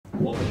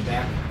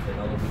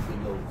weekly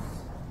dose.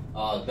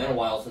 It's been a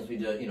while since we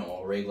did,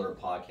 a regular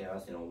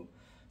podcast.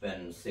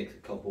 Been sick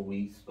a couple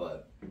weeks,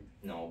 but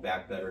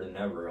back better than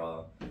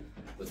ever.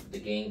 With the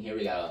gang here,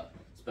 we got a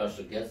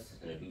special guest.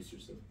 Introduce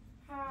yourself.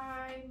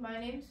 Hi, my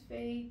name's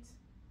Fate.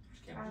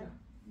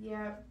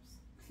 Yep.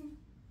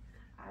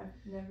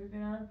 I've never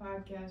been on a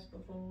podcast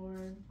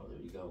before. Oh, there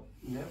you go.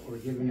 Yeah, we're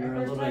giving her a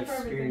little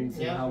experience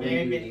in how we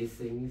do these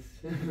things.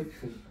 Don't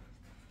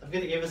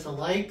forget to give us a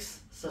likes,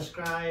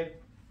 subscribe,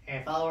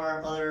 and follow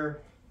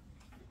our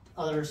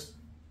others.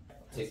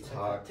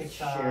 TikTok.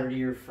 Share to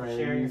your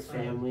friends,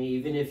 family.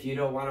 Even if you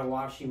don't want to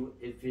watch,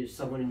 if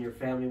someone in your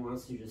family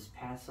wants to, just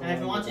pass on. And if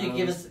you want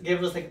to,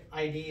 give us like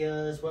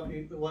ideas, what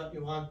you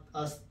want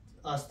us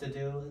to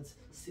do. Let's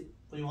see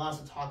what you want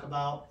us to talk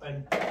about,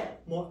 and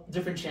more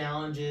different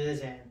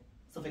challenges and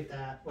stuff like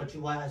that. What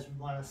you guys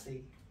want to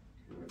see.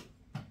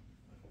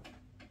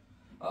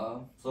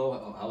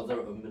 So how's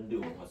everyone been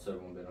doing? What's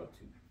everyone been up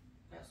to?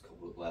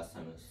 Last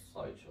time we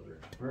saw each other.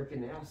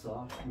 Working ass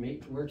off.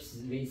 Works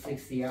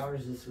 60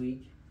 hours this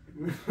week.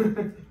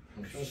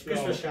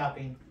 Christmas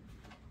shopping.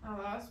 I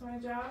lost my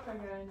job. I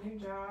got a new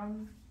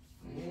job.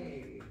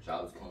 Hey,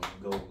 jobs come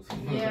and goes.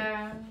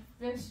 Yeah,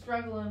 been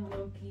struggling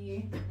low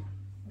key,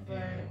 but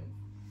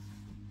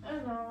I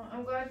don't know.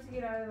 I'm glad to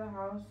get out of the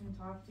house and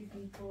talk to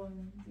people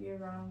and be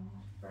around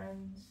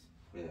friends,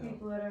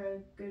 people that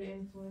are good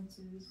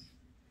influences.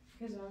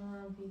 Because I'm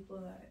around people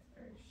that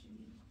are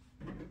shitty.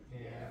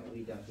 Yeah,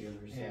 we definitely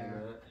understand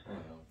that.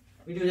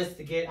 We do this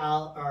to get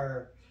out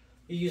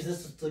we use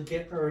this to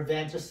get our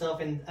revenge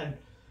ourselves and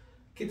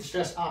get the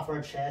stress off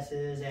our chests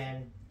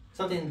and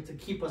something to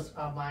keep us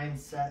our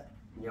mindset.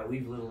 Yeah,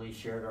 we've literally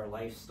shared our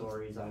life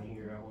stories on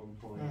here at one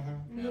point.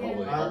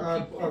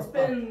 Mm-hmm. It's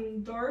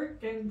been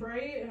dark and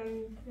bright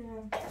and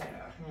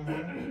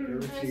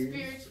And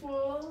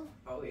spiritual.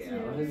 Oh yeah,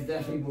 it's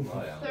definitely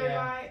Third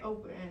eye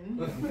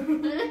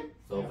open.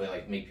 So if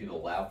they make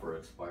people laugh or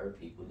inspire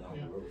people down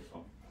the road,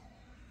 so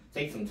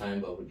take some time,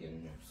 but we're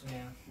getting there. So.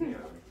 Yeah.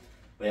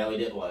 But we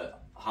did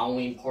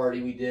Halloween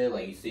party we did.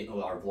 You see,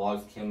 our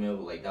vlogs came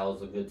in. That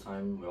was a good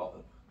time. We all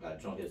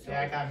got drunk as hell.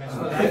 Yeah, I got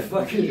messed with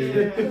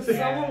that. Because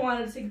someone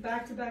wanted to take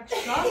back-to-back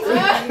shots.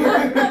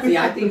 See,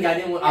 I think I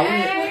didn't want.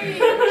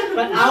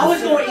 But I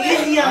was going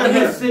easy on I'm her.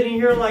 just sitting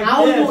here like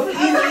I was this, going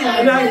easy on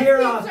and her. I hear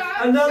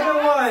another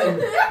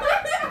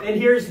one, and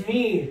here's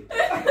me.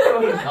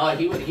 No,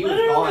 he was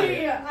Literally,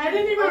 gone. I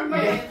didn't even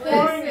remember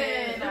pouring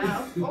it.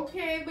 Listen,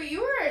 okay, but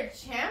you were a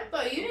champ,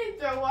 though. You didn't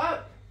throw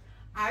up.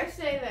 I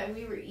say that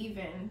we were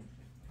even.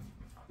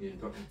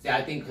 See,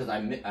 I think because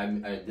I did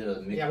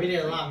a mix. Yeah, we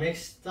did a lot of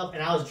mixed stuff,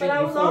 and I was But drinking.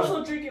 I was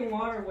also drinking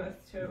water with,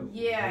 too.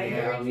 Yeah, you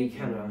were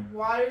drinking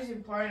water's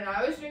important.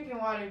 I was drinking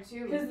water,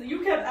 too. Because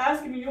you kept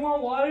asking me, you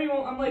want water?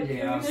 I'm like,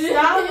 Yeah. can you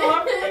stop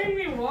offering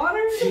me water?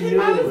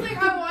 I was like,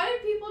 I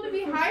wanted people to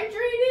be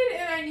hydrated,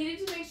 and I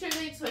needed to make sure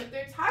they took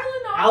their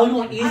Tylenol. I was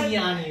going easy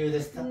on you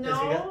this time.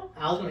 No.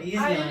 I was going easy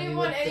I on you. didn't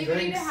want with the anybody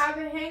drinks. to have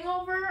a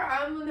hangover.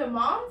 I'm the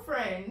mom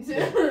friend.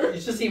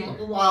 You should see a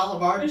lot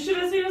of our. You should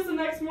have seen us the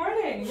next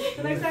morning.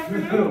 The next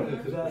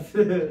afternoon.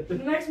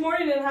 The next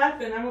morning it didn't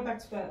happen. I went back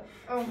to bed.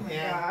 Oh my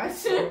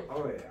gosh.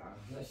 Oh yeah,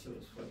 that shit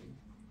was funny.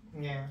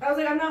 Yeah. I was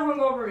like, I'm not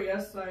hungover.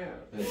 Yes, I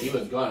am. He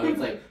was gone. I was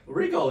like,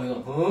 Rico,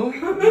 huh?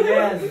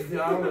 Yes,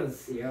 I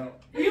was. Yeah.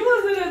 He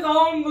was in his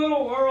own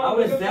little world. I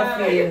was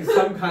definitely in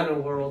some kind of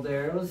world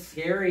there. It was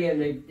scary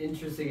and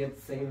interesting at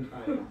the same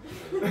time.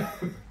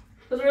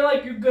 Because we were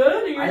like, you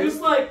good? And you're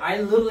just like...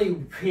 I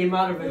literally came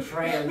out of a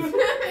trance,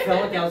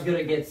 felt like I was going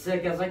to get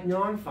sick. I was like,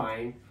 no, I'm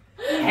fine.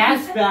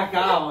 Pass back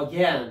out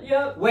again.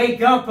 Yep.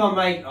 Wake up, I'm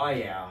like, oh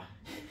yeah.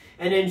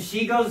 And then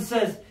she goes and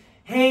says,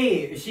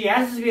 hey, she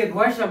asks me a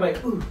question, I'm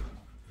like, ooh,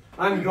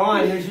 I'm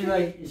gone. And she's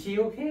like, is she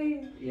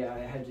okay? Yeah, I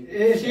had to.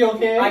 Is she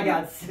okay? I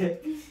got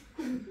sick.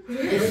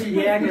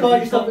 You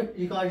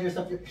called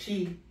yourself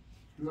she.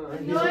 No,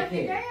 No, I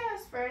think I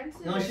asked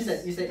Francis. No, you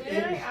said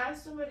Didn't I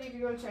ask somebody to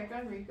go check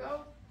on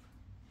Rico?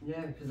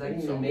 Yeah, because I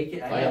didn't even make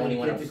it. I when he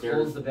had went to upstairs.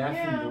 close the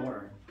bathroom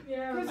door.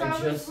 Yeah. I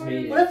just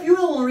made it. What if you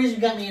were the only reason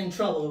you got me in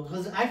trouble?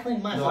 Because I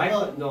cleaned myself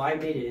up. No, I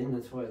made it in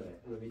the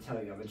toilet. Let me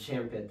tell you, I'm a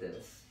champ at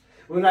this.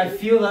 When I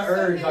feel the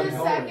urge, I'm Took me a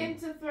going. second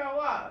to throw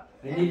up,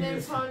 I and need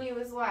then to- Tony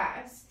was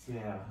last.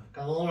 Yeah.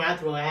 Because when I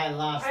threw, I had a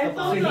lot of I stuff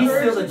felt on So the me. he's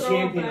urge still to the throw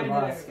champion up of and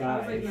us, I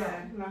was like,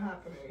 guys. no, not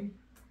happening.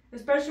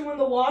 Especially when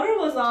the water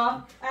was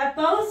off. At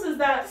Fellas is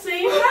that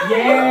same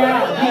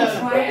Yeah, he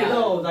tried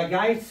though. The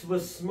guy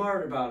was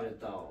smart about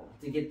it though.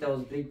 To get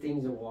those big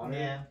things of water.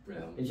 Yeah.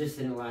 It just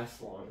didn't last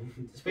long.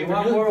 Just You wait for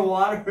want New more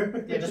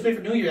water? Yeah, just wait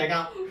for New Year. I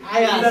got.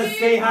 Let's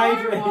stay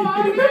hydrated.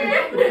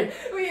 Water.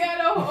 We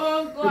had a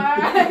whole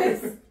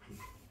glass.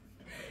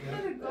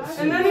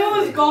 And then it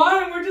was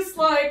gone, and we're just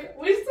like,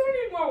 we still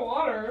need more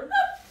water.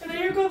 And then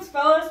here comes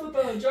Fellas with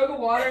a jug of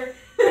water.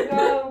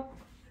 No,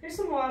 here's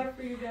some water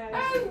for you guys.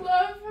 I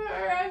love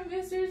her. I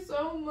miss her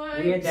so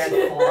much. We had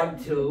that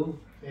fog too.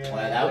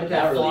 Well, With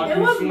that really. fog It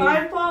was machine.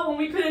 my fault when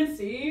we couldn't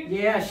see.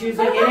 Yeah, she was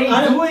like, it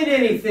ain't doing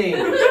anything.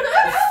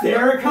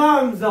 There it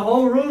comes. The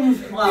whole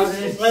room's clouded.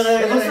 It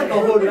looks like a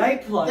whole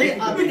light plug.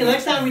 I think the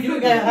next time we do, we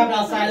gotta have it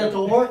outside the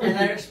door and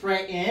let it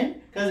spray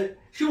in, because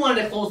she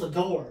wanted to close the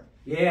door.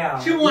 Yeah.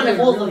 She wanted to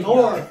close the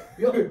door.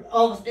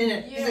 Oh, in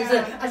it.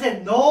 Yeah. I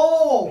said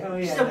no. Hell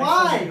yeah, She said next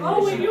why? time.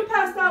 Oh, when you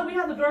passed out, we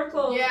had the door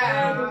closed.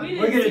 Yeah. but we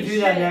didn't We're gonna see do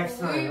that shit. next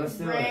time. We Let's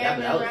do it. ran Yeah,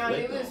 but that was around. lit,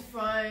 It was though.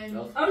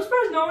 fun. I'm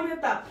surprised no one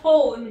hit that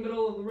pole in the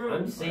middle of the room.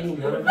 I'm saying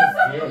none of us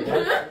did.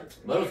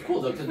 But it was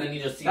cool though, because then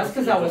you just see. That's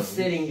because I was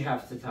sitting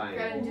half the Gotta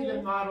time. do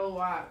the model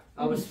walk.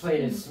 I was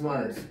playing it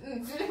smart.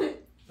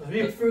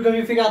 We're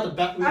gonna figure out the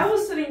best. I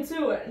was sitting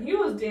to it, and he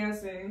was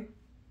dancing.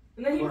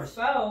 And then he course.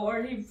 fell,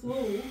 or he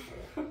flew.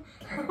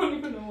 I don't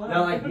even know what.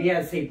 Not like me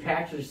at St.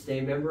 Patrick's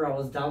Day. Remember, I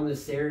was down the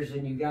stairs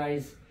and you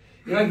guys,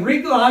 you're like,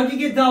 Rico, how'd you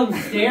get down the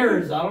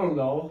stairs? I don't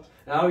know.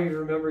 Now you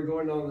remember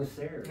going down the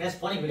stairs. That's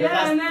funny because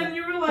Yeah, and then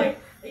you were like,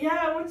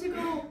 yeah, I went to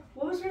go.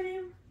 What was her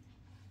name?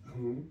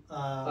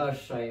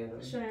 Cheyenne.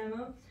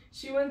 Shanna.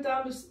 She went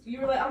down to.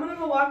 You were like, I'm gonna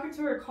go walk her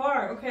to her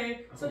car,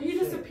 okay? So he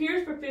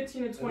disappears for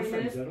 15 to 20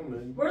 minutes.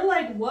 Gentleman. We're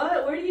like,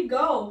 what? Where did he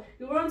go?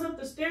 He runs up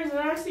the stairs, and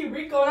I see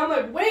Rico, and I'm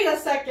like, wait a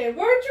second,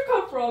 where'd you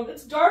come from?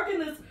 It's dark in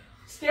this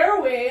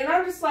stairway, and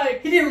I'm just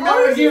like, he didn't oh,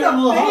 remember I see giving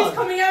him the a face hug.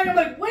 coming at me. I'm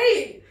like,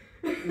 wait.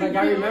 Like,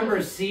 I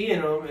remember seeing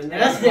him, and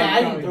That's the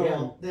I didn't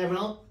again.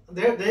 throw.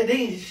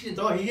 They she didn't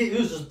throw. He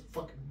was just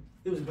fucking.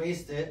 He was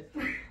wasted.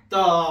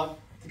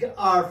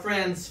 Our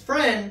friend's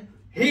friend.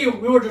 We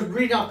were just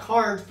reading out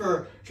cards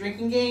for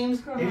drinking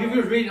games, and he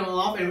was reading them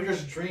off, and we were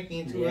just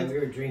drinking to Yeah, it. we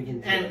were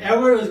drinking. And too.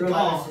 everyone was Let's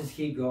gone. just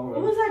keep going.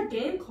 What was that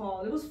game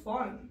called? It was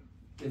fun.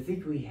 I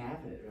think we have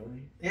it,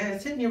 really. Yeah,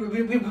 it's sitting here.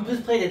 We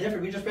just played it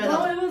different. We just read No,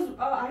 out. it was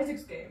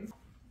Isaac's game.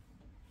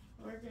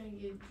 We're gonna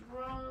get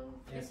drunk.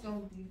 It's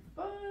gonna be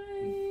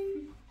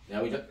fun.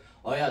 Yeah, we just.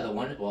 Oh yeah, the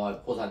one. Well, I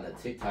posted on the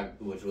TikTok,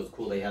 which was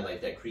cool. They had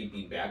like that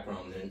creepy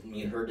background, and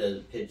me and her did a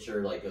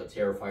picture like a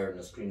Terrifier and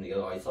a Scream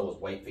together. All I saw was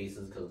white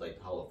faces because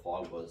like how the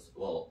fog was.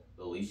 Well,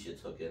 Alicia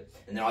took it,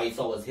 and then all you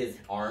saw was his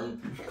arm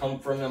come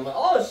from him. I'm like,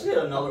 oh shit,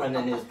 another, and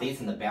then his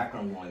face in the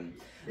background going.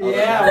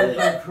 Yeah, with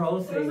that crow It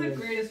was the thing.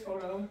 greatest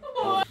photo.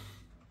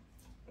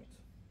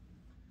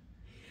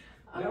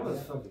 That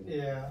was fucking.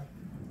 Yeah.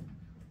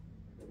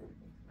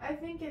 I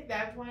think at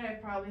that point I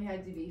probably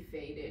had to be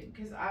faded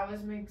because I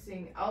was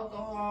mixing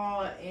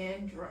alcohol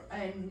and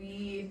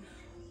weed.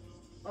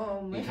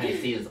 Oh my You kind of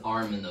see his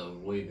arm in the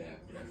way back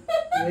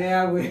there.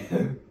 Yeah, we.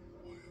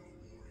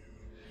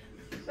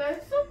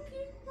 That's so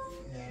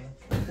beautiful.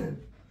 Yeah.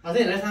 I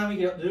think next time we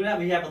do that,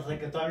 we have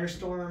like a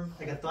thunderstorm,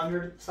 like a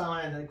thunder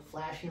sound and like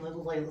flashing,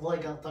 little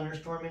like a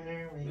thunderstorm in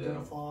there when you do Yeah.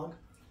 the fog.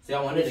 See,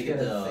 I wanted to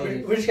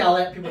get We just gotta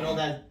let people know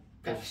that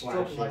got It's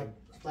stroke flashing. like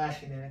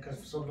flashing in it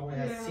because someone only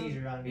has Yeah.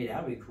 seizure on Yeah, you.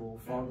 that'd be cool.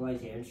 Fog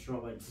lights and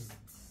strobe lights.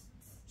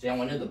 See, I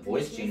wanted the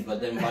voice change, but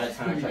then by the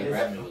time I tried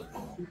grabbing it, it was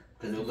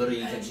because it literally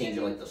you can change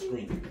it like the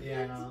screen.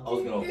 Yeah, I know. I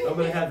was gonna. I'm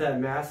gonna have that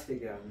mask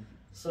again.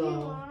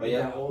 So But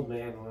yeah. That old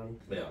man one.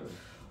 Yeah.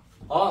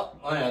 Oh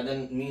yeah.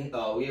 Then we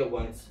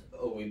went.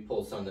 We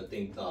posted on the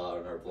thing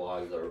on our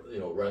vlogs, or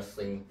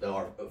wrestling.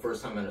 Our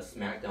first time at a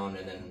SmackDown,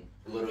 and then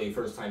literally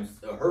first time,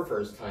 her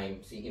first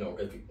time. See,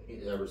 if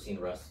you ever seen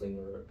wrestling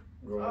or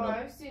growing Oh, up.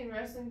 I've seen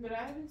wrestling, but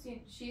I haven't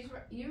seen.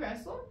 You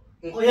wrestle?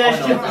 oh yeah,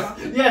 no,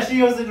 yeah,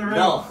 she was in the ring.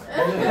 No.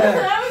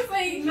 I was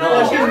like,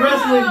 No, she's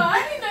wrestling.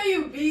 I didn't know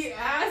you beat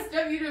ass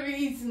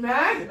WWE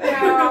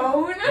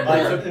SmackDown.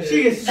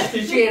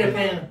 She ain't a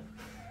fan.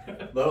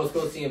 But it was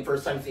cool seeing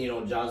first time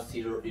seeing John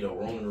Cena,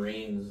 Roman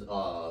Reigns.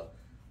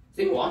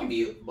 Same one can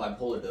be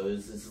bipolar though.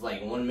 It's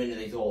like 1 minute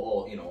they go,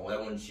 oh,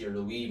 everyone cheered.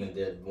 We even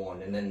did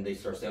one, and then they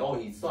start saying, oh,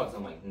 he sucks.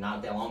 I'm like,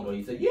 not that long ago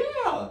he said, yeah,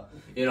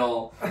 But it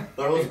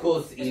was cool,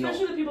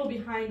 Especially the people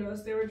behind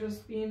us, they were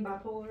just being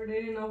bipolar.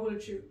 They didn't know who to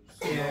choose.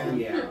 Yeah.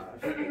 Yeah.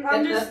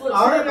 I'm just sitting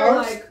Our- there our-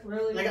 like,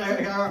 really? Like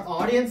our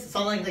audience, it's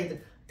not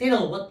like they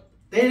know what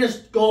they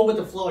just go with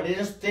the flow. They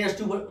just say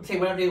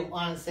whatever they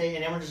want to say,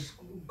 and everyone just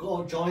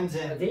joins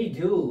in. They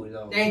do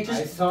though. They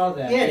just- I saw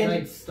that. yeah, they they-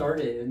 like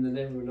started and then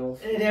everyone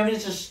else. And everyone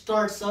just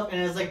starts up, and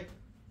it's like,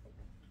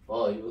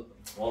 Well,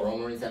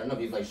 Roman Reigns had enough.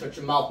 He's like, shut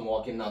your mouth and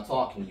walk in, not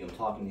talking to you. I'm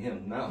talking to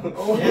him now.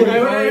 Oh,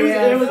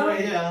 yeah, it was yeah.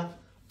 yeah.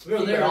 We were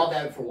They're there. all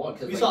that for what?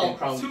 We Because saw like,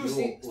 Crown two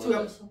Jewel was-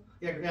 episodes.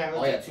 Yeah.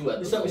 Oh yeah, 2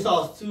 episodes. We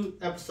saw 2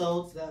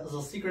 episodes. That was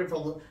a secret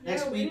for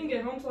next we week. didn't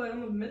get home till like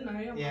almost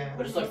midnight. I'm Yeah.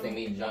 But it's like they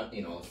made John,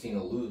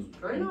 Cena lose.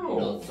 I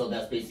know. So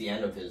that's basically the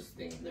end of his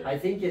thing there. I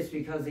think it's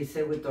because they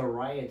said with the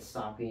riot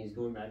stopping, he's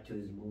going back to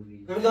his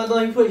movies.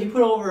 No, he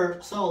put over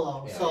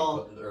Solo. Yeah,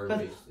 So or but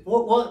basically.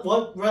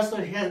 what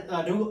wrestler he has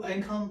a new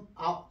income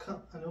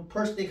outcome, a new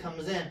person that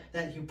comes in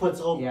that he puts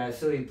over. Yeah,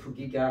 so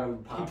he got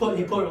him. He put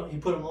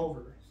him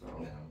over. So.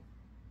 Yeah.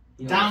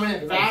 You know,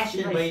 Dominant he likes-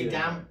 fashion, but he likes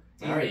dominant.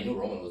 I already knew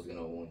Roman was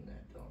gonna win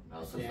that though. That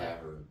was since Yeah.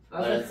 I heard. I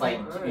was But it's like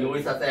alright. you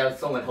always have to have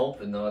someone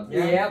helping though.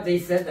 Yeah, they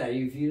said that.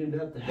 If you didn't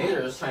have to. Maybe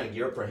they're just trying to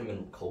gear up for him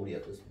and Cody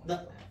at this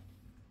point.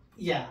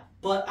 Yeah,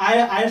 but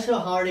I just feel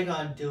how are they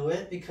gonna do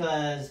it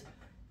because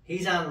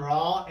He's on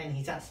Raw and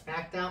he's at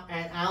SmackDown,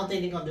 and I don't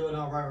think they're gonna do it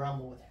on Royal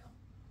Rumble with him.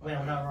 Wait,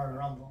 no, not Royal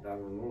Rumble. I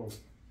don't know.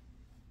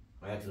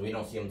 Yeah, because we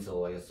don't see him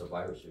until I guess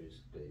Survivor Series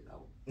days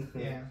out.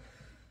 Yeah.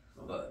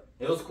 But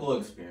it was a cool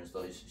experience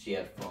though. She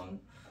had fun.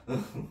 I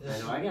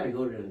know. I gotta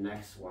go to the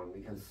next one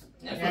because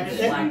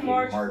March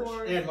March.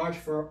 4th. Yeah, March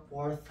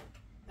 4th.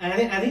 And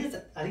I think it's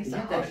you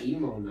that had that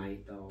emo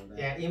night though.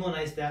 Yeah, emo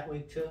night's that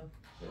week too.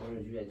 I want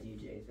to do that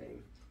DJ thing.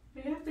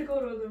 We have to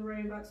go to the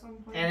rave at some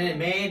point. And in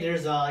May,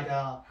 there's Rave.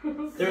 a- I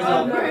want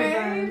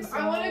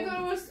to go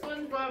to a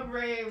SpongeBob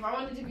rave. I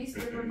wanted to be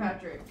Skipper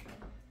Patrick.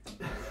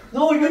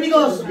 No, you need to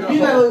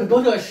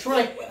go to a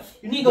Shrek.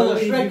 You need to go to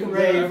a Shrek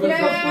rave.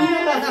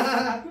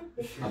 Yeah.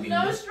 I mean,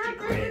 No, Shrek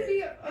rave would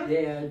be.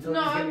 Yeah, until No,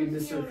 it's gonna be I'm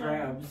Mr.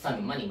 Fiona.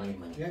 Krabs. Money, money,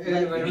 money.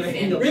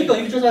 Rico,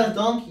 you just had a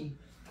donkey.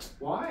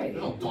 Why?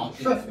 No,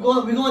 donkey. We're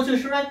going to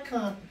Shrek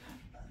Con.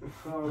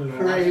 Oh, no.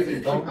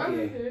 Crazy.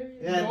 Donkey.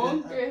 Yeah,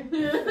 Donkey.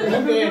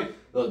 Okay.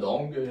 The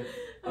donkey.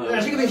 Yeah,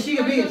 she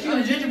could be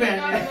gingerbread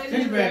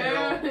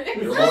girl.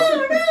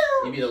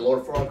 You be the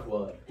Lord Frog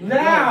Quad.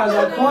 Nah,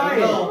 No.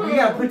 quiet. You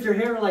gotta put your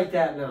hair like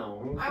that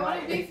now. I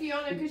want to be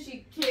Fiona because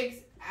she kicks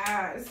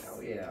ass.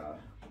 Oh yeah.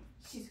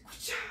 She's.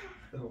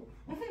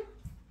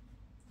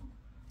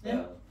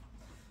 Yeah.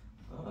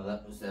 Oh,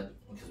 that was that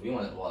because we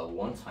went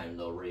one time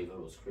though. Rave, it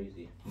was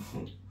crazy.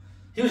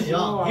 He was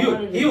young. Oh, I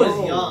wanted He to was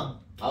go. young.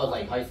 I was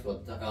like high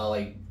school,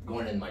 like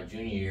going in my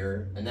junior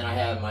year, and then I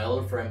had my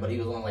older friend, but he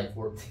was only like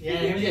 14. Yeah,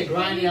 he was getting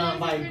grinded on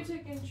by. You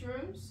taking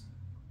shrooms?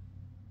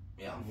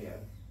 Yeah, Yeah.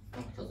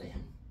 because of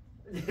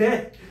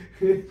him.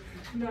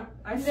 No.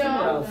 I see No.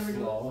 what else Never do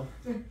it. slow.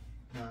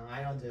 No,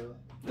 I don't do it.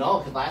 No,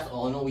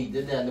 because we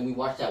did that, and then we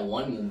watched that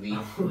one movie,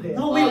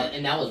 No,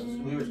 and that was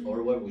we were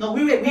or what? No,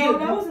 No,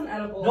 that was an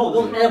edible. No,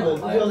 those edibles.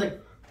 It was like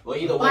Well,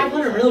 either way,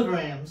 500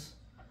 milligrams.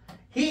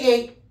 He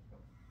ate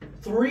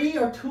 3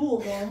 or 2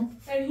 of them.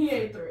 And he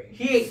ate 3.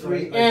 He ate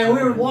 3, and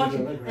we were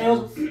watching. And it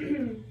was,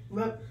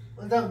 remember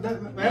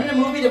the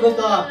movie that with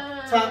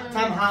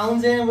Tom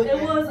Holland's in? With,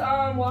 It was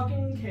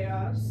Walking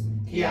Chaos.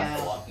 yeah,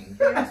 Yeah. walking.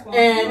 Chaos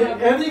Walking.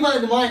 And everything was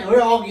in the mind. We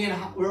were all getting.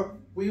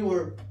 We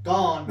were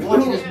gone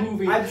watching this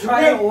movie. I'm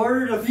trying to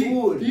order the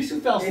food. These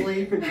two fell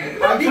asleep.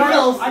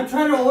 I'm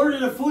trying to order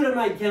the food. I'm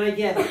like, can I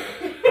get?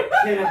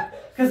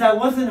 Because I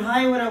wasn't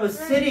high when I was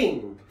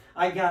sitting.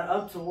 I got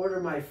up to order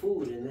my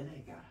food, and then I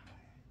got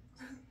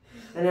high.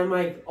 And I'm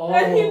like, oh.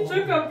 And he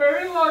took a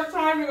very long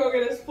time to go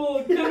get his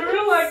food. Because we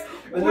were like,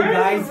 And the where's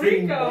guy's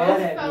getting Rico? mad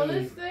at me.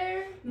 Fellas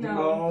there?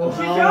 No.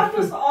 She No. dropped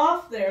us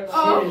off there, though.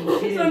 Oh.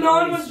 She So didn't no know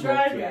one we was smoked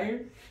driving.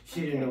 yet.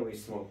 She didn't know we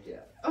smoked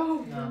yet.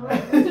 Oh,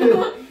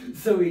 No.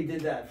 So we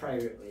did that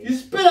privately. You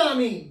spit on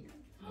me.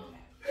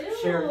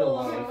 Share the Ew.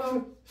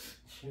 love.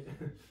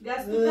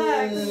 That's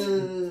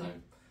the facts.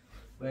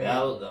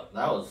 Yeah,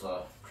 that was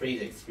a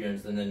crazy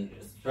experience, and then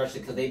especially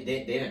because they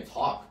didn't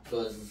talk,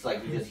 so it's just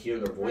like you just hear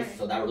their voices,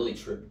 so that really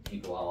tripped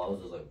people out. I was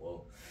just like,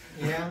 whoa.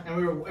 Yeah, and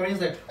everyone's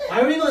like,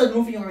 why are we going to the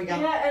movie when we got?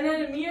 Yeah, and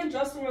then me and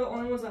Justin were the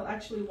only ones that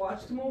actually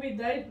watched the movie.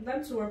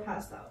 Them two were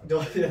passed out.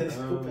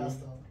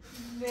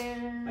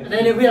 man. And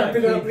then we had to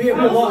figure out.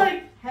 I was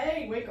like,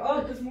 hey, wake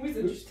up, this movie's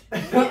interesting.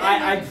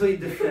 I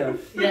plead the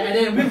fifth. Yeah,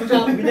 and then we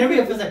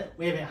was like,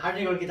 wait a minute, how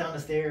did you go get down the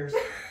stairs?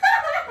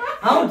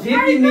 How did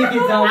we make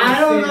it down the I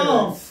don't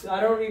know. stairs? I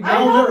don't even I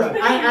don't know.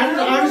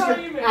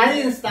 remember. I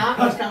didn't stop.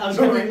 I just kept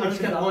going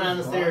down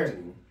the stairs.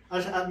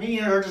 Me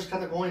and her just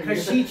kept going.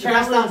 Because she If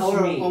I stopped,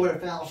 challenged me. I would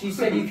have fell. She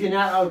said you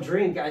cannot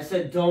outdrink. I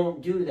said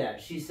don't do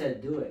that. She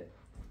said do it.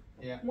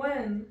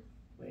 When?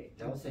 Wait,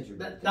 that was at your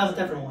birthday. That was a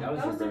different one. That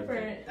was your birthday.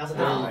 different. That's a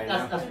Never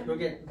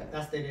different. mind.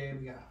 That's the day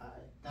we got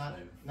high.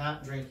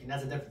 Not drinking.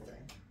 That's a different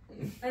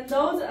thing. And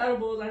those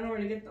edibles, I know where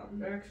to get them.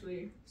 They're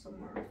actually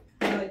somewhere.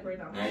 They're like right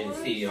down Yeah, I there. you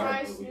want see, to try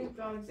our- Snoop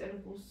Dogg's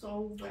edibles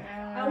so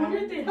bad. I wonder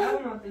if they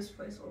have them at this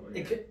place over It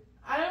here. could,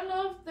 I don't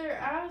know if they're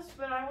ass,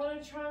 but I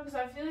want to try them because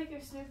I feel like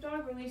if Snoop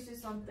Dogg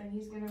releases something,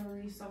 he's gonna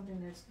release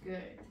something that's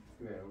good.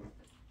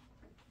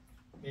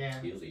 yeah.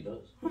 He usually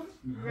does.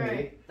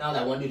 Right. Now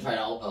that one dude tried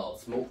to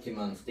smoke him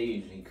on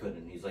stage and he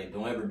couldn't. He's like,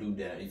 don't ever do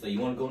that. He's like, you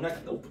want to go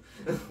next? Nope.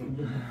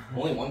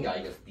 Only one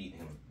guy gets beat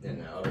him,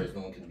 and others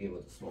no one can be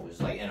able to smoke. It's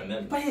like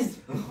Eminem.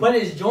 But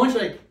his joints are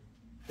like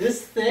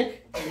this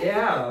thick.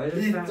 Yeah.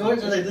 His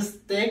joints are like this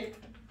thick.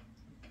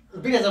 As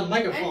big as a And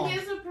microphone. he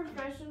has a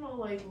professional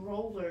like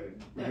roller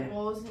that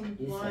rolls him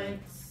He's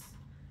blunts.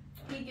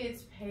 He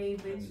gets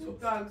paid, but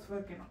Snoop Dogg's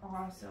fucking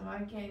awesome. I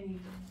can't even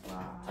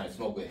Trying lie. to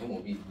smoke with him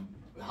will be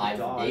high for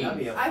Dog, that'd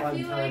be days. a I fun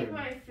feel like time.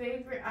 my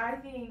favorite. I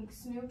think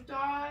Snoop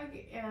Dogg.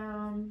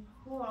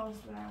 Who else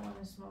would I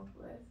want to smoke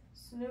with?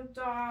 Snoop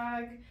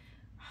Dogg.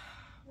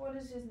 What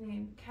is his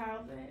name?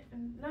 Calvin?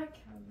 Not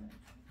Calvin.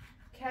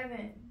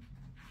 Kevin.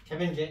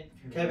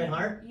 Kevin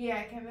Hart.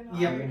 Yeah, Kevin Hart.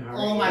 Yeah. Kevin Hart,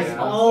 Oh my yeah.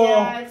 god. Oh.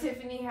 Yeah,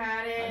 Tiffany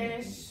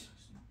Haddish.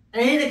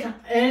 Any of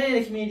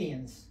the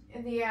comedians.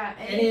 Yeah,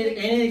 Any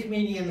of the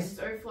comedians.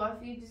 Or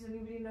Fluffy. Does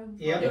anybody know who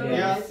Yeah, Fluffy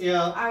yeah, is?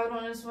 yeah. I would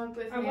want to smoke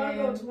with I him. want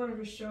to go to one of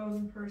his shows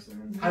in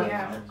person.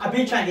 Yeah. I've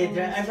been trying to get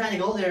there. I'm trying to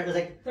go there. It's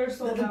like They're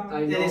sold out.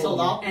 I Yeah, they know.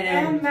 sold out.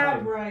 And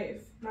Matt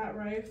Rife. Matt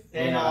Rife.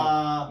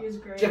 And He was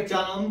great. Jeff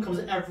Dunham comes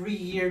every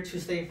year to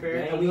State Fair,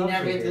 Yeah, and he we loves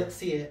never it get here. to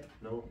see it.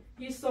 No.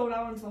 He sold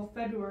out until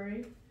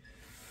February.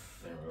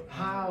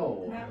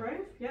 How? Matt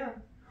Rife? Yeah.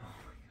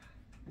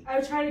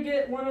 I tried to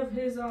get one of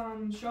his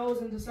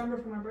shows in December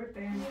for my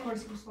birthday, and of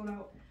course he was sold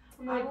out.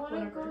 I'm I like, want to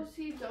whatever. go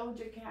see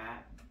Doja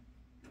Cat.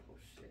 Oh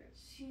shit.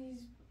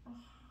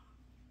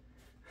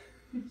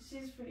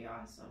 She's pretty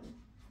awesome.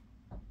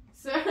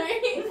 Sorry.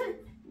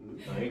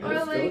 There you go.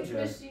 Or like Doja.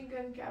 Machine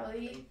Gun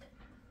Kelly.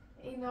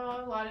 You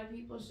know, a lot of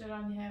people shit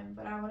on him,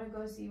 but I want to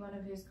go see one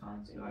of his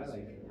concerts. I like It's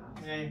him. really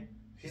awesome. Hey,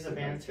 she's a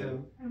fan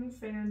too. I'm a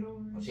fan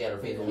over. She had her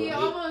face over He her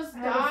almost I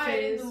have a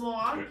died in face. the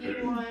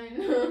Milwaukee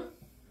one.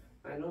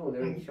 I know,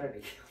 they're trying to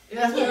kill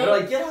That's what, They're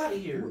like, get out of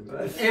here.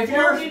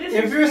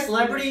 if you're a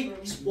celebrity,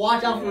 just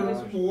watch out for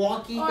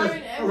Milwaukee Or in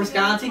every or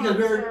Wisconsin, because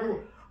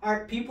concert.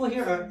 our people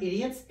here are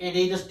idiots and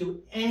they just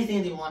do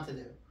anything they want to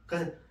do.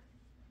 Because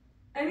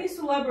Any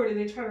celebrity,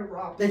 they try to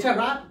rob. they try to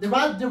rob. They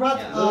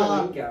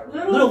robbed. Yeah.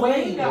 Lil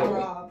Wayne. got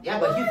robbed. Yeah,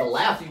 but he's the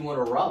last you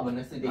want to rob, and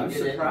next thing they I'm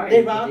did it. surprised.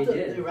 They but robbed. they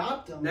did. They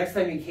robbed him. Next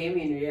time he came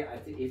in, yeah, I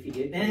think if he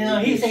did, No,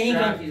 he said he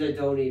strapped, got- he's like,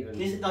 don't even.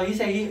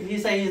 He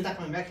said he's not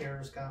coming back here in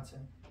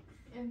Wisconsin.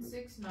 And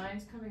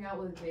 6ix9ine's coming out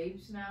with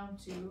vapes now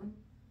too.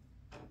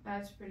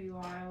 That's pretty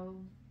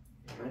wild.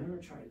 I never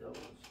tried those.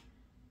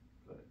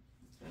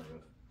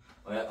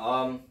 Oh,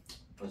 yeah,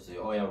 let's see.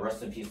 Oh yeah,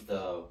 rest in peace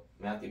to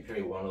Matthew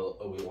Perry. We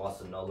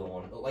lost another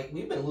one. Like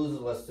we've been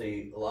losing, let's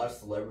say, a lot of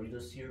celebrities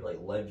this year, like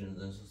legends,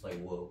 and it's just like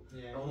whoa.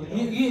 Yeah. Oh,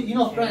 You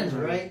know Friends,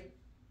 right?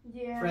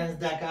 Yeah. Friends,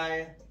 that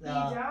guy. He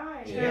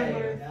died.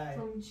 Chandler Yeah, yeah.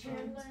 from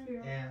Chandler.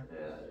 Chandler. Yeah.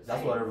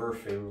 That's one of her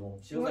favorite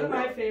ones. She was One of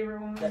like, my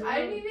favorite ones. I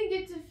didn't even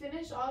get to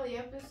finish all the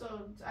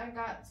episodes. I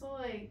got to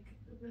like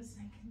the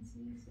second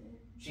season.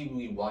 she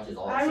rewatches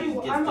all.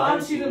 I'm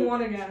on season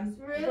 1 again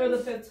Really? for the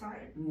 5th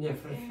time. Yeah,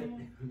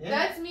 Yeah.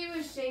 That's me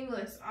with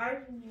Shameless. I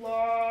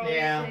love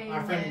Yeah, Shameless.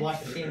 our friend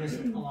watched the Shameless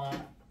a lot.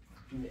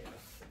 yes,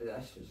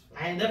 that's just.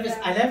 I never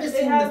They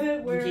seen have the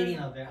it where- beginning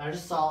of it. I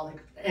just saw like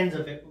ends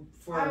of it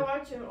I for.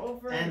 watch it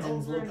over and Ends and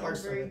over little and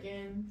parts over of it.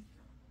 again.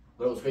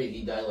 But it was crazy.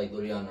 He died like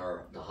literally on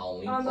the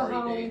Halloween On the party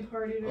Halloween day.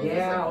 party Oh, day.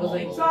 Yeah, I was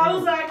like, So I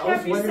was like, I I can't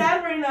was be wondering-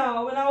 sad right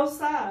now, and I was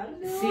sad.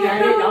 See,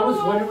 I was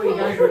wondering what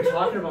you guys were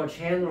talking about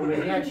Chandler,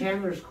 but yeah,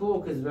 Chandler's cool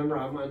because remember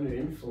I'm under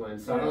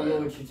influence, so I don't know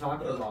what you're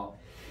talking about.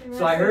 And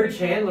So I that's heard really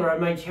Chandler.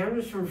 I'm like,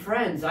 Chandler's from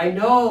Friends. I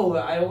know.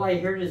 All I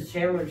heard is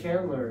Chandler.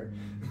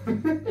 Yeah,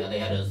 they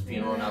had his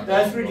funeral now.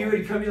 That's when you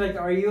would come. Be like,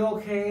 are you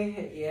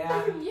okay?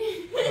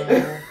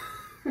 Yeah.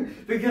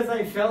 Because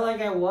I felt like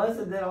I was,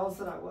 and then all of a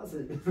sudden I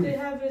wasn't. They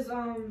have his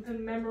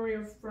in memory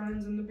of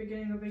Friends in the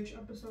beginning of each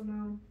episode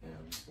now,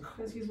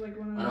 because he's like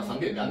one I know of some the.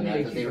 people got mad Make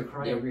because they you were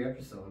cry every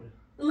episode.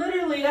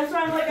 Literally, that's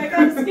why I'm like, I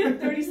gotta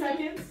skip 30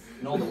 seconds.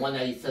 No, the one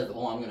that he says,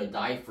 "Oh, I'm gonna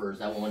die first."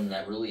 That one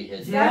that really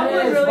hits. That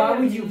Yes, was really why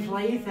good. would you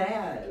play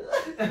that?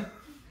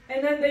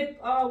 And then they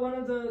one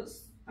of the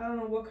I don't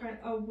know what kind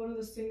one of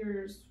the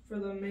singers for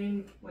the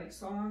main like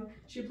song,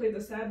 she played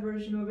the sad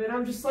version of it.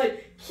 I'm just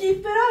like, keep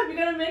it up, you're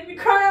gonna make me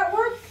cry at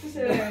work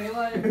today.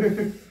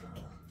 Like,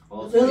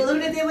 Well, Look at what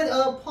they did with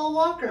Paul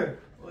Walker.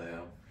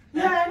 Well,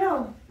 yeah, I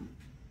know.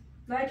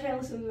 I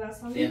can't listen to that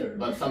song yeah, either.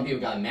 but some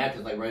people got mad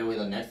because like right away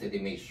the next day they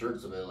made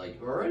shirts of it.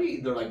 Like already,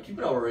 they're like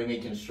people are already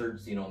making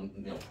shirts, you know,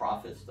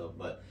 profit stuff.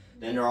 But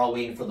then they're all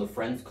waiting for the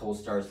Friends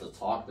co-stars to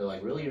talk. They're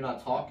like, really, you're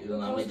not talking?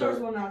 And I'm like, Co-stars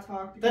will not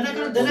talk. They're not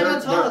because gonna- they're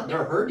not gonna talk.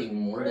 They're hurting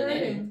more than They're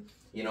anything, hurting.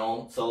 you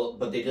know. So,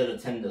 but they did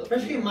attend to.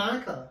 Especially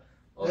Monica.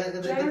 Oh.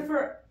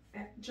 Jennifer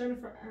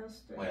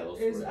Aniston Oh, yeah, those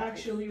is were-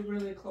 actually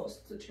really close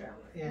to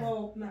Chandler. Yeah.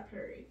 Well, Matt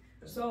Perry.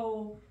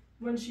 So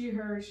when she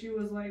heard, she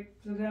was like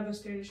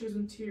devastated. She was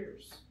in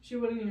tears. She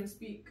wouldn't even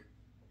speak.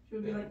 She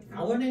would be like,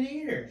 I wouldn't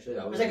either. Shit,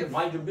 I was It's like like,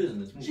 mind your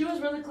business. She was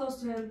really close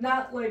to him,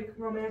 not like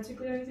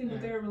romantically or anything, but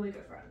Yeah. they were really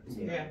good friends.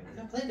 Yeah,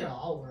 I think they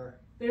all were.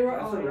 They were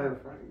That's all, a yeah. rare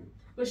friend.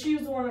 But she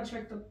was the one that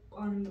checked up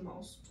on him the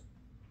most.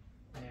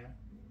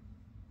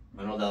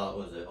 I know that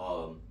was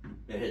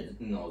it. It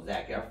hit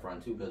Zac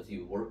Efron too because he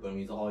worked with him.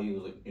 He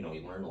was like he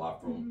learned a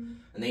lot from him.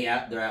 And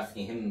they're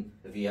asking him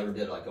if he ever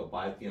did like a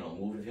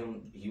movie with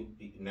him.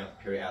 Matt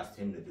Perry asked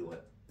him to do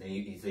it, and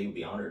he said he'd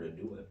be honored to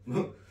do it.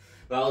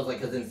 But I was like,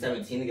 because in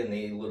 17 again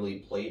they literally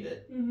played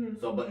it. Mm-hmm.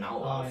 So, but now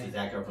obviously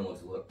yeah. Zac Efron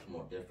looks a little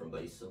more different,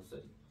 but he still said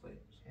he played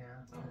it.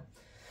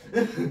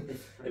 Yeah.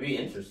 It'd be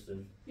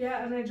interesting.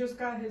 Yeah, and I just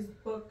got his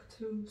book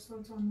too, so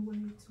it's on the way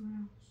to my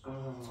house.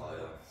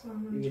 Oh, So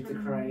I'm gonna you get to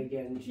try cry and-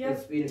 again. Yep.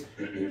 It's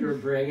been, you're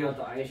bringing out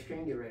the ice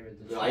cream. Get ready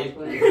with the The ice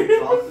chocolate.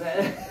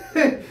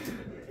 Chocolate.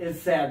 It's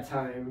sad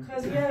time.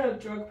 Because he had a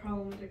drug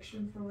problem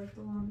addiction for like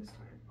the longest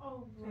time.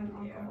 Oh, And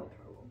yeah. alcohol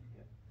problem.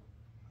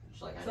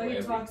 She's like, I So know he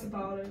everything. talks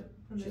about it.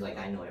 and She's then- like,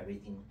 I know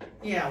everything.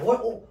 Yeah,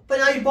 but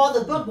now you bought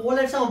the book, but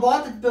what if someone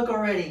bought the book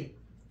already?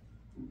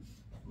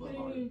 What do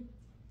you mean?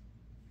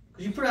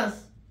 Because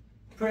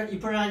you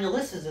put it on your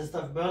lists and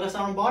stuff, but what if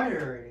someone bought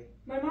it already?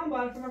 My mom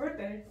bought it for my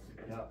birthday.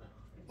 Yeah.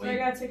 So I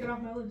gotta take it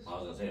off my list. I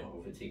was gonna say,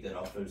 if we take that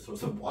off, there's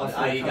sort of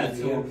Also you got comes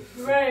two.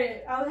 in.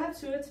 Right, I'll have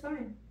two, it's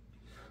fine.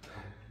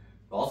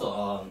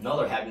 Also,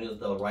 another happy news: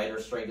 the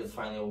writer's strike is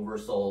finally over.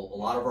 So a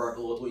lot of our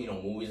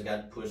movies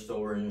got pushed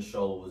over in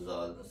shows.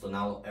 So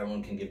now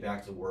everyone can get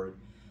back to work.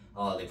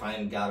 They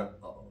finally got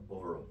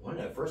over when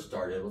it first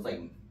started. It was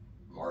like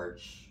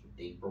March,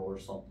 April, or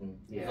something.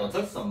 Yeah. So it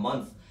took some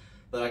months,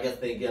 but I guess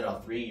they get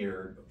a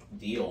 3-year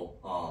deal.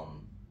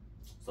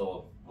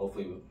 So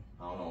hopefully,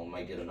 I don't know, we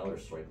might get another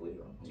strike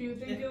later. Do you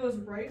think it was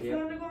right for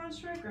them to go on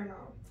strike or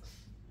no?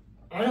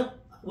 I don't.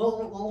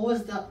 What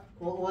was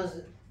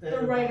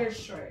The writer's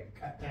strike.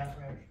 Yeah,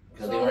 right.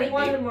 So they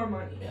wanted more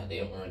money. Yeah,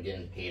 they weren't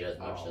getting paid as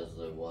much as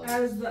it was.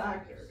 As the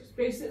actors.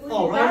 Basically,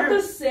 Oh, not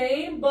writers? the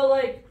same, but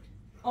like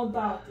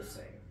about the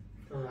same.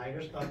 The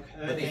writers. Okay.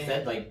 But they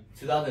said like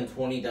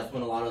 2020. That's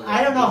when a lot of.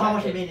 I don't know how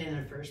much they made in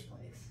the first place.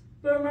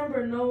 But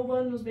remember, no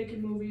one was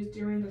making movies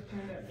during the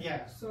pandemic.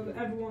 Yeah. So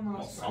everyone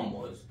Well, lost. some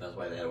was. That's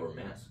why they wore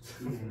masks.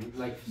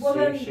 Like Well,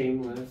 then-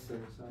 Shameless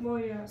and stuff. Well,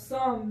 yeah,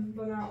 some,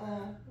 but not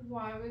all,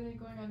 Why were they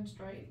going on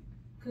strike?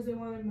 because they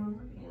wanted more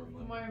money. More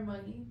money. More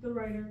money. The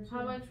writers.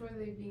 How much were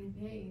they being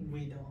paid?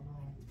 We don't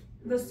know.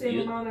 The same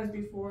You- amount as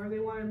before. They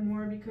wanted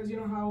more because you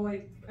know how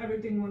like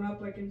everything went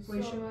up, like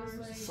inflation. So it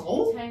was like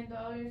So?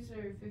 $10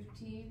 or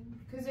 $15,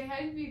 because they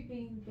had to be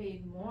being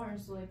paid more.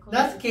 So like close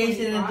That's to the case,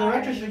 and the 25.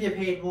 directors should get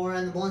paid more,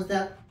 and the ones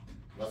that.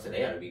 Let's say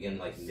they had to begin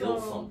like mill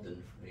So-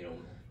 something.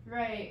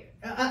 Right.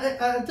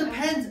 It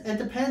depends. It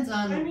depends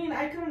on. I mean,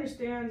 I can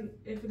understand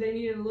if they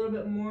needed a little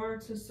bit more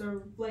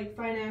to like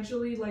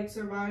financially, like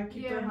survive,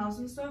 keep their Yeah. house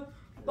and stuff.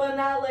 But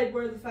not like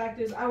where the fact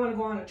is, I want to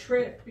go on a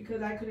trip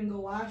because I couldn't go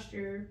last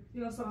year.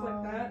 You know, stuff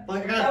like that.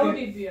 But That would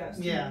be BS.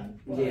 to Yeah. me.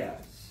 But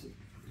Yes.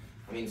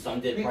 I mean,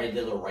 some probably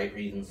did the right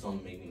reason,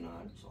 some maybe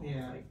not. So,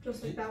 Yeah. like,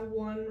 Just like that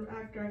one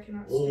actor I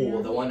cannot oh,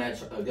 stand. the one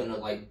that's gonna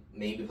like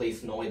maybe play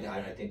Snow White.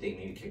 I think they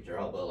maybe kicked her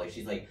out, but like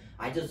she's like,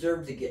 I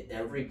deserve to get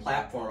every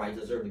platform. I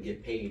deserve to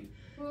get paid.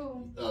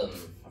 Who? I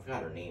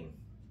forgot her name.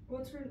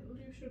 What's her?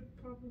 You should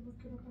probably look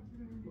it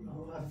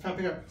up. I'm trying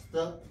to figure out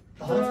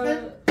the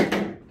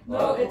Huntsman. No,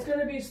 Oh. it's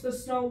gonna be the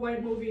Snow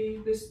White movie.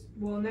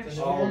 Next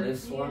Oh, year.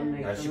 this one.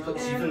 Yeah. She's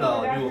Next in one?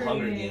 the new And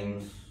Hunger her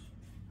Games.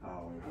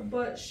 Oh.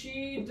 But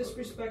she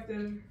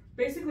disrespected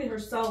basically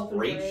herself. in a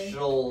way.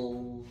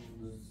 Rachel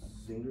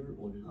Zinger.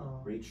 What is it?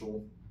 Oh.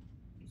 Rachel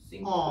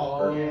Zinger.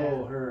 Oh, yeah.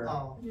 Oh, her.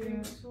 Oh, Yeah.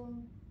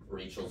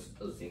 Rachel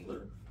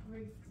Zinger.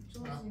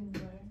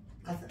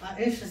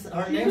 it's just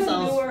her She's name a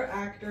sounds. newer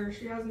actor.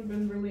 She hasn't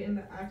been really in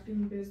the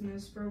acting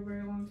business for a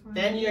very long time.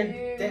 Then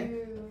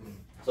you're.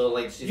 So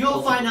like she's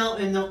You'll supposed to- find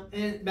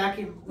out back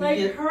in. like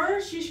get, her,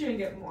 she shouldn't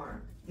get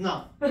more.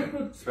 no,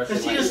 especially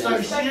because she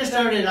like just that.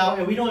 started out,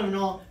 and we don't even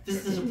know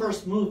this is her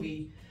first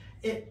movie.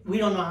 We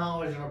don't know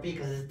how it's gonna be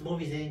because the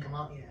movies didn't come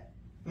out yet.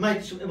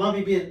 It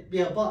might be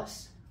a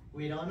bust.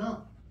 We don't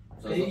know.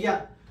 So,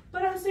 Yeah,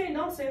 But I'm saying,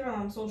 don't say that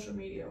on social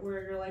media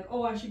where you're like,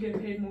 oh, I should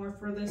get paid more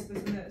for this,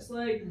 this, and this.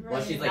 Like,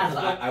 well, she's like, 'cause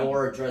I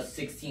wore a dress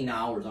 16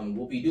 hours. I mean,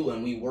 what we do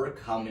and we work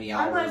how many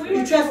I'm hours? like, you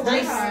we dress were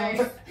nice.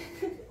 Right.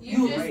 You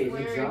You just raise a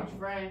wear a job.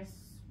 dress.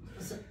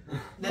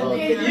 Then Oh,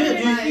 then you're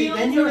Right.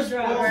 then you're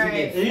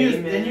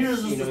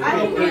You know, I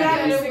can do Yeah.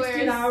 that in Yeah.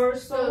 16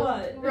 hours, so Those-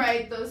 what?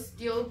 Right, those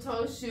steel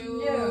toe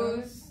shoes.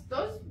 Yeah.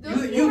 Those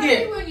You are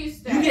get- when you you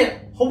step.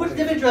 get a whole bunch of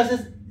different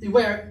dresses. You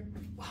wear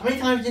how many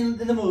times in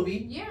the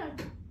movie? Yeah.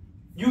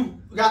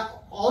 You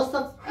got all the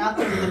stuff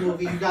after the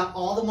movie. You got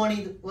all the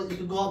money what you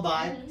could go out and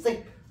buy. Mhm. It's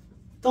like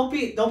don't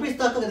be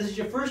stuck on it. This is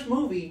your first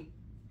movie,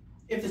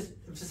 if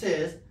this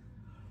is,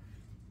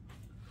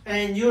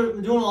 and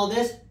you're doing all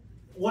this.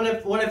 What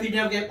if you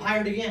never get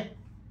hired again?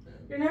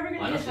 You're never I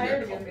gonna know get she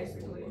hired did again, a couple.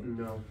 basically.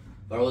 No.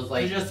 But it was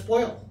like, You're just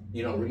spoiled.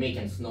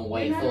 remaking Snow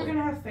White. You're never So,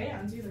 gonna have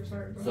fans either,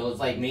 sorry, bro. so it's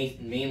like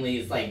mainly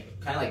it's like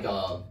kind of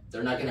like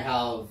they're not gonna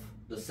have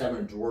the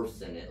seven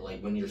dwarfs in it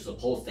like when you're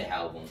supposed to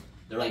have them.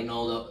 They're like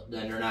no,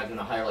 then they're not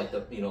gonna hire like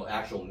the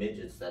actual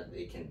midgets that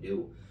they can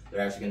do.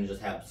 They're actually gonna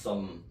just have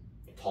some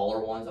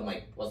taller ones. I'm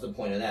like, what's the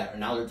point of that? And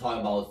now they're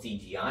talking about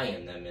CGI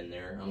in them in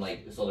there. I'm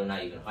like, so they're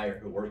not even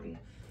working.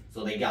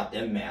 So they got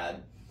them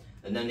mad,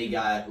 and then they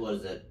got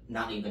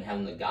not even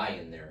having the guy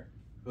in there.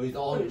 He's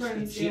all The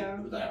prince, yeah.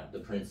 the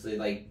prince. They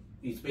like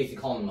he's basically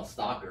calling him a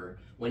stalker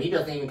when he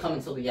doesn't even come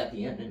until at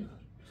the end. Isn't he?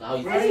 So how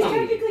he's And he's Right.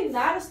 technically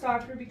not a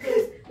stalker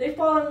because they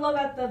fall in love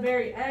at the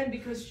very end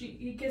because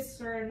he kisses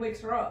her and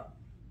wakes her up.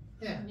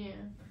 Yeah.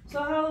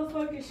 So how the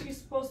fuck is she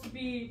supposed to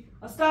be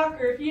a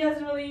stalker if he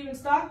hasn't really even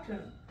stalked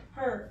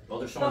her? Well,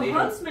 they're The showing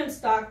huntsman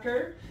stalked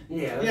her.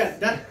 Yeah.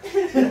 Yeah,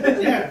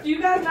 yeah. Do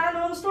you guys not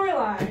know the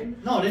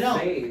storyline? No, they don't.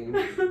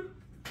 Same.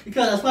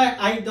 Because that's why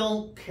I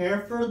don't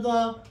care for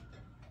the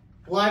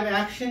live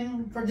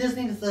action for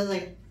Disney. It's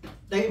like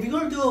if you're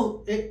gonna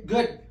do it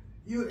good,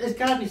 it's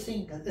gotta be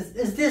seen.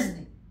 It's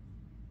Disney.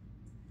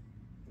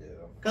 Yeah.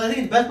 Because I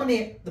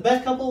think the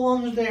best couple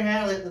of ones they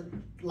had, like the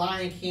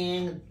Lion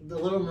King, the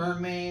Little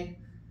Mermaid,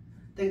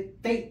 they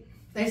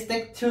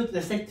stick to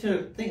the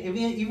thing.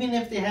 Even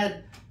if they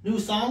had new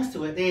songs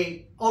to it,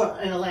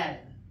 and Aladdin.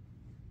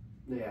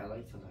 Yeah, I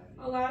like to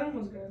laugh. Aladdin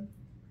was good.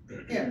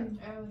 Yeah,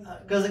 I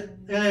because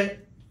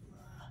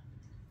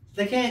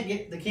they can't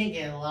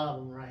get a lot of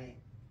them right.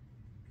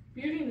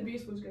 Beauty and the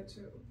Beast was good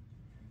too.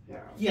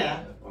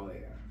 Yeah. Oh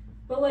yeah.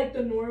 But like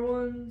the newer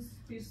ones,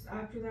 these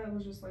after that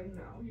was just like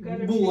no, you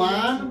gotta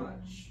Mulan? change it too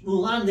much.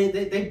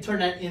 Mulan, they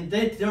turned that in.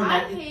 They turned I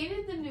that in.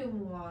 hated the new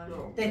Mulan.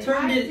 No. They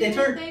turned it. They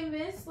turned. They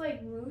missed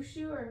like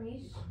Mushu or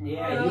Mishu.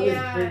 Yeah, Oh, he was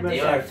yeah. pretty much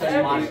They like are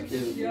touch pretty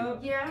too. Yep.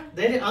 Yeah.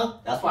 They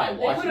didn't. That's why I They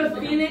watched put a it.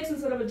 phoenix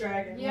instead of a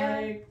dragon. Yeah.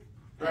 Like,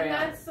 Right. And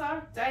that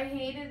sucked. I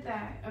hated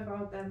that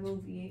about that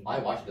movie. I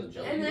watched it because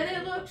Jelly. And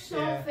then it looked so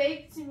Yeah.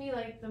 fake to me,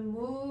 like the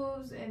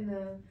moves and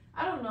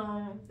I don't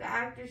know, the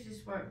actors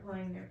just weren't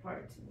playing their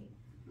part to me.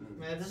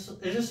 Man,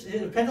 it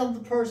depends on the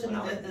person.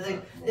 Well, It's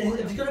like,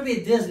 if it's gonna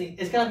be a Disney,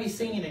 it's gotta be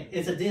singing it.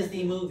 It's a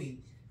Disney movie.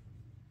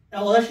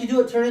 Unless you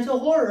do it turn into a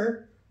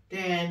horror,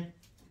 then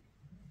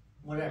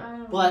whatever. I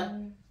don't But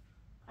know.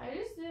 I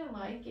just didn't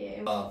like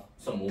it.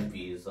 Some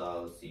movies.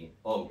 Let's see.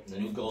 Oh, the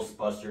new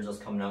Ghostbusters is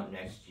coming out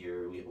next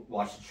year. We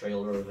watched the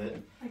trailer of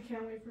it. I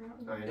can't wait for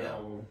that one. I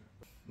know.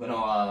 But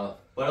no,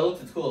 but it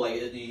looks cool.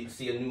 Like you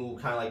see a new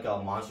kind of like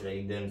a monster that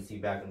you didn't see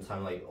back in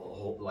time. Like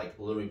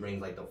literally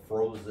brings like the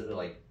frozen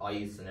like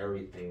ice and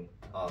everything.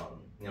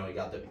 You know, you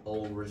got the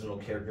old original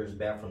characters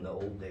back from the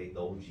old day, the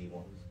OG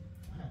ones.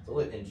 It's a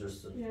little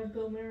interesting. Yeah,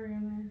 Bill Murray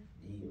in there.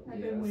 Yeah.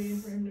 I've been waiting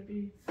for him to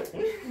be.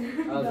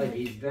 I was like,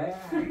 he's back.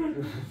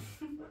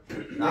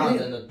 Nah,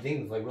 then the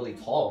thing's like really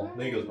tall.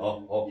 Then he goes,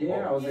 oh.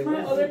 Yeah, I was He's like,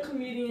 my that's, other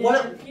comedian.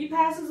 What- If he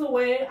passes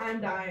away, I'm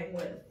dying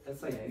with.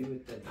 that's like me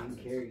with that Jim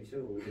Carrey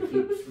too. They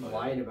keep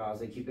lying about. I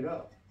was like, keep it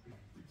up.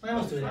 I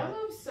almost do that. I'm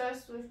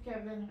obsessed with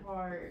Kevin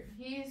Hart.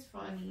 He's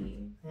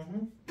funny.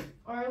 Mm-hmm.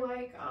 Or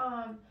like,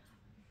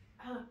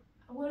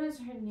 what is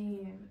her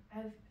name?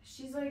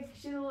 She's a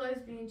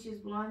lesbian. She has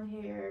blonde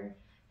hair.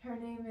 Her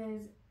name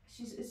is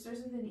it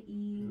starts with an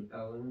E.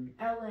 Ellen.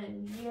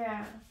 Ellen.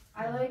 Yeah,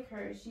 I like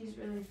her. She's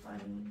really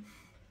funny.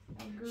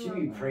 I grew She up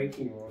be on her.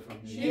 pranking more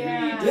from me. She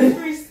Yeah. be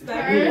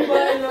disrespectful,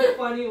 but in a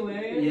funny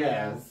way.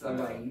 Yes. I'm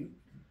like, you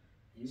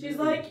She's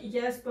like,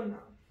 yes, but no.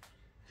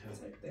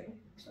 Type thing.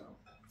 So.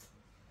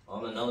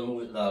 Another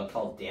movie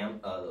called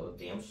the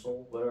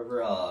Damsel,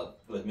 whatever.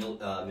 With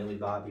Millie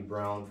Bobby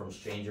Brown from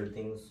Stranger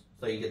Things.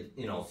 So you get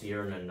see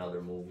her in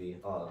another movie.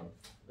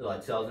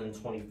 Like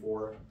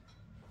 2024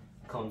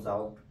 comes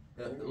out.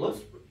 It looks.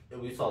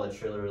 We saw the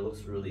trailer. It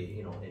looks really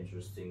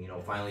interesting.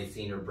 Finally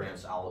seeing her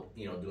branch out.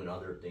 Doing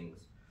other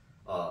things.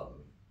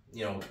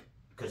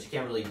 Because she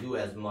can't really do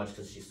as much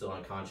because she's still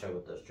on contract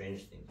with the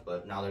Stranger Things.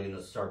 But now they're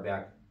gonna start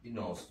back.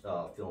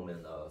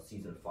 Filming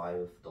season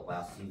 5, the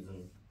last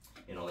season.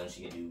 Then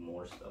she can do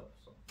more stuff.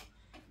 So,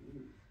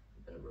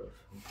 been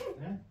rough.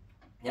 Yeah.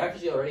 Yeah,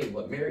 actually already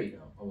married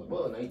now. I'm like,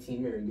 well,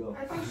 19 married go.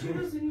 I thought she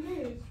was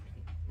engaged.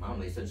 Mom,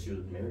 they said she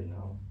was married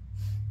now.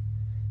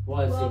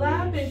 Well, that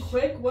happened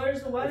quick.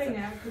 Where's the wedding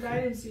at? Because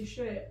I didn't see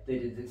shit. They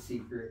did it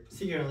secret.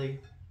 Secretly.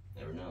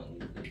 Never know.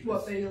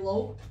 What, they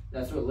eloped?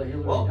 That's what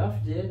Hillary Well,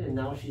 Duff did, and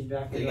now she's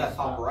back. They in got the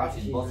spot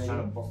paparazzi she's bust in.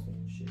 trying to bust me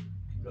and shit.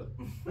 Keep it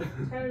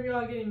up. Kind of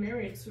y'all getting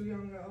married so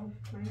young though.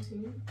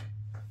 19.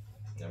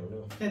 Never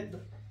know.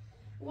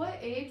 What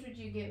age would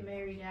you get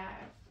married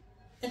at?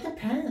 It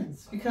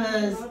depends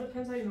because Well, it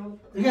depends how you know.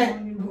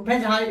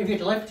 depends on how you get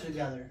your life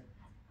together.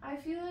 I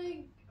feel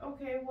like,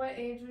 okay, what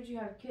age would you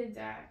have kids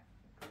at?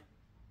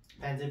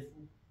 Depends if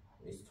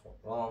At least 20.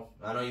 Well,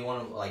 I know you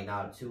want them like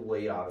not too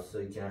late.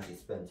 Obviously, you can actually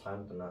spend time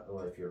with them. Not,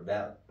 or if you're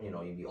that,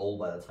 you'd be old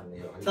by the time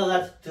they. so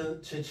that's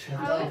to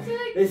I would say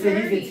like They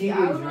said he's a 30. I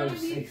would teenager, want I'm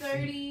to be 60.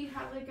 30,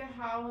 have like a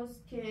house,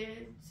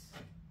 kids.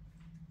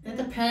 It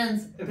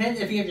depends. Depends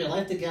if you have your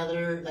life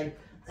together. Like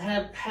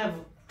have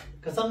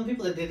because some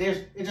people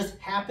it just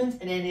happens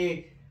and then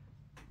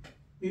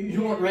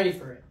you weren't ready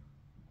for it.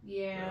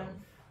 Yeah.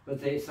 But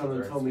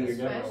someone told me you're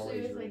never Especially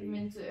always with like ready.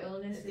 mental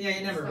illness. Yeah,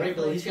 you're never and ready, stuff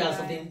but at least you like got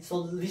that. something.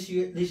 So at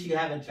least you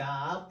have a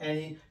job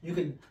and you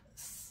could.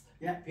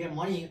 Yeah, you have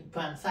money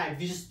put on the side.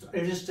 If you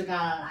just got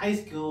out of high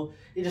school,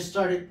 you just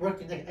started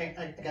working like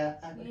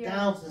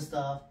McDonald's and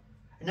stuff,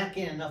 and not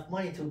getting enough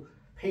money to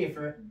pay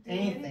for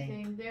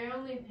anything. They're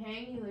only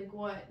paying you like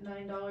what,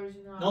 $9 an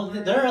hour? No,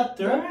 they're up.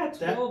 They're at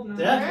 12 now.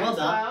 They're They're at 12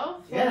 now.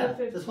 12? Yeah, to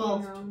 15 that's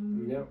 12.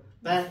 now. Yep.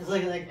 But it's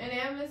like And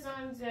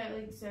Amazon's at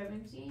like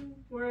 17.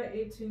 We're at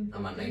 18.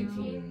 I'm at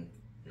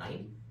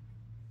 1990.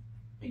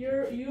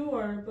 You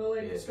are, but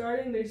like Yeah.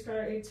 starting, they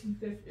start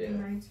 18.50, Yeah.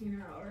 19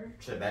 an hour.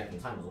 Shit, back in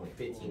time it was only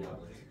 15 hours.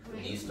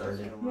 When you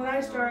started. When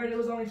I started, it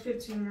was only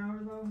 15 an hour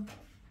though.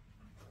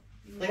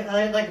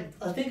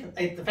 I think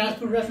like the fast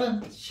food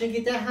restaurant should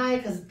get that high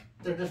because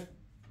they're just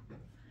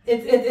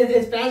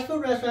it's fast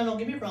food restaurant. Don't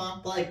get me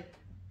wrong, but like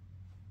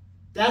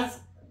it's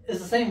the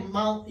same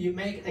amount you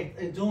make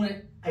like doing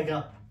it like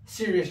a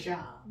serious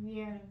job.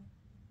 Yeah.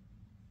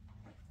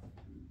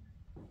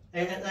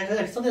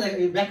 Like something like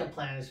a backup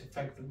plan is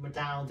like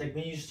McDonald's. Like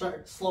when you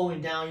start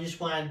slowing down, you just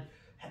want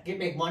to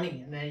make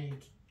money, and then you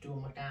do a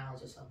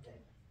McDonald's or something.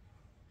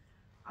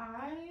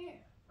 I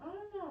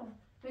don't know.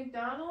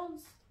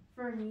 McDonald's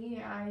for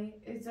me,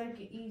 it's like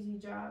an easy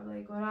job.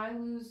 Like when I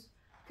lose,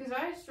 because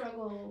I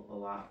struggle a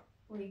lot.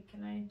 Wait,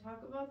 can I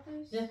talk about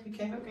this? Yeah, you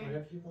can. Okay.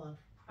 Whatever you want.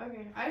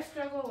 Okay, I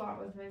struggle a lot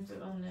with mental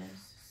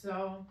illness.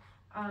 So,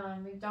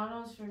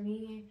 McDonald's for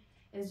me,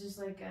 is just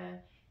like a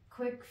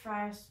quick,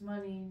 fast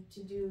money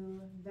to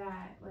do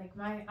that. Like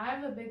I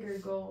have a bigger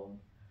goal.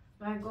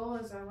 My goal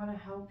is I want to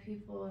help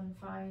people and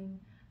find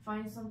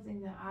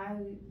something that I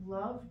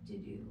love to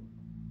do.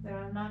 That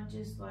I'm not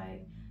just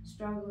like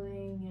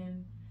struggling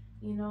and,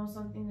 you know,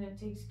 something that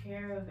takes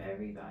care of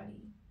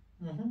everybody.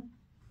 Mm-hmm.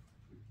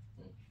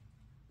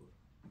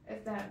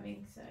 If that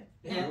makes sense.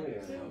 Yeah. Oh,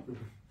 yeah.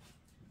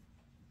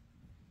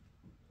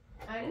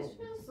 I just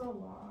feel so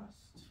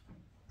lost.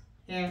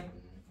 Yeah.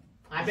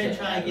 I've been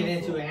trying to get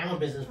into the ammo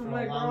business for I'm a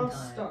like, we're long all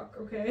time. stuck,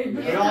 okay?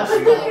 We're all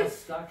We're stuck.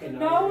 stuck in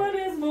No one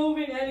is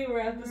moving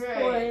anywhere at this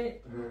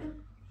Right. point.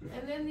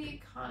 And then the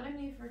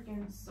economy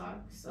freaking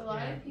sucks. A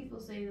lot of people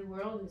say the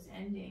world is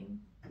ending.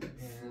 Yeah.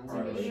 So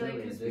Right. you like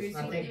Surely conspiracy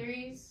I think-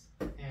 theories?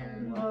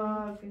 And I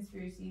love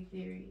conspiracy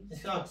theories.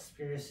 it's called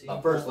conspiracy.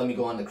 First, let me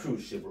go on the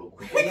cruise ship real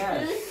quick.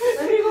 Yes.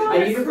 Let me go I on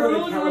need a to go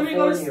to cruise, let me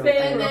go California.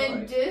 spin. And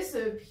then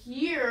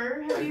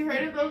disappear. Have you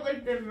heard about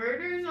like the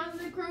murders on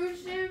the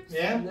cruise ships?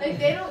 Yeah. Like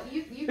they don't,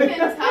 you can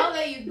tell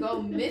that you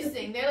go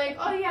missing. They're like,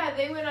 oh yeah,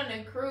 they went on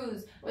a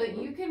cruise, but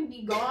you can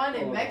be gone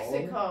in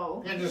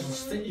Mexico. Yeah,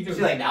 just you She's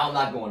can like, now I'm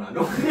not going on.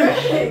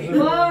 Right.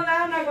 Well,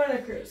 now I'm not going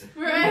to cruise.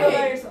 Go by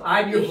Right.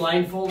 yourself. You're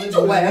blindfolded. Get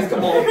your ass,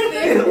 come on.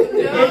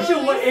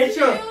 It's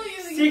your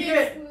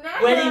secret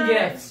wedding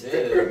gifts.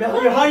 Yeah.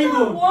 Your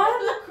honeymoon.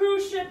 One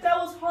cruise ship that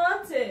was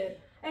haunted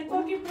and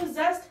fucking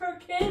possessed her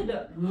kid.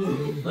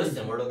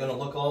 Listen, we're gonna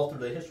look all through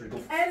the history.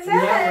 And Yeah,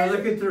 then, we're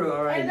looking through.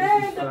 All right, and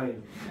this is then-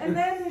 fine. and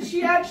then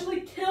she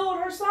actually killed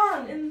her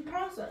son in the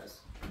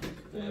process.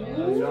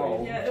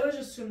 No. Yeah, it was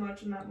just too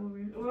much in that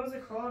movie. What was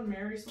it called?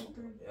 Mary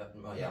something?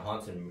 Yeah,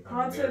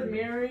 Haunted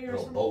Mary or Little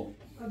something?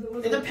 boat.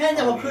 Was It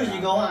depends on what cruise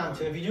you go on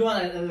to. If you do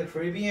on the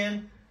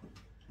Caribbean,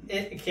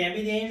 it can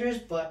be dangerous.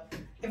 But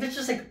if it's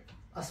just like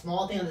a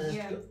small thing that's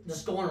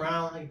just going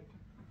around like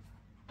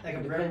It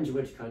a depends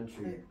which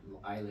country,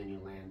 island you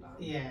land on.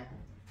 yeah,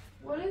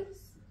 What is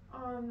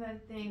on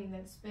that thing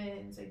that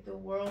spins, like the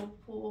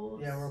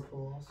whirlpools? yeah,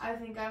 whirlpools. I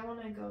think I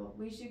want to go.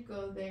 We should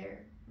go there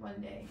one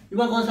day. You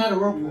want to go inside a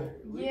whirlpool?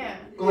 Yeah.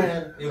 Go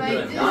ahead. You're Like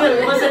good.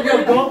 this. What's that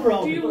your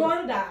GoPro? Do you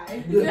want to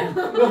die?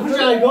 Go put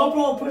on a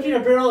GoPro, push in a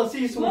barrel, and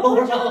see some We'll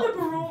put you around.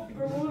 on the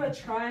Bermuda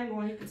Triangle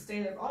and you can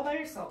stay there all by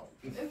yourself.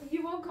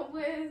 You won't come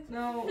with.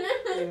 No,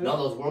 No,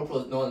 those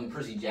whirlpools, no, and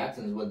Percy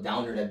Jackson's went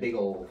down there, that big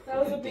old that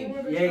was a thing.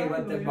 Bermuda Yeah, you Triangle.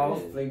 want the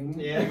mouth thing.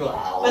 They Yeah. go, It's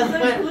 "Ow."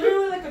 like,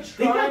 literally like a They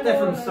triangle. got that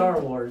from and- Star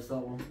Wars,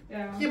 though.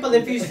 Yeah. Yeah, but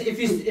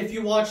if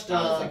you watched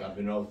I was like, I've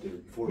been out there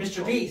before.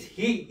 Mr. Beast,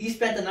 he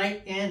spent the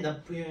night in the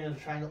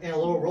triangle in a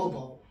little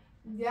rowboat.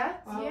 Yeah,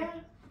 Wow. yeah.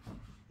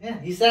 Yeah,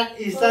 he sat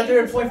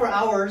there 24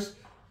 hours.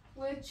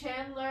 With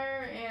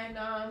Chandler and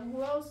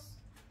who else?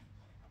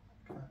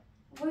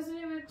 Wasn't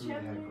it with Who the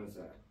heck Chandler? was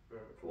that?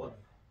 What?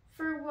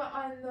 For what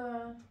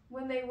on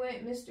when they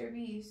went Mr.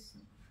 Beast?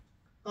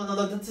 Oh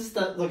no, this is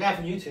the guy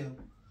from YouTube.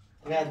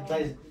 The guy that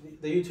plays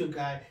the YouTube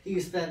guy. He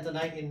spent the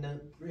night in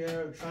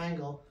the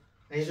triangle,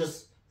 and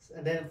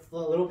and then a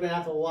little bit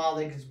after a while,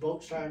 like his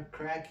boat started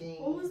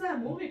cracking. What was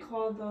that movie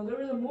called though? There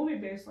was a movie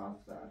based off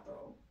that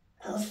though.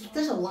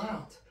 There's a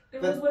lot.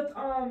 It was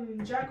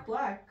with Jack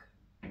Black.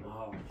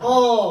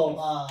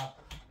 Oh.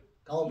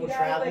 Gullible Yeah,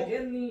 Travel. like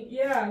in the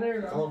there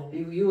you go. Gullible.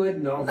 You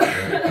wouldn't know.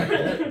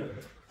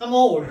 I'm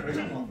old.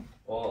 Come on.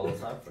 Oh,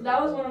 let's not forget.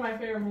 That was one of my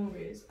favorite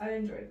movies. I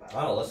enjoyed that.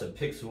 I don't know, Listen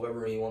picks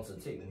whoever he wants to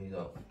take, and he's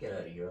like, get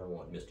out of here, I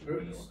want Mr.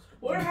 Beast.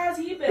 Where has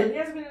he been? He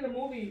hasn't been in a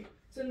movie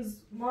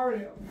since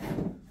Mario.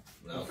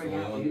 No, so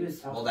forgot we he want-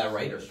 was well, that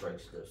writer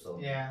strikes there, so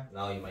Yeah.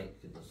 now you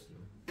might get this.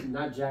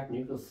 Not Jack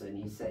Nicholson.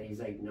 He said he's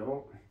like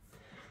no.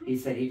 He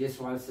said he just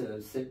wants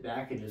to sit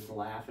back and just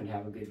laugh and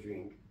have a good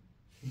drink.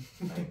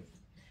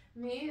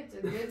 Me, it's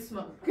a good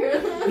smoke.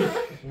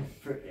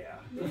 Yeah.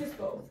 Me is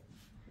both.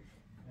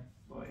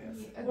 Oh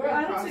yes. We're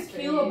out of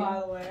tequila,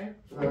 by the way.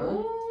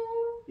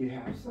 You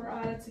have some. We're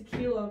out of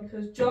tequila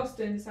because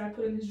Justin decided to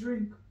put in his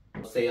drink.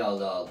 Say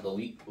the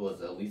leak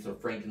was Lisa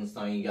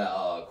Frankenstein. You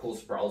got Cole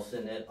Sprouse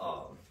in it.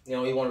 You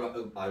know,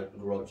 I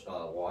grew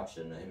up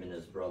watching him and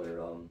his brother.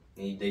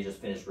 They just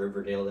finished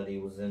Riverdale that he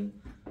was in.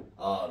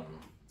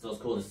 So it's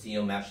cool to see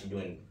him actually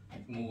doing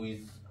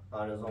movies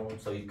on his own.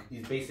 So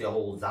he's basically a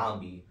whole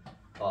zombie.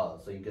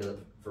 So you get the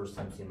first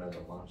time see him as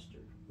a monster,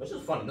 which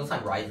is funny. No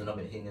time rising up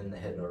and hitting in the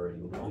head already.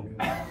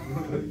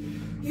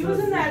 He was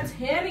in that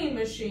tanning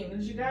machine.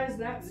 Did you guys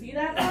not see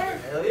that part?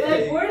 Hell yeah.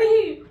 Like,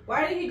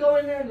 why did he go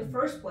in there in the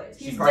first place?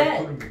 She He's probably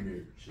dead. put him in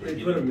there. She They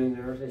like, put him in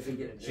there. They said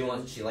get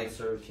it. She likes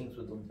her kinks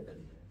with them dead.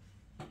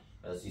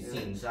 As you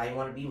seen, so I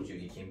want to be with you.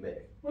 He came back.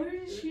 Where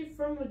is she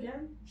from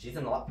again? She's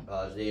in a lot.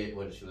 She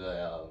was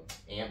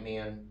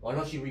Ant-Man. Well,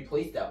 no, she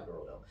replaced that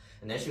girl though.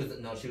 And then she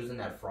was in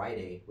that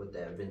Friday with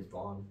that Vince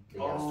Vaughn. They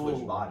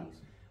switched bodies.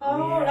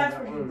 Oh, yeah, that's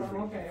that where she's one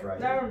from. Okay.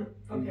 Friday. That one,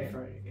 okay.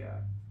 Friday, yeah.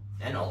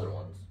 And other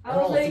ones. I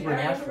was like, I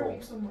Supernatural. remember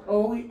her somewhere.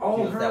 Oh, She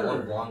oh, was that one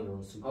her. blonde girl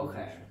in Supernatural.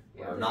 Okay.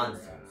 Or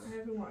nonsense. I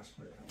haven't watched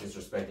her.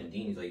 Disrespecting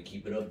Dean. He's like,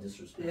 keep it up,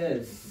 disrespect.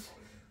 Yes.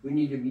 We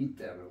need to meet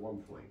them at one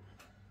point.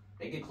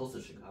 They get close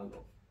to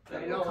Chicago.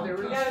 I know, they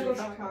were- We gotta go to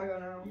Chicago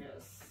now.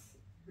 Yes.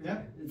 Yeah.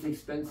 It's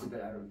expensive,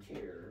 but I don't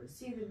care.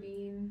 See the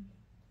bean.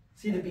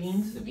 See the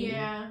beans?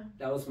 Yeah.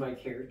 That was my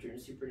character in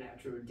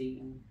Supernatural,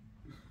 Dean.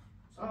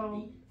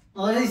 Oh.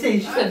 Oh, they say.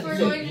 She said. If we're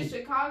going to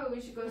Chicago,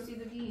 we should go see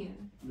the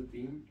bean. The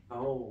bean?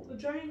 Oh. The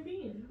giant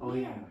bean. Oh,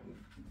 yeah.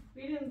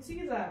 We didn't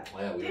see that. Oh,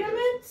 yeah, we Damn did.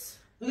 it!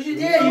 Look what you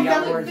did. You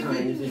got more the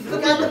times. you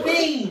forgot the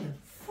bean.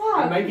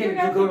 Fuck. You might we get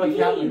forgot to go the to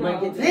Cal. You bean.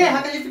 might get to. Yeah,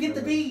 how could you forget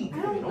the bean?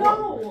 I don't You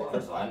know.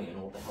 First of all, I didn't even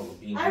know what the hell a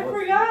bean I was.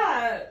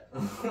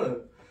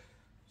 forgot.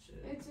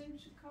 Shit. It's in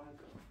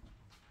Chicago.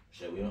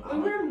 Shit, we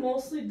don't. We were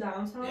mostly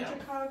downtown Yeah.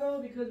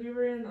 Chicago because we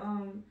were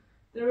in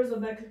there was a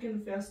Mexican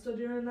fiesta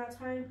during that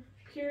time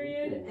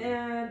period, Ooh.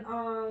 and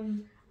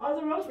all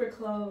the roads were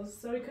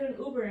closed, so we couldn't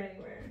Uber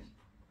anywhere.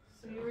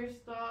 So you were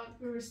stuck.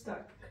 We were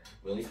stuck.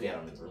 Well, at least we had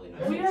a really nice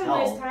But we had a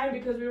hotel. nice time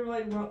because we were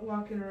like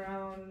walking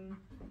around.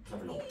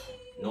 Except for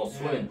no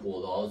swimming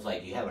pool though. It's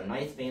like you have a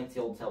nice fancy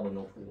hotel with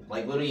no pool.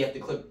 Like literally, you have to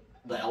click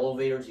the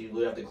elevators. You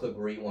literally have to click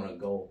where you want to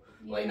go.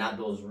 Like not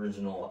those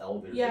original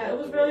elevators. Yeah, that it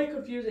was have to really go.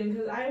 confusing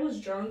because I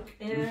was drunk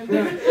and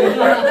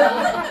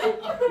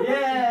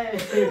Yay!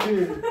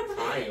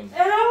 Time.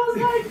 and I was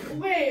like,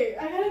 wait,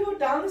 I gotta go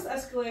down this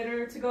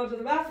escalator to go to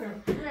the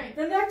bathroom. Right.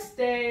 The next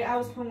day, I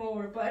was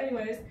hungover, but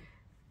anyways,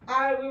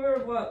 we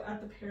were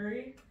at the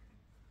Perry.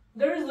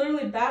 There was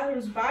literally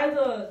bathrooms by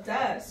the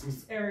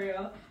desks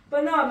area,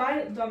 but no,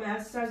 my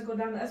dumbass decided to go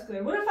down the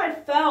escalator. What if I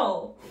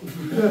fell?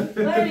 But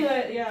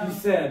anyway, yeah. You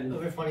said. That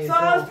would be funny So as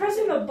I was hell.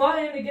 pressing the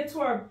button to get to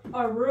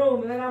our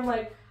room, and then I'm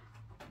like,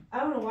 I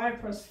don't know why I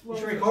pressed. You what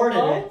should was recorded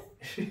Oh,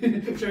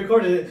 it. She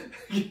recorded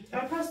it. I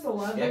pressed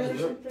 11 Yeah, or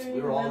because something.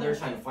 we were all and there then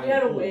trying to find We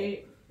had the to pool.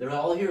 wait. They're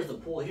like, oh, here's the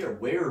pool here.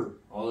 Where?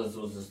 Oh, this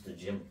was just the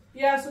gym.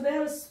 Yeah, so they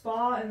had a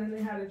spa and then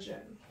they had a gym.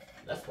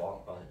 That's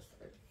all.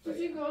 Did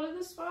you go to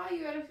the spa?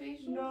 You had a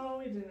facial? No,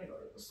 we didn't go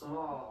to the spa.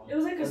 Oh. It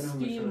was like I a know how much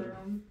steam I-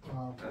 room.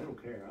 I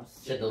don't care.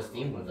 Shit, those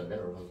steam ones are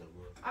better ones.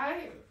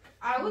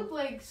 I would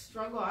like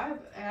struggle. I have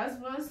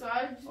asthma, so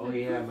I've just Oh been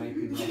yeah, my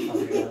people. just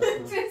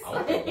I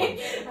went like,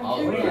 to I'm I was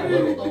doing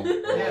really it. little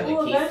though. Yeah,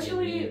 Well, Like Casey and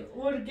eventually me.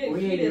 would get Oh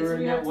yeah, heated, you so were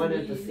we in had that to one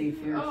at the leave. state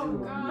fair Oh,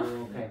 too. God.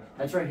 Oh, okay,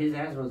 that's right. His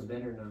asthma's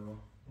better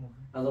now.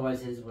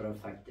 Otherwise, his would have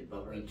affected.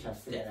 But we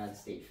tested it at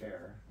state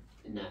fair,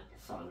 and that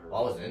sauna. Well,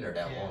 I wasn't in there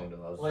that Yeah. long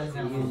though. I was Wasn't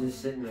that He was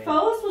just sitting there.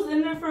 Phyllis was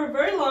in there for a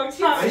very long I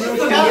time. know, She she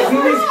forgot.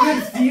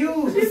 was good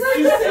views. She's like,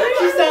 She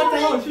sat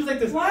down. She was like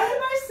this. why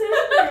am I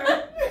sitting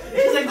there?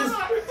 She's like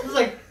this. She was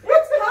like.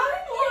 It's hot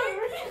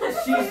in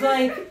here. She's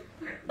like,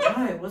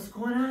 "What? What's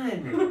going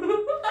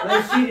on?"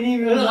 Like she didn't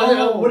even I don't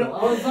know. know.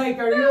 I was like,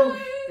 "Are you?"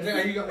 Is it-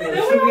 Are you And going? then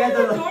So we we went had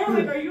to the to- door,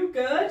 like, are you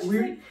good? She's We-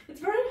 like, it's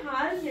very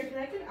hot in here. Can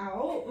I get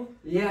out?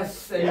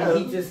 Yes, and Yeah.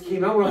 he just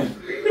came out. We're like,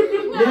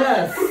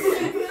 yes.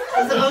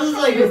 I was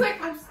like. He was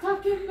like, I'm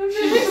stuck in the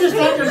She middle. just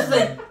sat there. She's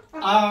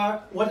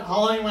like, what? How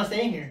long you want to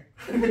stay in here?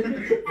 Now She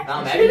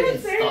imagine didn't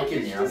getting say stuck in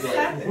anything, there. I'd she be just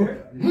sat like,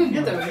 there.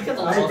 Get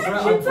the I- balls I-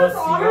 out. She took busting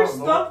all her out,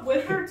 stuff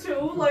with her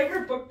too, like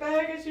her book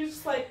bag, and she was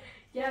just like,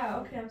 yeah,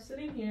 okay, I'm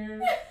sitting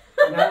here.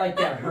 Not like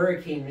that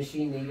hurricane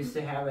machine they used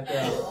to have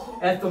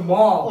at the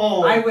mall.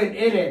 Oh. I went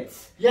in it.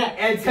 Yeah.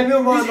 And Timmy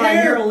on His my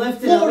hair hair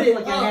lifted floated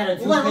up like I had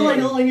a like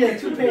toupee. a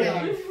toupee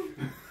on.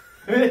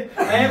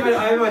 I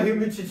have a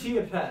human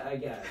chichilla pet, I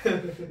guess.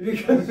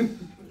 Because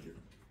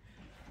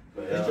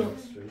but, Did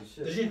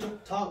you, did you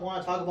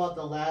want to talk about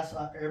the last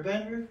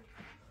Airbender?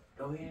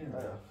 oh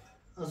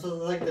yeah. So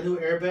like the new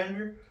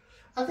Airbender,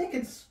 I think it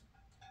looks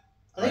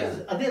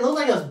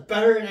like it was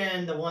better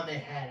than the one they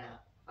had out.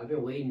 I've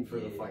been waiting for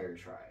the Yeah. Fire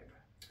Tribe.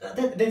 I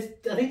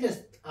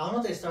don't know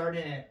if they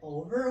started it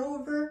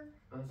over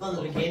from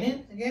the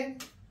beginning again.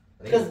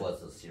 I think it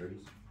was a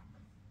series.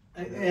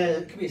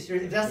 It could be a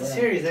series. If that's the Yeah.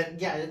 series, then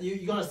yeah,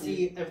 you're gonna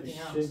see everything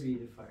It else. should be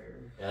the Fire.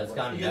 Yeah, it's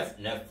got Yes.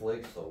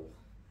 Netflix, so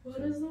What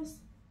is this?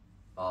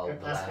 the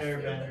Last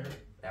Airbender.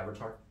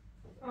 Avatar.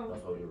 Oh.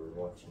 That's what we were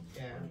watching.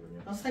 Yeah. when we were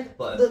young. I was like,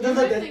 But We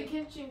were in the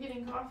kitchen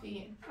getting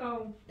coffee.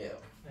 Oh.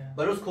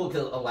 But it was cool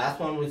because the last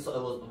one we saw,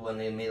 it was when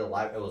they made a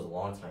live. It was a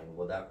long time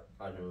ago. That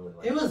I didn't really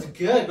like. it was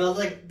good, but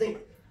like they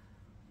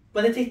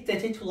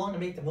take too long to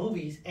make the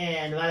movies,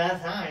 and by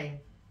that time,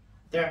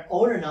 they're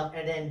old enough,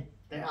 and then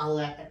they're out of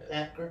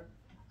that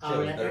Shit, it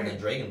was better than area.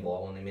 Dragon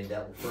Ball when they made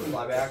that first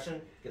live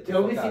action. Get The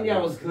only fuck thing out that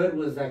of was good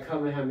was that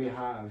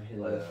Kamehameha.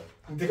 here.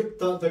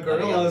 The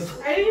gorillas.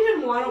 I didn't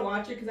even want to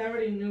watch it because I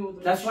already knew.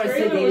 The That's why I said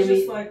trailer they was didn't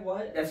just eat- like,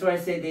 what? That's why I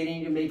say they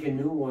need to make a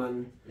new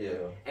one Yeah.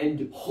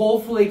 and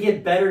hopefully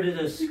get better to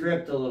the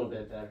script a little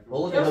bit better.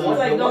 Well, look That's at the what's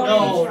one. like, the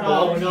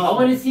one- no, I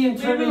want to see him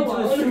turn Leave it into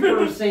a alone.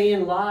 Super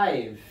Saiyan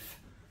live.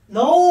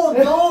 No,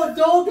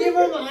 don't give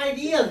them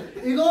ideas.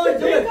 You're going to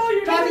do it. Rico,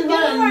 you're Talking gonna give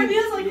about them it.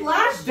 ideas like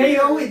last They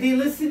year. they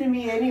listen to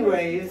me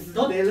anyways.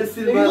 Don't- They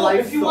listen If to my life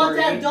if you want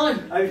story. that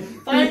done, I-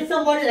 find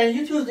somebody on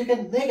YouTube that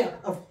can make a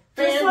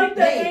Just fan like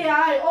the made.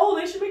 AI. Oh,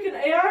 they should make an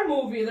AI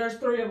movie. There's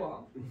 3 of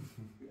them.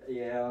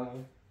 Yeah.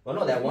 Well,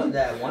 no, that one My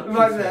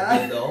piece that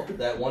bad. they though,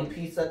 that one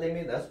piece that they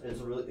made,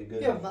 it's a really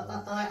good. Yeah, but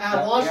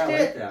I watched Yeah, I like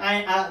it.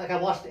 that.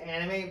 I watched the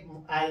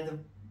anime.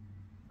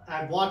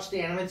 I watched the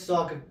anime so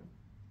I could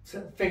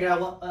figure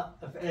out what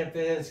if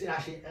it's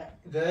actually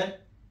good.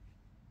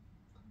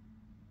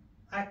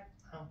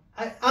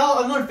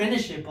 I'm gonna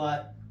finish it,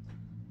 but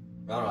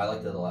I don't know. I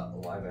like the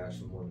live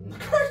action more than the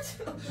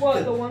cartoon.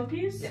 What, the One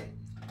Piece? Yeah.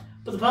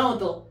 the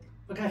problem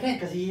with I can't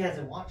because he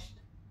hasn't watched.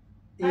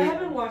 I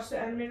haven't watched the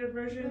animated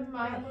version.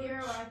 My that much.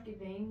 Hero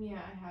Academia,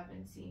 I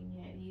haven't seen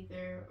yet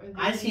either. Or the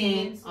I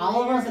seen Demon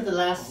all of us Slayer. at the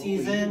last Oh,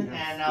 season,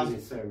 yeah, and I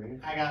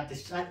Steven got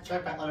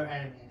distracted by other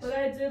animes. But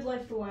I did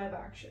like the live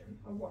action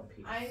of One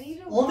Piece. I need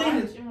to Only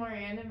watch more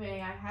anime.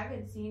 I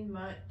haven't seen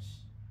much.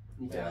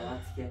 You got a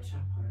lot to catch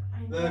up on.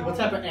 I know. What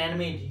type of anime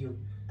do you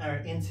are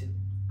into?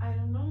 I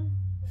don't know.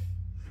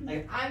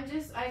 Like- I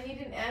need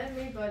an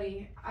anime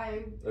buddy.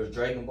 There's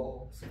Dragon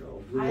Ball.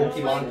 So, I don't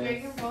Pokemon. like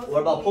Dragon Ball.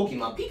 What about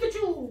Pokemon?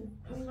 Pikachu.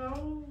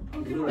 No.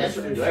 Pokemon. That's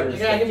what what do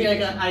everything. give me like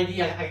an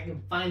idea. I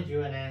can find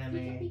you an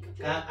anime.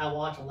 I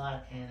watch a lot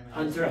of anime.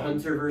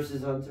 Hunter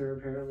versus Hunter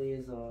apparently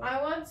is I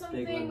want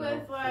something Big one,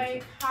 with though.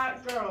 like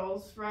hot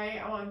girls,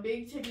 right? I want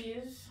big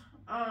titties.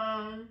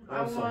 I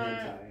also want.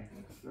 hentai.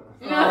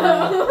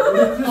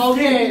 No.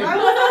 Okay, I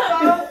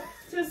was about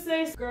to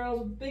say girls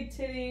with big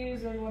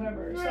titties and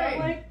whatever. So Right. I'm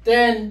like,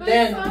 then But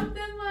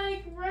something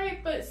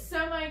like but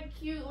semi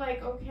cute,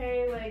 like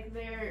okay, like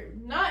they're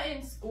not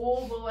in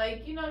school, but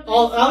like you know. Just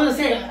oh, I was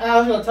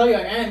gonna tell you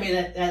an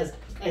anime that's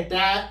like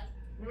that,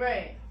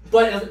 Right.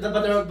 but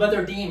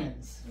they're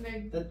demons.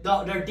 They're-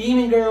 They're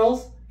demon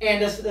girls,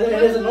 and there's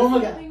a normal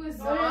guy. Something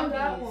with Oh, yeah, zombies.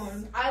 that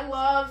one. I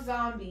love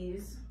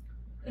zombies.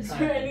 is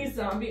there any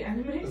zombie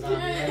anime? Zombie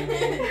anime.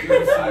 Did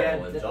you see I that?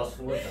 know, with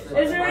Justin with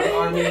Is there any-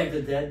 Army of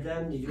the Dead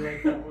then? Did you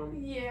like that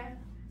one? Yeah.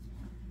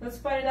 Let's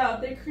find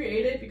out if they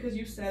created because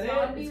you said it. It's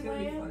gonna be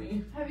Zombieland?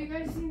 funny. Have you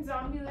guys seen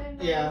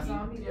Zombieland? Yeah.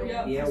 Zombieland.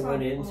 Yep, Yeah, I saw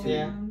went it. into-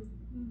 Yeah.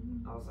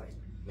 I was like,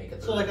 Make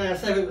it So like I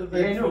said,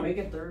 yeah, no, make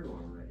a third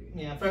one already.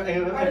 yeah.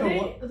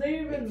 Are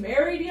they even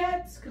married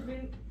yet? Cause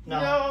we,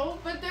 No.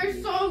 But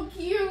they're so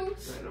cute.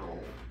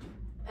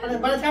 I know.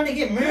 By the time they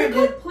get they're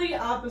married, complete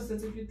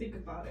opposites if you think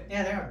about it.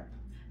 yeah, they are.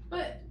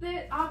 But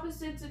the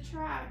opposites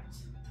attract.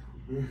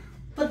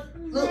 But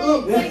Right,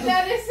 look, like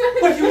that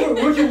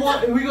is. would you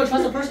want? Are we gonna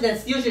trust a person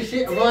that steals your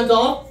shit and runs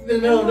off in the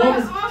middle of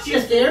nowhere because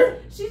she's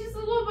scared? She's just a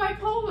little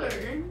bipolar.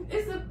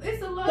 It's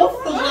a love.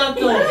 What the fuck,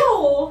 though?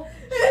 No,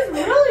 it's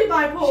really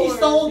bipolar. She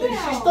stole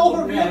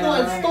her vehicle Yeah.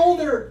 and stole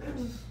their.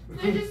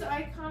 They're just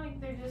iconic.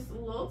 They're just a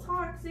little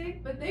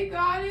toxic, but they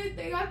got it.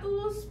 They got the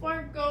little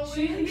spark going.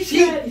 She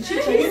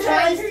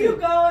tries Here to. you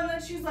go, and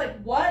then she's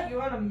like, "What? You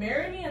want to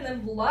marry me?" And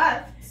then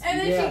left. And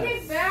then Yes. she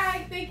came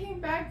back. They came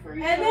back for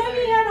each And other. then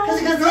he had a Cause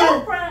whole then-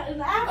 girlfriend,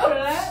 and after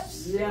that,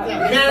 Yeah.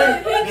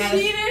 Yeah.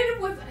 He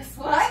cheated with a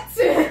slut.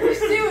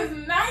 She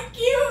was not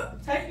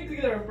cute. technically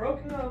they were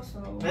broken up.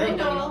 So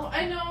Yeah.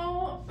 I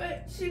know,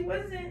 but she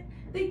wasn't.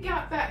 They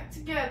got back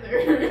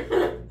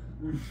together.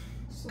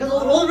 Because the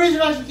only reason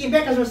why she came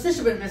back is her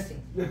sister went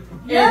missing.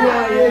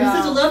 Yeah. And her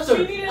sister left her.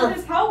 she needed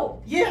his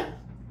help. Yeah.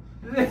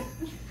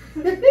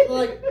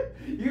 Like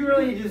You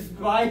really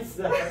despise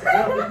that.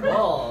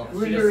 Oh,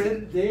 When you're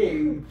in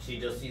thing. she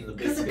just sees the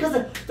big because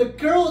the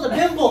girl was a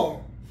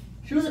bimbo.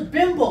 She was a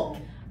bimbo.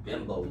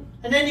 bimbo.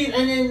 And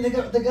then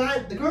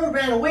the girl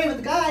ran away with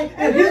the guy,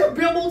 and he was a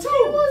bimbo He too.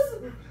 was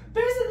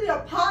basically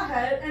a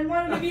pothead and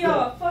wanted to be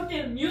a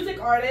fucking music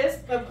artist.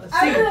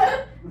 See,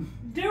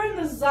 During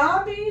the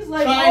zombies,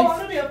 like, Trying- oh, I'm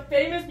gonna be a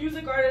famous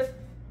music artist.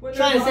 When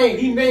trying to they're say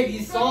zombies. he made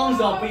these songs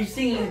up. We've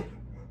seen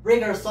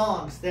regular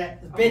songs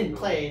that been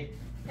played.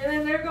 And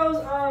then there goes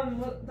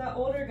that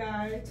older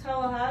guy,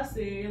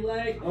 Tallahassee.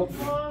 Like Oh,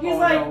 he's oh,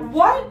 like, no.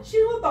 what?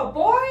 She's with a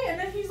boy? And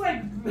then he's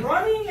like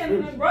running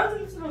and then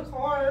runs into the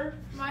car.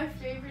 My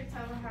favorite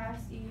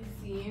Tallahassee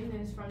scene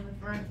is from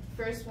the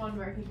first one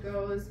where he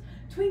goes,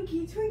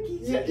 Twinkie, Twinkie,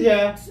 Twinkie,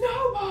 Yeah.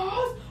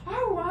 snowballs,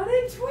 I want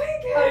a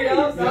Twinkie. Oh, yeah,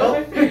 that was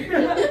my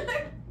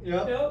favorite.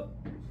 Yep. Yep.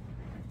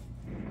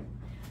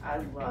 I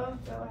love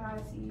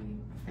Tallahassee.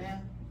 Yeah.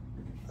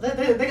 I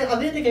think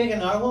they can make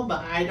another one,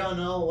 but I don't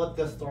know what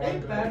the story They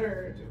is.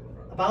 better do.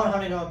 About how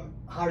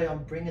they gonna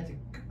bring it to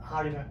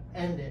how they gonna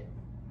end it.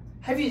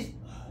 Have you?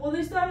 Well,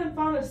 they still haven't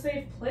found a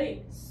safe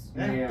place.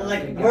 Yeah, But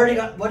like, they where are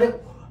got- they going?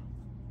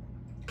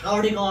 How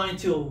are they going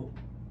to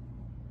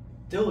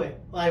do it?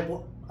 Like,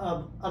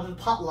 of the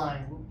plot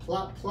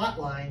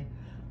line,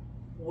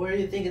 where do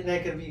you think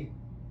that could be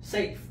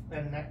safe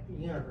in that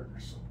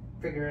universe?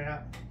 Figure it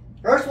out.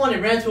 First one, they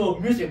ran to a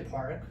amusement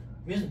park.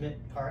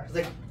 It's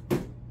like,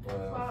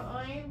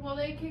 Well,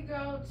 they could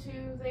go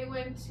to, they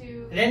went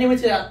to and then they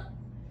went to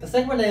the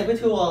second one. They went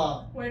to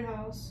White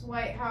House.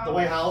 White House. the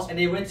White House, and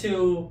they went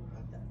to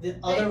the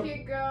other. They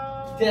could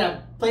go.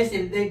 That place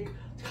they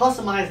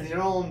customized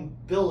their own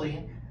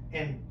building,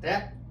 and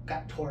that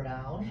got tore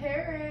down.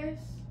 Paris.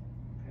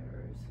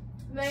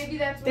 Maybe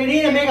that's. They where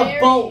need to get make a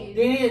boat. married.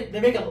 They need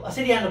to make a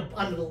city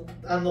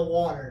on the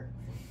water.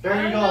 There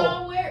I you don't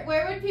go. know,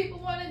 where would people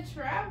want to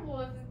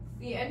travel if it's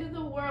the end of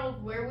the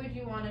world? Where would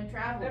you want to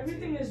travel?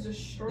 Everything is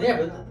destroyed. Yeah,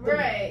 now. but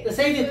Right. the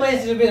safest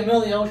place is to be in the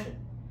middle of the ocean,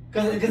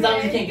 because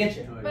zombies can't get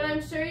you. But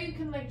I'm sure you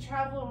can like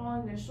travel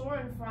along the shore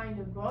and find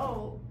a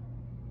boat.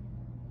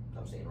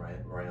 I'm saying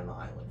right on the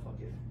island.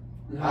 Fuck it.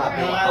 Middle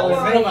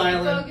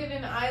Island. Go get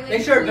an island.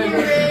 Make sure clear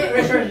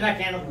it's it, not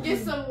cannibal. get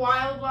some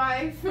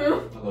wildlife. I'll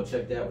go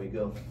check that. We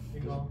go.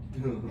 You go.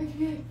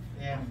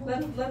 Yeah.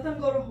 Let them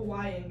go to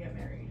Hawaii and get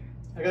married.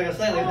 I gotta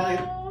say, like,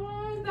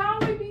 Oh, that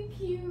would be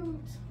cute.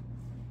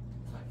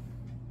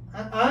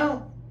 I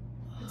don't.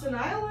 It's an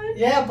island.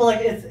 Yeah, but like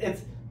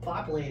it's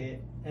populated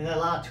and a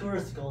lot of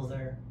tourists goes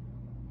there.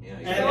 Yeah.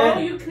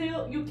 And-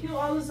 So you kill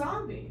all the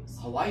zombies.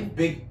 Hawaii's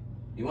big.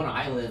 You want an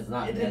island? It's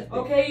not that big.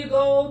 Okay, you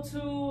go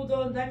to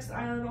the next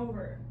island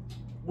over.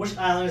 Which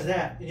island is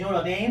that? You know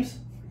the names?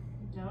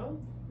 No.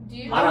 Do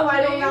you Oh, know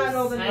I do names? not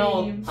know the I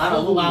don't- names. I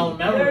don't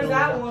remember. There's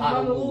that one.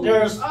 Honolulu. Honolulu.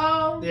 There's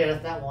Oh. yeah,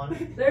 that's that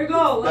one. There you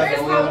go. That's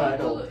Where's the only one I know.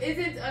 Honolulu? Is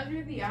it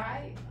under the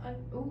eye?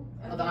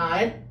 The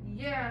eye?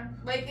 Yeah.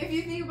 Like if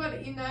you think about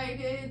it,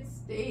 United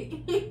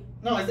States.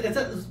 No,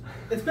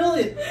 it's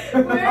Billy.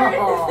 Where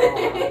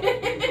is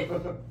it?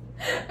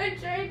 I'm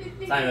trying to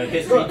think. It's not even a of it.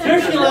 history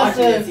History teacher watching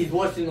lesson. this. He's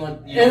watching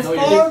one. You It's don't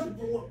know your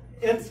far.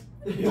 It's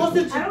I close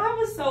don't have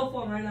a cell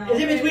phone right now. It's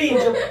in between.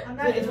 I'm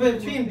not It's even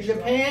between looking.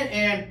 Japan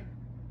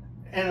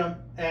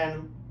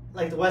and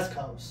like the West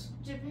Coast.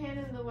 Japan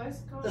and the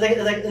West Coast.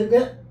 It's like a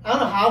bit, I don't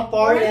know how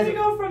far Where it did we is.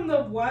 go from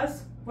the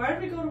west? Why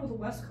did we go to the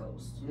West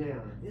Coast? Yeah.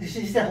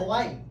 She said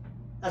Hawaii.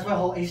 That's why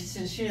Hawaii.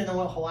 She didn't know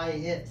what Hawaii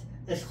is.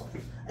 It's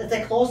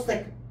like close.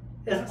 Like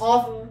it's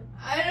off.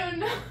 I don't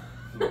know.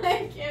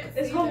 I can't.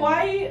 Is see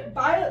Hawaii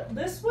by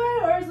this way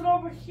or is it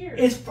over here?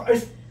 It's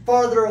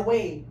farther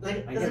away.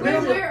 Like I it's get Wait,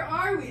 literally- where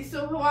are we?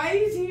 So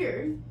Hawaii's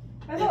here.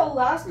 I thought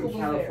Alaska was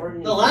there.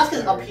 California. No,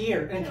 Alaska's up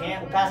here in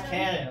past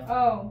Canada.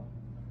 Oh.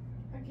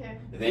 Okay.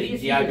 If any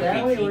Is it that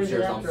way, geography or is it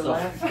teachers, I'm after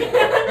sorry. Alaska?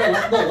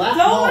 No,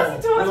 Don't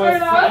listen to us No, right it's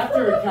now.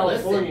 after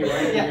California,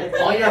 right? Yeah.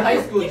 All your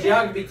high school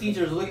geography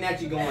teachers are looking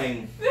at you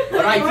going,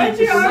 "What I My teach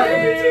you geography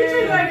tonight?"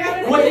 teachers, I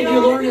gotta What did say,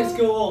 you learn in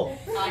school?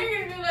 You're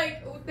gonna be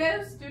like, oh,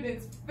 them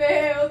students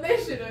failed. They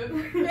should have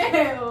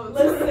failed.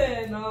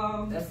 Listen,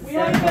 That's the we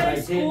sad had part, to I go to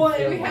did school and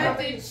fail We we had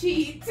had to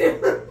cheat.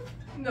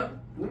 No.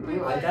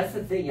 That's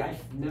the thing. I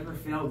never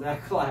failed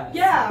that class.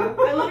 Yeah,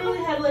 I literally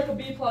had like a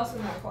B+ in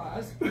that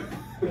class.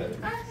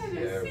 I had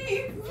a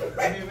C.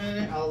 Wait a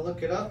minute, I'll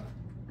look it up.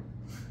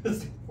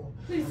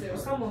 Please do,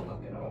 someone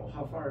look it up. Oh,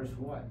 how far is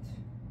what?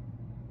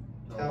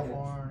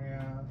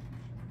 California.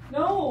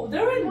 No,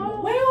 they're in.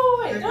 No.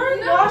 Wait. They're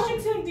in No.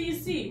 Washington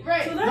D.C.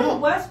 Right. So they're No.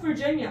 in West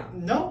Virginia.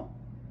 No.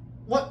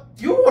 What?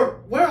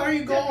 Where are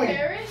you To going?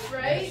 Paris,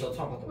 right? So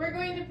talk about the- We're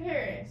going to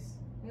Paris.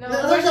 No, No,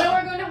 we're that's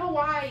not- going to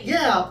Hawaii.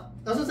 Yeah.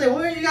 I was gonna say,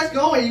 where are you guys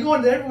going? You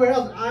going to everywhere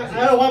else?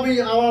 I don't want to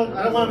be. I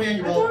don't want to be in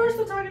your I thought we boat. were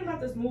still talking about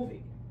this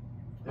movie.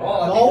 Oh,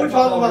 I No, think we're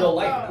talking about real Oh.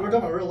 life. We're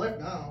talking about real life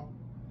now.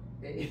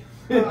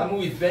 That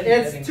movie's been.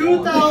 It's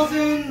getting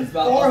going. It's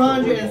about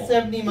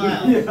 2,470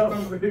 miles Yeah.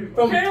 from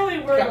Apparently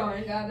we're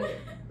going. Got it.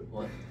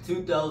 What?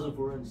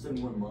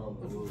 2,471 miles.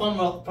 Let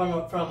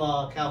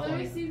me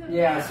California. see the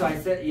Yeah, map. so I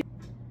said, You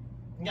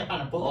gotta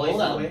find a boat Oh, to go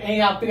that it's- way, and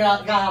you gotta figure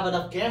out, gotta have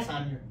enough gas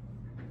on you.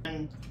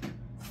 And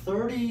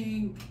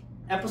 30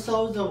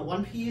 episodes of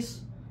One Piece.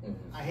 Mhm.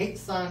 I hate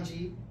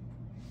Sanji.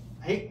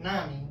 I hate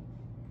Nami,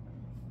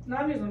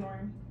 Nami's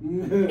annoying.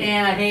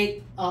 and I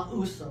hate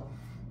Uso.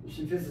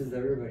 she pisses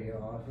everybody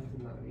off.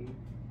 Not me.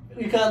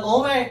 Because the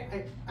only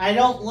way I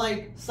don't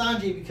like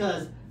Sanji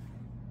because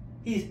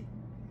he's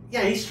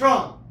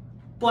strong,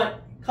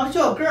 but comes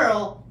to a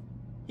girl,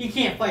 he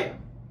can't fight him.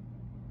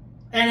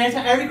 And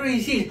every girl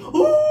he sees,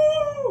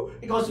 ooh,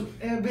 it goes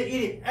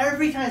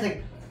every time. It's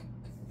like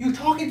you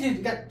talking to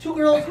you got two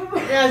girls, you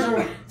guys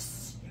are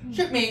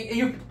shipmate, and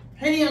you're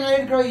hitting on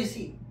every girl you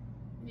see.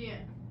 Yeah.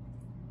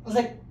 I was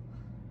like,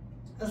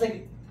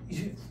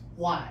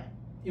 why?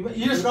 You're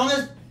the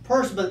strongest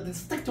person, but then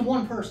stick to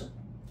one person.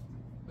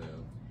 Yeah.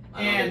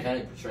 I know they And-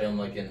 kind of portray him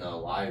like in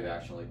live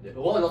action, like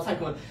well, that's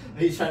like when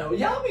he's trying to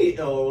yell me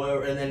or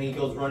whatever, and then he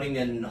goes running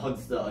and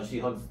she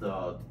hugs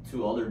the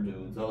two other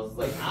dudes. I was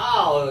like,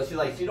 ow! She's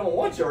like, she don't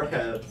want your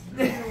head,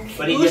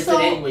 but he gets it Uso-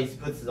 anyways. He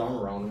puts his arm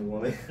around the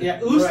woman. Yeah,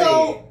 Uso,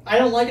 Right. I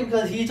don't like him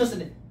because he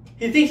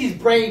thinks he's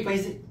brave, but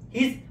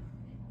he's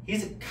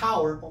a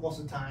coward most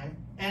of the time.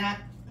 And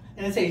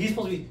they say he's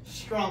supposed to be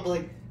strong, but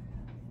like,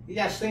 he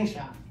got a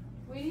slingshot.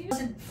 We need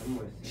I'm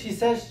with you. She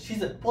says she's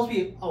supposed to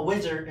be a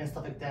wizard and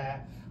stuff like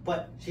that,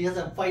 but she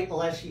doesn't fight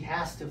unless she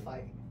has to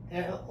fight,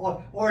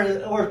 or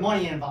there's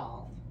money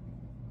involved.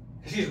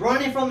 She's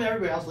running from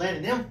everybody else,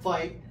 letting them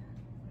fight.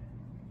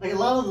 If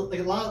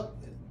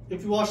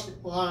you watch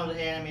a lot of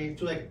the anime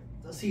through like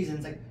the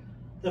seasons, like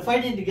they're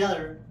fighting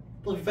together,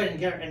 supposed to be fighting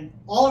together, and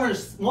all of them,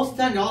 most of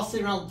the time, they all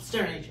sit around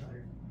staring at each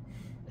other.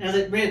 And it's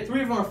like maybe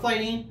 3 of them are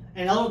fighting,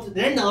 and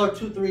then the other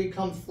 2-3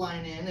 comes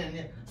flying in, and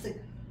it's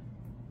like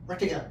we're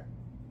together.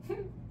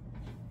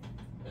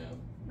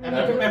 And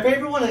my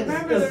favorite one is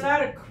Remember, they're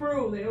not a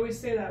crew. They always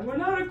say that. We're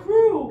not a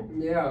crew.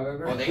 Yeah,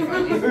 remember? Well, they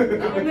finally.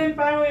 And then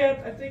finally,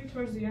 I think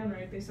towards the end,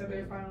 right, they said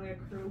they're finally a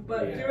crew.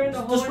 But Yeah. during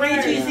the whole Just wait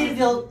until you entire- see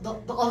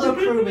the other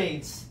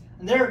crewmates,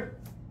 and they're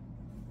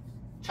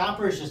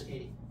Chopper is just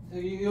idiot.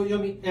 You'll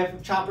meet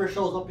if Chopper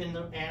shows up and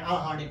I don't know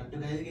how they're gonna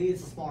do it.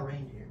 It's a small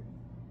reindeer.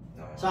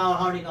 So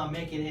how are you gonna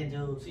make it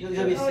into? It's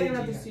gonna be Oh, you're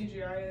gonna have to CGI.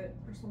 CGI it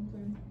or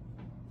something.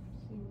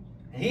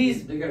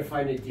 And they're gonna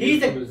find a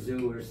he's deer from a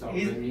zoo or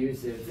something and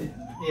use it.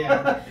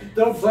 Yeah.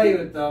 Don't play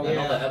with them. I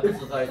know the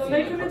episodes I So see.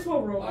 make him into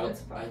a robot. I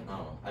It's fine. don't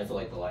know. I still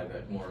like the live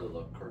act more of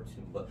the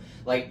cartoon, but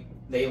like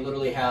they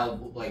literally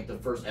have like the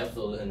first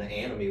episode in the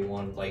anime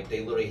one. Like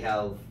they literally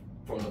have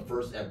from the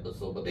first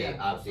episode, but they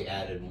obviously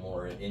added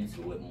more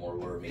into it more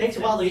where it makes takes a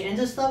sense. while to get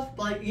into stuff,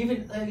 but like,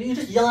 even you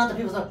just yell at the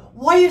people like,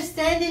 "Why are you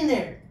standing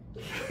there?"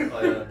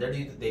 Oh, yeah,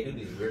 they do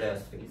these weird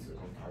ass faces.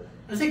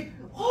 It's like,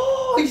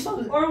 oh, you saw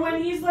it. Or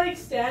when he's like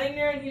standing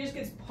there and he just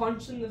gets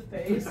punched in the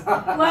face.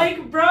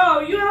 Like,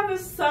 bro, you have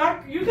this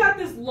sock, you got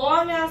this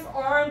long ass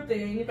arm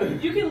thing.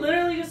 You can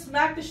literally just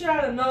smack the shit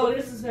out of him. No,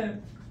 this is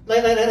him.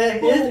 But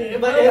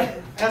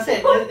I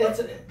said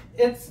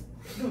it's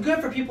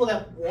good for people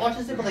that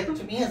watches it, but like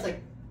to me, it's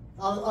like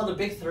of the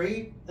big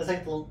three, it's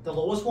like the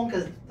lowest one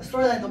because the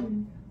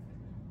storyline.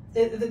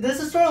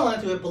 There's a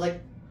storyline to it, but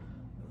like.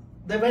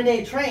 When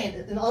they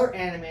train in other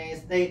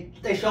animes,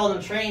 they show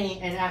them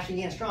training and actually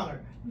getting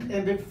stronger.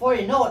 And before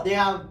you know it, they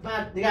got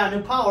a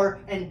new power.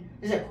 And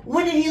they say,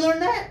 when did he learn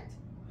that?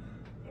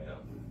 Yeah.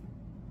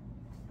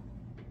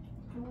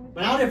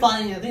 But now I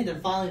think they're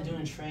finally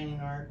doing training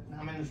art.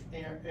 I'm in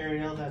an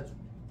area that's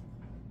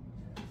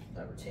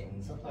That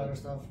retaining some other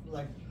stuff.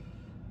 Like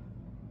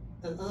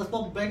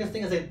the biggest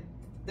thing is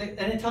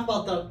they talk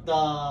about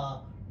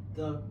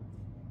the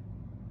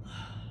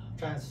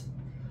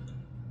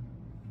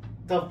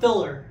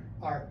filler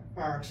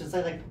arcs. It's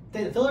like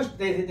the fillers.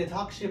 They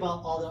talk shit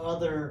about all the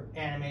other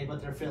anime,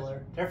 but their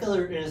filler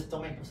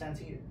don't make no sense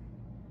either.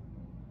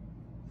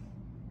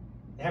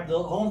 They have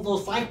all of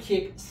those side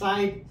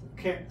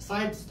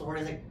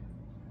stories. Like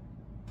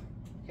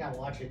you gotta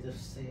watch it just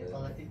to see it.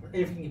 But like,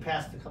 if you can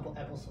pass a couple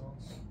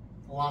episodes,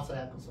 lots of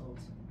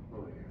episodes,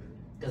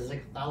 because it's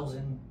like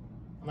 1,000.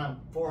 I'm on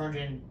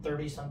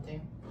 430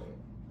 something.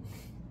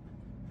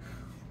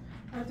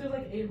 Aren't there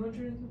like 800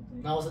 or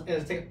something? No,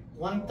 it's like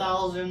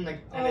 1,000,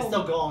 like, and it's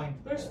still going.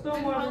 There's still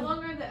And more. how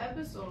long are the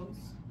episodes?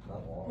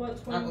 Not long.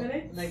 What, 20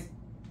 minutes?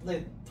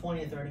 Like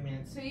 20 or 30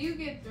 minutes. So you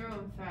get through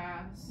them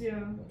fast.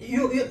 Yeah.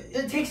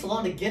 It takes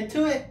long to get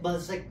to it, but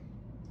it's like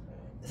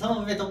some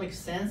of it don't make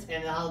sense,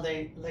 and how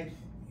they like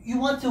you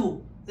want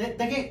to. They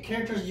get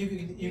characters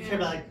you care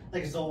about,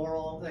 like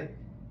Zoro. Like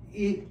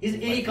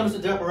he comes to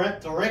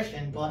direct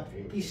direction, but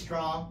he's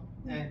strong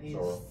and he's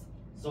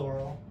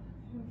Zoro.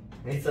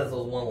 He says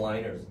those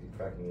one-liners, he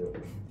cracked me up.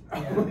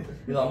 Yeah.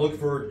 He's like, I'm looking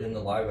for in the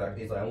live act.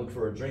 He's like, I'm looking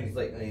for a drink. He's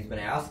like, and he's been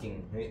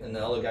asking, and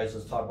the other guys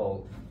just talk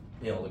about,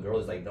 the girl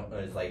is like,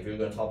 it's like, if you're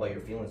gonna talk about your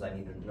feelings, I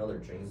need another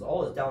drink. He's like,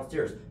 oh, it's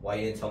downstairs. Why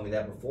you didn't tell me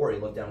that before? He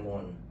looked down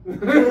going,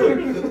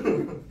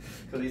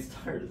 because he's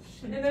tired of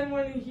shit. And then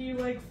when he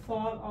like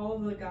fought all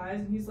of the guys,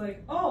 and he's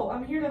like, "Oh,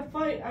 I'm here to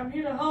fight. I'm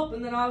here to help."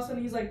 And then all of a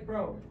sudden he's like,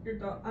 "Bro, you're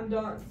done. I'm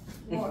done."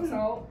 Walks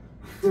out.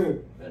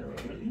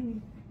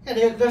 Yeah,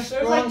 they're There's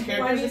strong like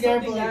characters 20 together,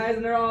 something but like, guys,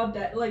 and they're all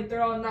dead. Like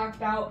they're all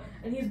knocked out,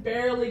 and he's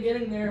barely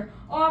getting there.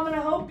 Oh, I'm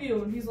gonna help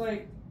you, and he's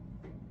like,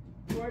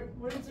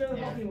 "What is there to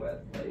help me with?"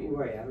 Like,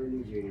 Right, I don't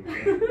need you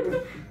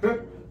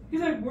anymore.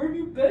 he's like, "Where have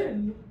you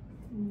been?"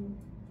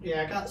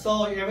 yeah.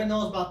 So everyone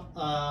knows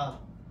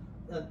about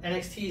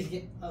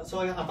NXT's. So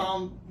I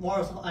found more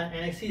on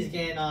NXT's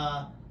getting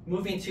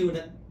moving to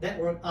the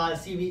network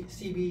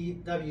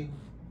CBW.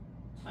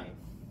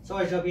 So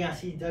it's gonna be on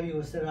CW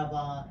instead of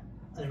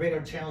the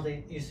regular channels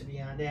they used to be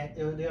on. They have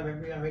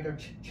regular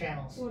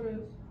channels. What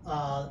is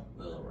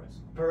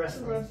For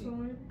wrestling.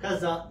 wrestling?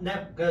 Because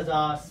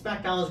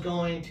SmackDown is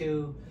going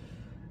to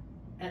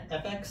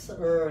FX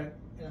or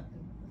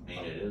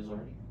And it is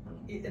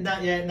already?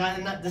 not yet.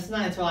 Not this is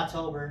not until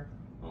October.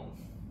 Oh.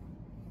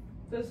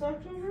 This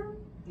October?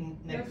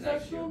 Next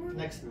October?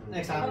 next I'm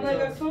like,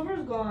 October.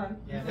 October's gone.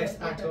 Yeah, next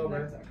Okay, October.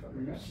 Next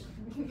October. Gotcha.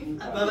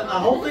 But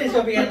hopefully it's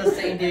gonna be on the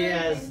same day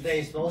as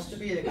they're supposed to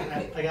be.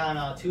 Like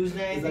on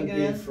Tuesday, I think it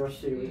is.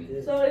 Frustrated with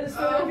this. So is it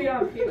still gonna be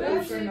on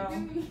Peacock or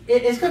no?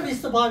 It's gonna be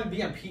still probably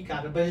be on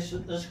Peacock, but it's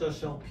just gonna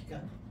show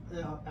Peacock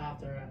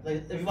after.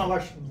 Like if you want to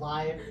watch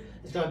live,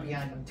 it's gonna be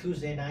on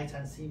Tuesday nights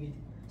on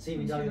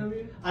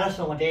CBW. I don't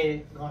know what day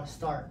it's gonna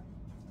start.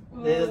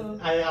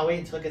 I'll wait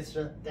until it gets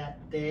to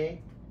that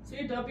day.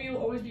 CW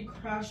will always be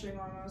crashing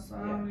on us. I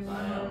don't even know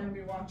how we're gonna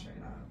be watching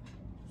that.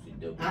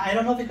 I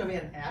don't know if it's gonna be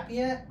an app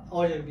yet,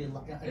 or it's gonna be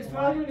like. It's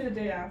probably gonna be the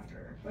day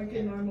after, like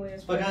it normally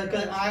is. But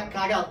cause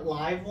I got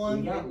live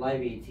one. We got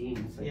live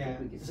 18, so Yeah. I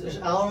think we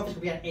can. I don't know if it's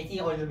gonna be on 18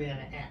 or it's gonna be on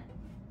an app.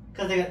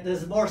 Cause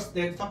there's more.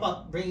 They talk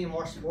about bringing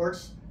more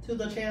sports to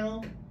the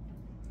channel,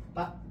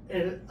 but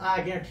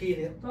I guarantee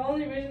you. The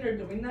only reason they're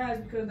doing that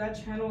is because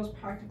that channel is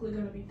practically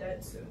gonna be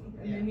dead soon,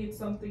 and they need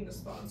something to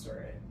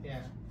sponsor it.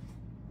 Yeah.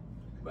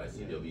 By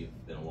CW, it's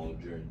been a long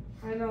journey.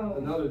 I know.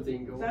 Another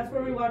thing going. That's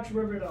where we watch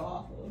Riverdale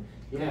off of.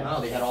 Yeah. No,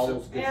 they had all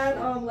those good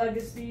shows. And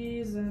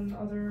Legacies and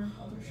other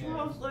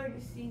shows.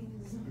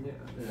 Legacies. Yeah.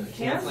 Canceling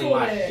Cancel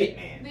my it. shit,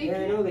 man. They Yeah,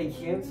 I know they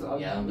cancel.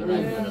 Yeah, they're not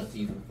even a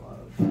season 5.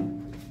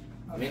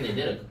 I mean, they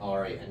did an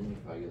alright ending,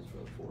 I guess, for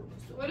the 4, but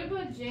still. What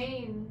about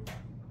Jane?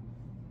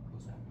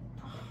 What's that?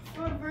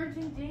 What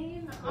Virgin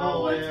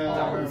Oh, what's yeah. That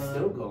called? one's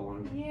still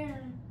going. Yeah.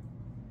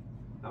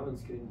 That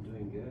one's good and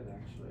doing good,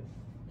 actually.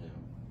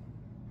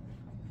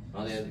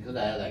 Oh, yeah, because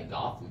I had that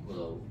Gotham. What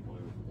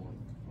was it called?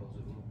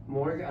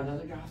 More,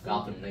 another Gotham?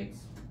 Gotham Knights.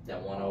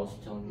 That one I was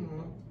telling you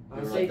about. I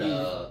They would were say like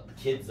the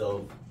kids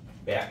of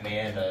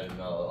Batman and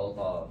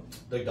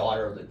the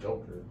daughter of the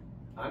Joker.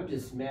 I'm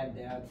just mad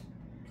that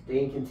they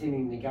ain't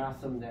continuing the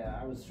Gotham that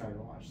I was trying to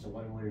watch. The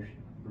one where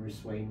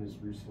Bruce Wayne was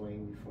Bruce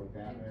Wayne before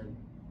Batman.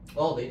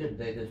 Oh, they did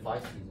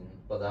 5 seasons,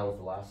 but that was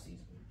the last season.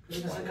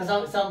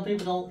 Because some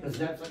people don't. Because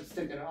Netflix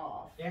took it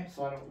off. Yeah.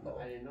 So I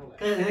didn't know that.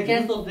 Cause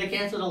they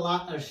canceled a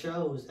lot of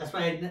shows. That's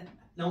why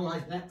no one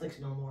likes Netflix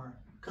no more.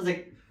 Cause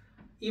like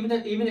even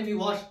if you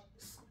watch,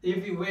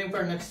 if you wait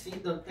for the next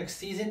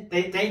season,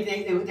 they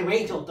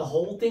wait until the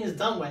whole thing is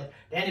done with.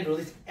 Then they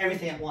release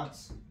everything at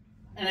once.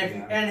 And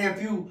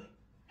if you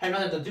have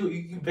nothing to do,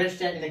 you binge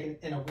that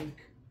in a week.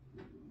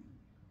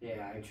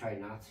 Yeah, I try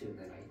not to, and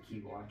then I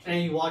keep watching.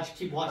 And you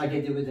keep watching. Like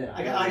I did with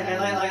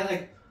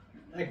that.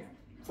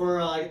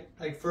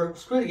 For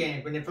Squid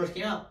Game when it first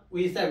came out,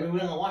 we said we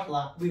weren't gonna watch a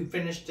lot. We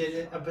finished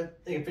it,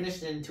 but they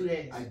finished it in 2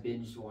 days. I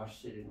binge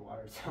watched it in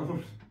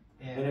Watertown.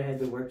 Yeah. And I had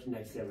to work the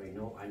next day. I'm like,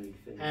 no, I need to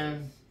finish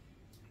And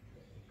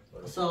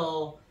this.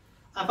 so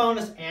I found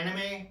this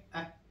anime.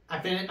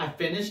 I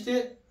finished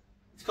it.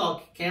 It's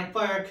called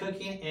Campfire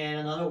Cooking in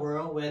Another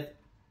World with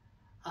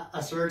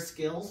Assured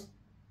Skills.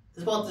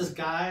 It's about this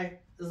guy.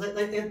 It's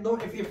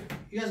if you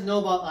guys know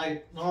about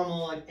like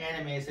normal like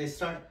animes,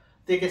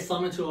 they get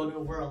summoned to a new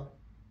world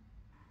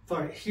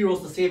for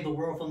heroes to save the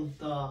world from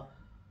the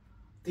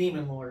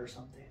demon lord or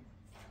something.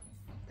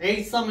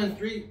 They summon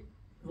 3.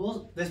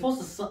 They're supposed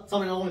to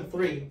summon only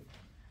 3.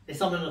 They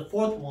summoned the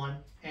 4th one,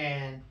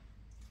 and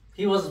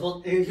he was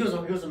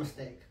a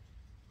mistake.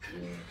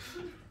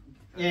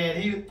 And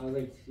he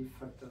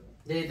fucked up.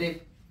 they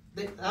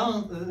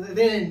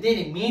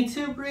didn't mean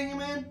to bring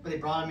him in, but they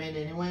brought him in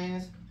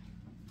anyways.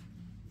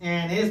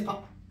 And his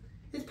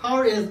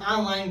power is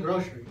online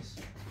groceries.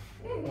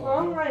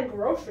 Online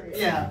groceries.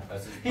 Yeah,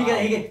 That's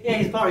his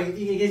his power.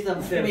 He gets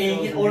them.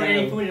 He can order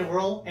any food in the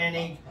world, and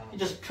he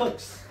just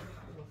cooks.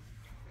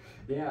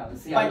 Yeah,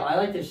 see, I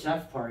like the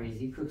chef parties.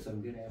 He cooks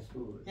some good ass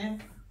food. Yeah,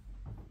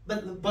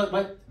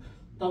 but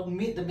the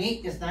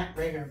meat is not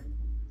regular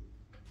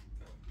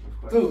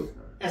Of course. food.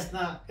 It's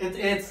not.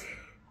 It's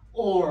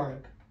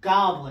orc,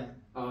 goblin.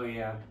 Oh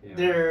yeah.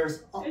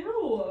 There's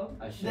Ew.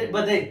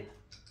 but they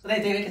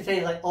can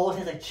say like all it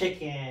tastes like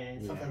chicken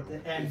and stuff like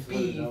that, and It's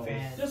beef one of those.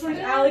 and Just like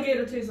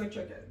alligator tastes like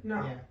chicken.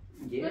 No.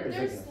 yeah. But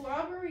they're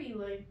slobbery,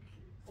 like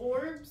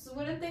orbs.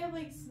 Wouldn't they have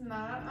like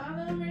snot on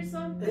them or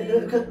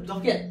something? Don't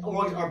forget,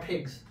 orcs are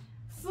pigs.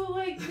 So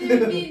like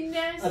they'd be Oh,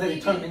 nasty they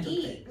turn them to into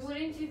eat. pigs.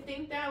 Wouldn't you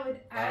think that would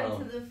add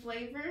to the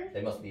flavor?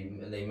 They must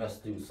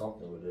do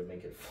something with it to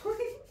make it fun.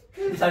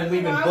 Why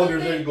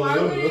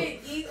would it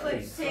eat like They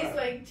taste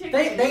like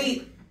chicken? They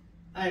eat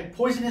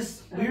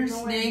poisonous I have weird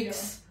no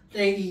snakes.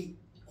 They eat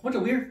a bunch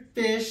of weird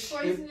fish.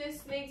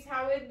 Poisonous snakes.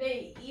 How would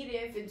they eat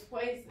it if it's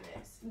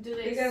poisonous? Do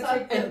they You gotta suck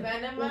take the the-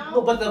 venom Well,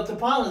 out? but the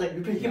problem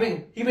is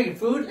like he making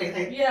food.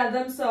 Yeah,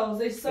 themselves.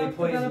 They suck the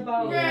poison- venom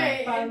out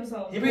Right. by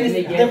themselves. He And brings-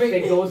 they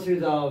go through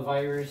the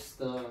virus,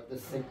 the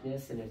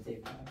sickness, and if they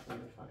pass, then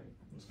they're fine.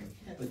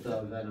 With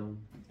the venom.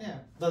 Yeah,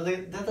 but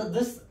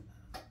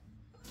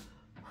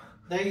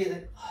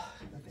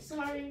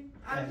Sorry,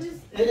 I'm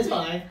just. it's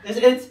fine.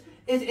 It's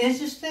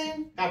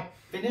interesting. I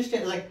finished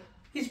it. Like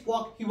he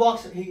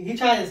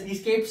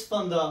escapes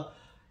from the.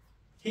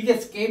 He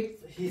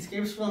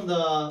escapes from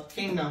the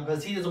kingdom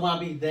because he doesn't want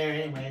to be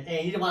there anyway, and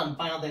he didn't want to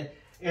find out that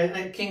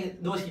and king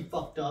knows he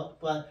fucked up,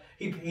 but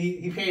he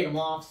paid him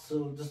off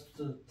just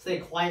to stay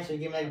quiet, so he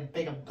gave him like a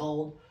bag of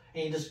gold,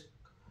 and he just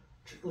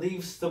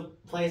leaves the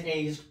place and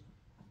he just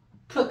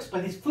cooks,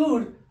 but his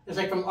food is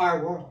like from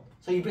our world,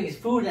 so he brings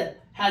food that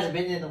hasn't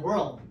been in the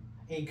world,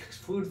 and he cooks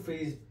food for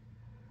these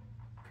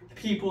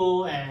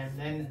people, and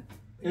then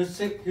he was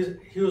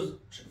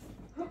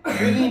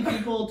bringing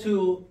people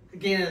to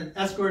get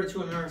escorted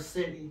to another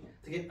city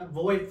to get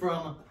avoid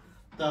from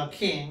the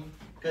king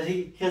because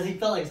he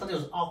felt like something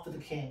was off with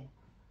the king.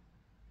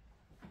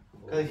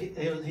 Because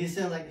he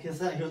said like he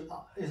was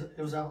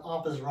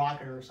off his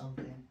rocker or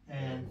something,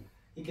 and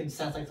he can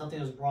sense like something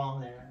was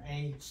wrong there, and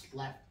he just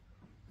left.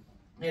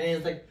 And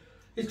he's like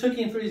he's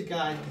cooking for these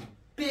guys,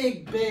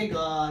 big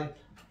a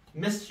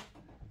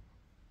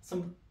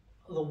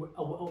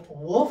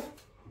wolf.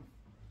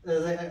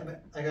 There's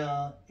like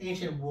a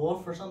ancient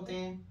wolf or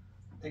something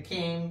that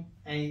came,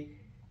 and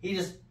he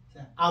just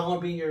said, "I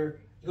want to be you're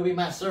gonna be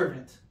my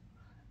servant."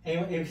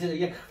 And he said,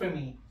 "Yeah, cook for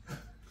me."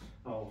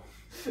 Oh.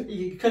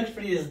 He cooked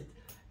for these,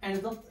 and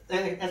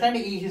as time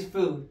they eat his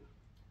food,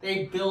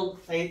 they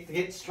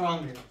get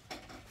stronger.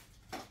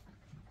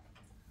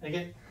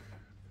 I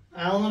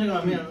don't know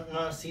if I'm in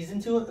a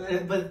season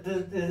 2, but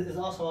there's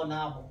also a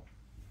novel.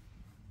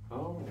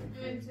 Oh.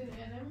 It's an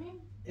enemy.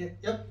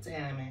 Yep, it's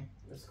anime.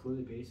 That's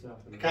coolly based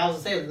off of I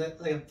was saying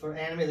like for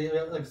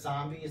anime, like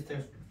zombies,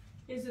 there's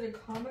Is it a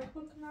comic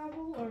book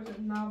novel or is it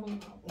novel?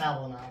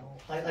 novel,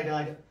 like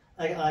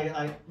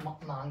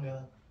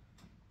manga.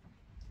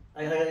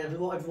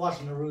 I've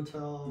watched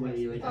Naruto. When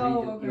you like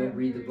Oh, you'll okay.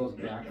 read the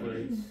book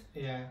backwards.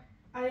 Yeah.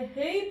 I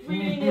hate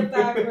reading it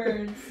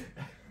backwards.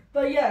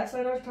 But yes,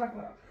 I know what you're talking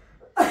about.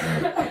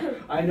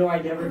 I know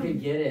I never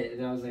could get it,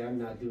 and I was like, I'm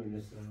not doing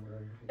this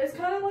anymore. It's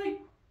kind of like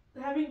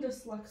having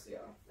dyslexia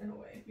in a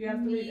way. You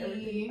have to read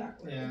everything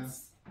backwards.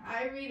 Yeah.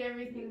 I read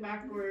everything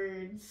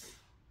backwards.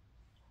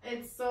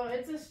 It's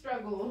a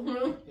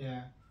struggle.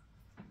 Yeah.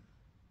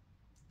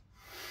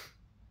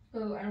 I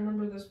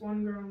remember this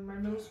one girl in my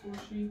middle school.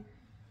 It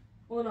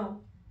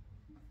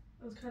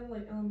was kind of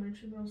like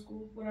elementary, middle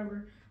school,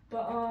 whatever.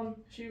 But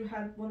she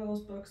had one of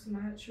those books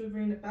and she was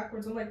reading it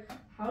backwards. I'm like,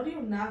 how do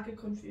you not get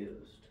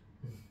confused?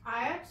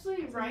 I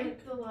actually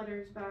write the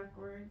letters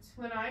backwards.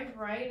 When I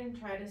write and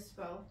try to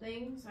spell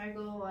things, I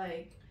go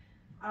like,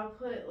 I'll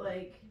put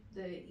like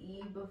the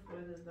E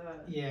before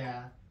the.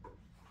 Yeah.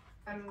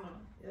 I don't know.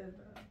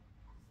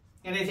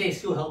 And they say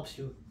school helps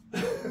you.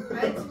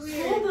 It's School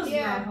weird. does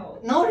Yeah. not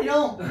help. No, they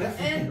don't.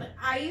 And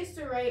I used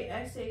to write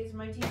essays.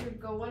 My teacher would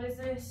go, "What is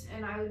this?"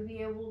 And I would be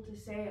able to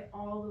say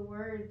all the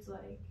words.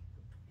 Like,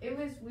 it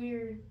was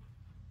weird.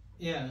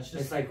 Yeah, it's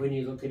just It's like when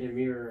you look in a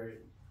mirror,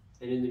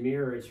 and in the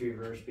mirror it's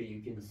reversed, but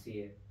you can see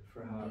it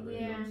for however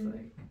it Yeah. looks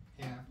like.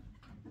 yeah.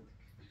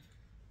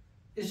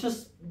 It's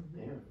just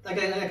Yeah.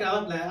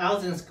 I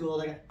was in school.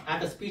 Like I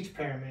have a speech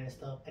pyramid and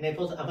stuff, and I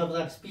supposed to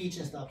have speech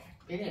and stuff.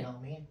 They didn't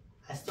help me.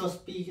 I still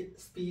speak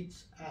speech.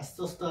 I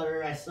still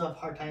stutter. I still have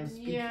hard time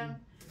speaking. Yeah.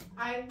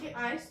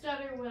 I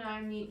stutter when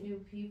I meet new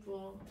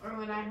people, or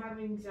when I have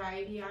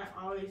anxiety. I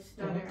always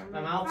stutter. I'm My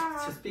like, mouth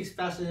 "Ah." speaks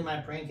faster than my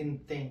brain can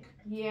think.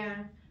 Yeah,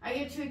 I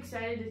get too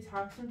excited to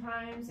talk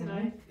sometimes, and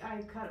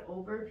I cut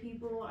over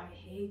people. I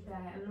hate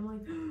that, and I'm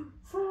like,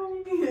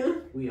 sorry.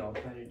 We all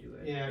kind of do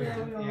it.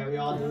 Yeah, we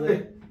all do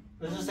it.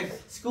 It's just like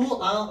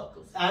school.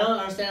 I don't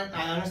understand.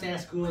 I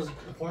understand school is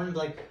important.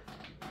 Like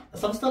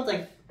some stuff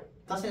like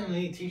doesn't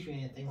really teach you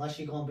anything unless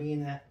you're gonna be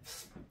in that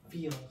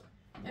field.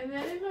 And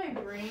then in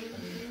my brain,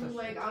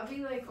 like, I'll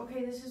be like,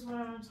 okay, this is what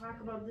I want to talk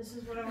about. This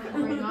is what I want to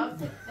bring up,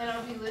 and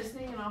I'll be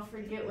listening, and I'll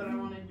forget what I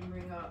wanted to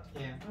bring up.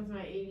 Yeah. With my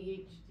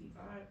ADHD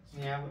thoughts.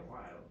 Yeah. They're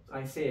wild.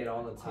 I say it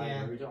all the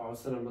time. Yeah. All of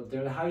a sudden, I'm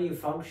like, how are you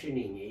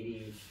functioning,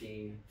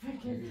 ADHD?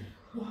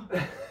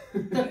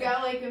 You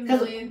got like a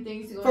million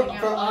things going on.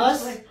 For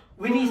us, like,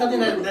 we need something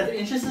that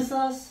interests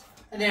us,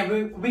 and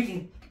then we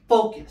can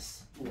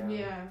focus.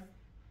 Yeah.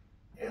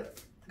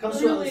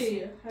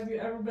 Literally, have you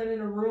ever been in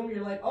a room?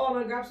 You're like, oh, I'm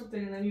gonna grab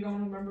something, and then you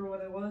don't remember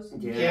what it was.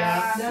 Yeah.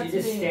 You That's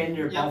just me. stand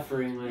there Yeah.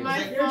 buffering like.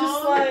 My You're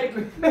just like,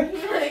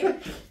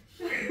 like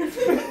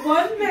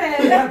 1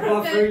 minute. Yeah,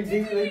 buffering.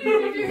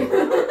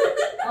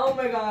 Oh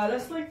my god,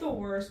 that's like the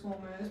worst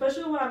moment.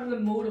 Especially when I'm in the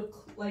mode of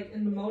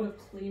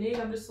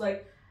cleaning. I'm just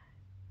like,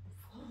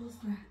 what was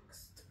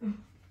next?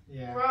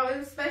 Yeah. Bro,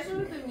 especially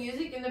with the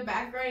music in the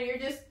background, you're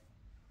just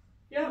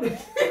Yeah.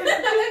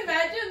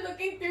 imagine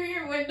looking through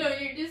your window,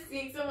 you're just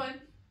seeing someone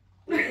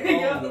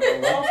Yeah.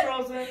 no. All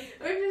frozen.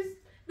 or just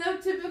the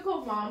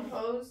typical mom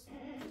pose.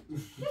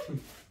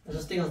 I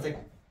just think I was like,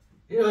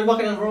 you walk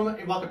in the room,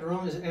 and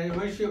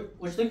what you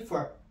looking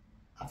for?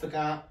 I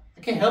forgot.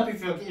 I can't help you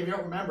if you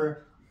don't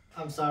remember.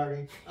 I'm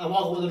sorry. I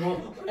walk over the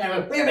room, and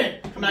I'm like, wait a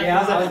minute, come back. Yeah,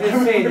 I was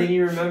gonna say, then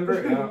you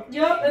remember.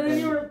 Yep, and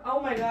then oh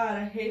my god,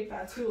 I hate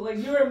that too. Like,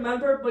 you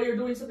remember, but you're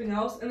doing something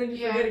else, and then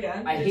you forget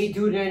again. I hate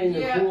doing that in the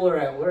Yeah. cooler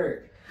at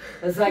work.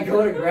 As I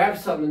go to grab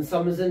something and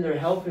someone's in there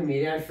helping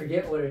me, and I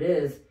forget what it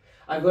is.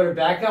 I go to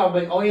back out, I'm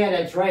like, oh yeah,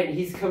 that's right, and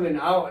he's coming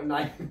out, and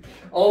I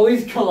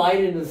always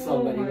collide into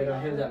somebody, my but I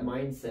have God. that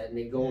mindset, and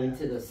they go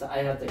into the side.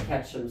 I have to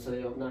catch them so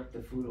they don't knock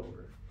the food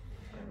over.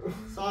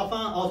 So I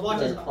was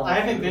watching. I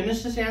haven't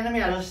finished this anime.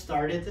 I just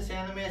started this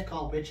anime. It's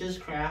called Witches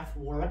Craft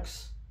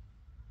Works.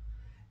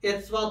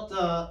 It's about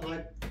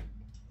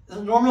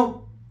the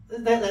normal,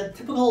 the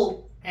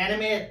typical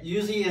anime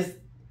usually is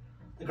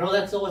the girl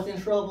that's always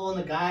in trouble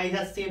and the guy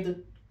that saved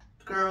the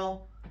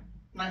girl.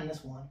 Not in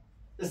this one.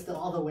 It's the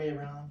other way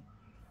around.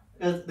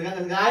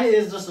 The guy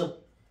is just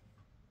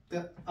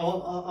I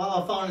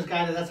found this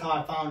guy. That's how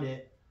I found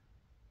it.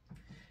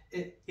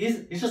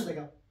 He's just like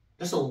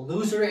just a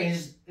loser, and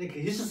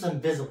he's just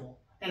invisible.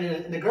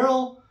 And the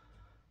girl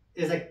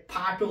is like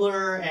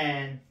popular,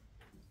 and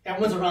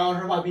everyone's around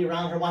her, wants to be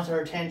around her, wants her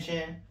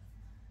attention.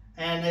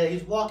 And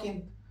he's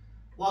walking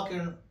out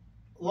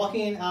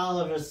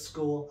of his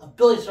school.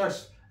 Billy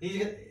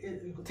he's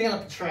taking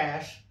out the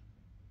trash.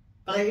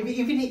 But like,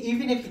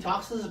 even if he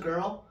talks to this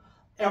girl,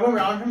 everyone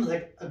around him is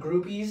like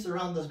groupies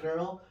around this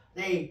girl.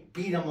 They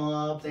beat him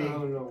up.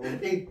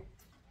 They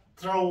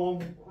throw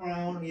him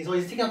around. He's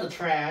always taking out the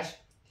trash.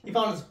 He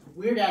found this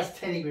weird ass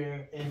teddy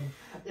bear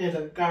in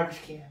a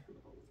garbage can.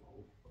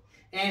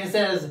 And it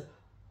says,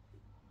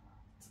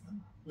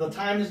 the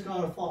time is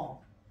going to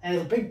fall. And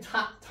there's a big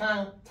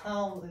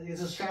towel,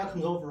 this shadow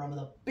comes over him,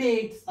 and a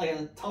big, like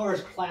a tower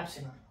is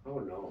collapsing on him. Oh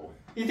no.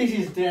 He thinks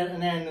he's dead,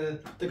 and then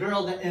the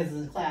girl that is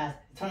in the class,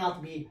 it turned out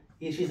to be,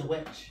 she's a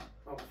witch.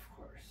 Oh, of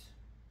course.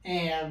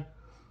 And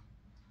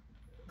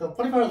the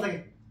funny part is,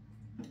 like,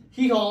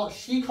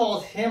 she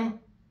calls him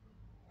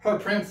her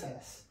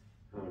princess.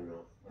 Oh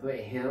no.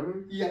 Wait,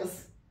 him?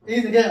 Yes.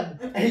 He's him,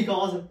 and he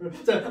calls him.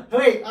 So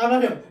wait, I'm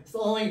not him. It's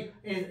only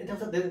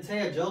they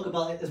say a joke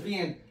about it. It's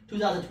being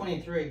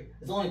 2023.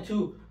 It's only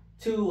two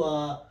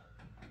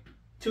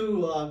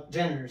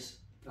genders.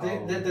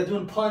 They're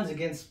doing puns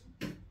against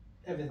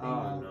everything.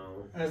 Oh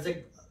no. And it's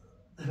like,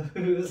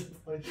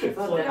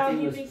 So now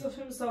he thinks of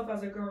himself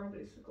as a girl,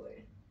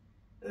 basically.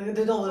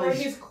 They don't Or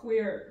he's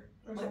queer.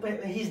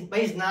 But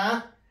he's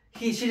not.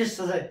 She just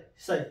says like,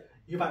 she's like,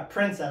 you're my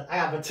princess. I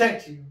gotta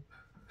protect you.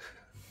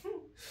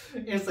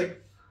 And it's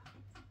like,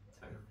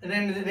 and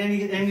then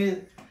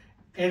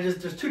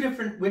there's two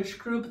different witch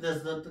groups.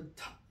 There's the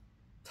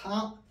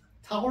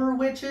tower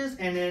witches,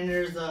 and then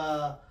there's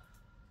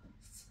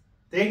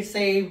they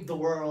save the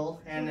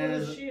world, and then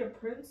is she a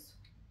prince?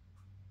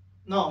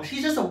 No,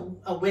 she's just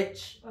a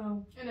witch.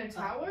 Oh, In a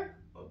tower?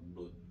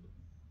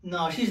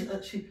 No, she's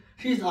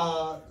there's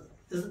a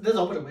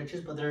bunch of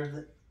witches, but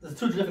there's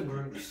two different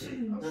groups.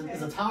 Okay.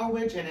 There's a tower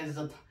witch and there's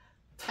a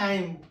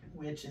time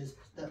witches.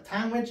 The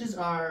time witches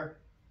are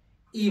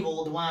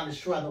evil. They want to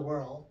destroy the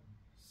world.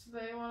 So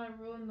they want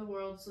to ruin the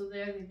world, so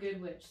they're the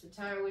good witch. The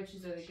tower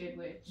witches are the good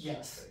witch.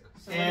 Yes.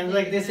 So And what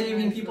like they they're do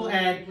saving is people, the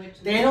and good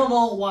witches. they don't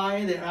know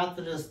why they're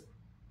after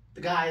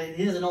the guy.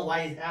 He doesn't know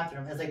why he's after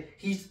him. It's like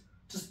he's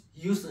just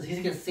useless. He's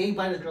getting saved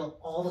by this girl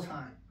all the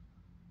time.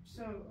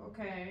 So,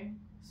 okay.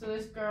 So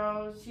this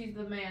girl, she's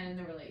the man in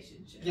the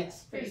relationship.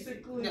 Yes.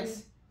 basically.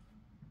 Yes.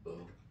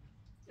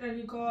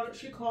 And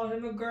she called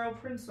him a girl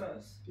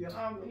princess.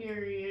 Oh,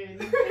 period.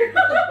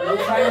 No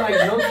time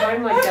like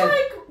I'm that.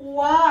 like,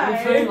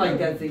 why? No time like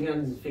that thing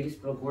on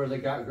Facebook where the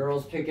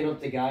girl's picking up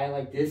the guy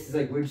like this is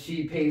like when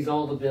she pays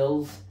all the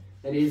bills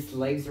and his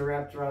legs are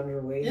wrapped around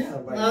her waist. Yeah.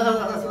 I'm like,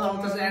 That's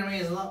what this anime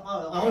is.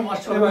 I only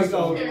watched 2 Oh my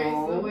episodes.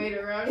 Carries the weight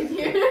around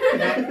here.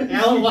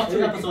 I only watched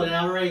 2 episodes, and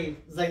I already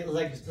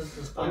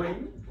it's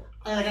fun.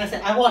 Like I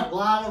said, I watch a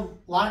lot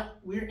of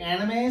weird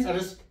animes. I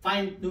just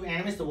find new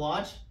animes to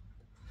watch.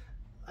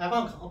 I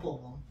found a couple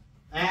of them.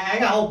 I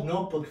got a whole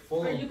notebook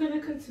full. Are you gonna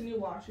continue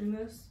watching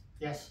this?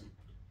 Yes.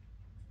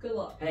 Good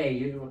luck.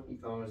 Hey,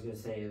 I was gonna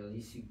say at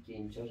least you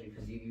gained judgment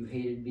because you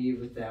hated me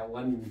with that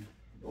one.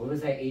 What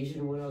was that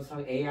Asian one I was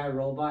talking? AI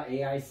robot,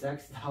 AI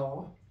sex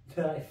doll.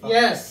 That I thought.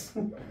 Yes.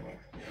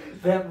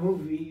 That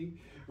movie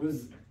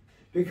was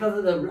because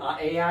of the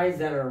AIs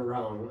that are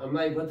around. I'm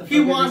like, what the? He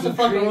fuck wants did to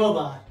fuck a create?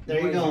 robot. There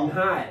you No,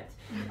 go.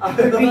 I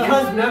did not. You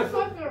Because wanna no,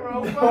 fuck a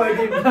robot? no, I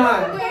did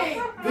not.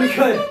 Wait, Because-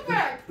 let's go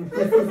back.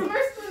 This is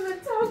worse than the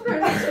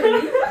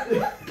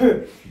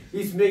talker.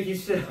 He's making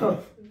shit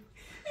up.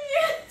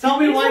 Tell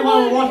me why you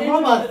want to watch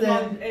robots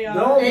then. AI.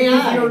 No,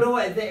 because AI. you don't know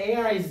what the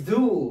AIs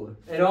do.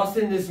 And also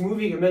in this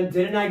movie,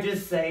 didn't I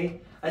just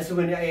say? I said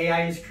when the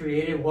AI is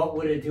created, what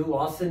would it do?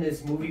 Also,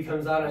 this movie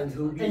comes out on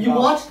Tubi. And you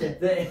watched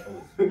it.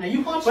 And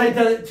you watched But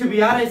it. to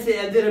be honest, it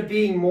ended up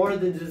being more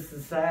than just the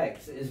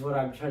sex, is what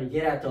I'm trying to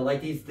get at though.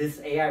 Like this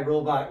AI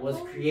robot was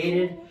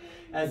created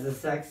as a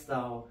sex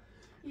doll.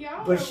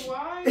 Y'all But are she-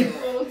 wild.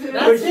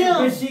 That's him.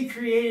 But she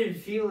created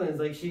feelings,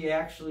 like she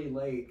actually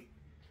like.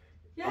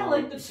 Yeah,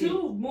 like the she-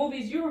 2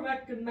 movies you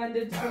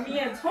recommended for me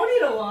and Tony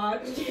to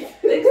watch.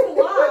 Thanks a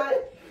lot.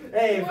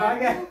 Hey, if I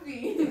got.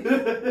 movie?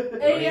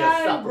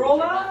 AI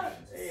robot?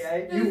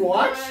 AI, This you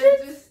watched guy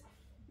it? just-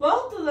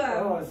 Both of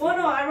them. Oh, I see. Well,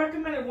 no, I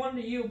recommended one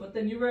to you, but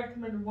then you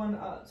recommended one to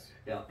us.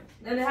 Yeah.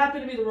 And it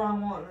happened to be the wrong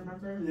one,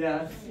 remember?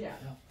 Yeah. Yeah.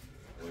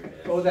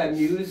 Oh, that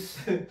Muse.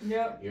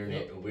 Yep.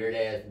 Weird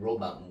ass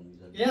robot movies.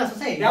 Yeah, that's what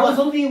I'm saying. That was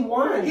only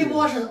one. He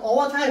watches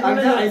all the time.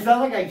 It's not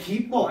like I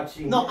keep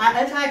watching. No,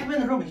 I come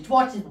in the room. He's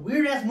watching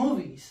weird ass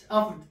movies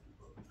of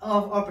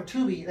a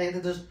Tubi.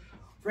 Like there's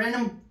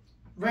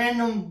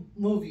random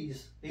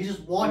movies. He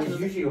just watches.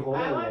 It's usually horror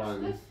I watch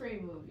ones. the free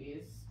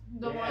movies.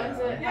 The Yeah. ones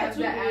that Yeah, have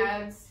the Tubi.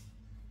 ads.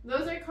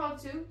 Those are called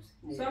tubes.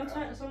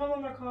 Sometimes some of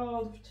them are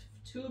called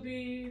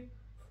Tubi,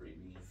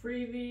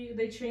 Freebie.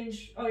 They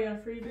changed. Oh yeah,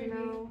 Freebie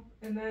now.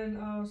 And then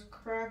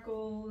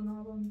Crackle and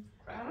all them.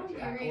 I don't be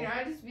reading.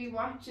 I just be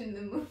watching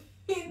the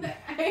movie that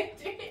I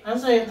do. I'm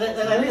saying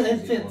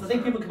I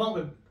think people come up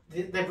with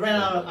they've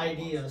ran out of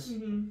ideas,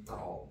 Mm-hmm.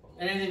 Oh.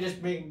 and then they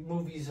just make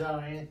movies out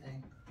of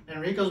anything.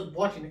 And Rico's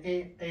watching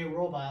A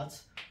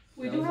robots.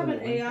 We That do was have the an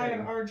one AI thing.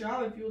 at our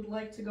job if you would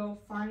like to go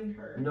find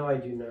her. No, I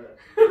do not.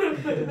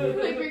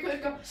 Like we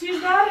could go.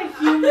 She's not a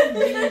human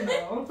being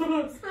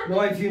though. No,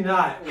 I do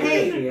not.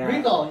 Hey, Yeah.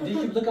 Rico, did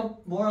you look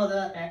up more of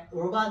the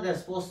robot that's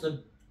supposed to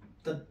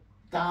the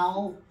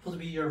doll supposed to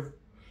be your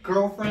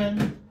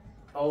girlfriend?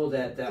 Oh,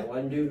 that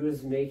one dude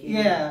was making.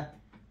 Yeah,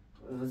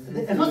 Was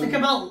it's supposed to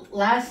come out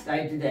last.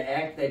 I did the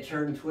X that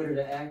turned Twitter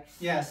to X.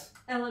 Yes.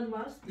 Elon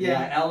Musk.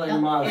 Yeah,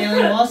 Elon Musk.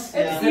 Elon Musk. It's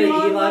Yeah. Instead of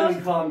Elon Elon, we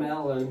Musk. call him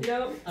Ellen.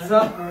 Yep.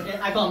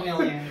 I call him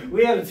Alien.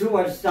 We have too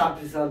much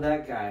topics on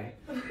that guy.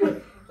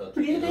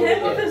 Him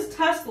with his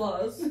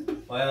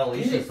Teslas. Well, at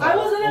least you saw, I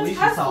was in at a least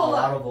you saw a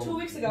lot Tesla of them 2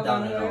 weeks ago.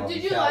 down by the at way. all.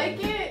 Did you Yeah.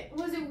 like it?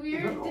 Was it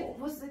weird? No.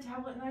 Was the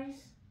tablet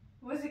nice?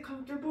 Was it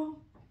comfortable?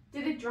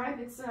 Did it drive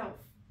itself?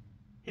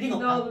 He didn't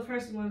go. No, the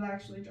person was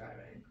actually driving.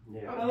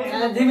 Yeah.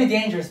 Okay. They'd be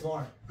dangerous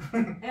more.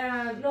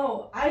 And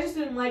no, I just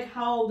didn't like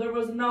how there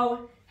was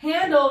no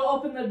handle to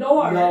open the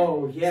door.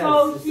 No, yes.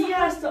 So he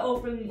has to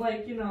open,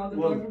 like, you know, the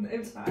door from the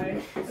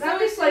inside. And I'm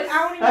just like,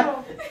 I don't even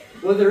know.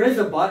 Well, there is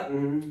a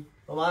button.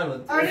 Well, mine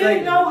was. I didn't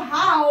even know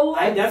how.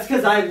 That's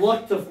because I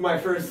looked of my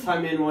first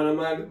time in one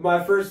of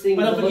my first thing.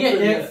 But don't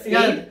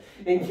forget,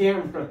 in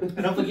camera. And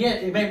don't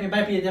forget, it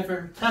might be a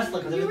different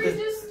Tesla. You were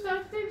just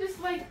stuck there just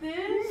like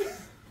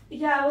this?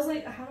 Yeah, I was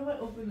like, how do I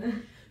open it?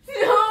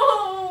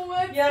 No,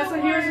 that's Yeah, the so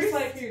he was just worst.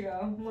 like, here you go.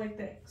 I'm like,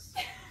 thanks.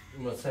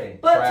 I'm gonna say.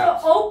 But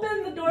traps. to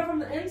open the door from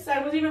the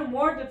inside was even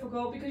more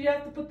difficult because you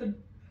have to put the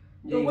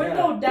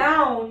window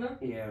down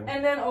Yeah.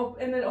 and then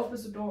it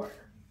opens the door.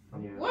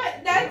 Yeah. What?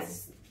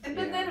 That's. But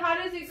then how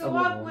does it go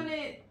up when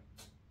it?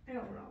 I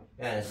don't know.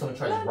 Yeah, and if someone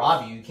tries to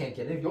rob you, you can't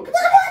get in. You go.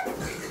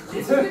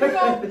 It's gonna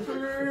go.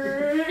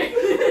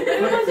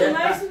 It was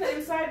nice on the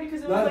inside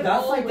because it was like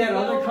that's all like that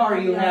window other car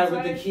on you the had with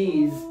outside. the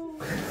keys.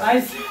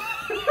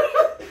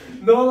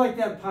 No, like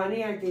that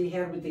Pontiac that you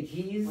had with the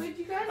keys. Would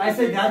you guys? I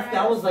said ever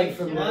that was drive- like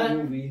from What? the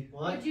movie.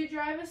 What? Would you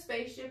drive a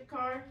spaceship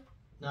car?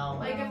 No.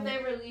 Like if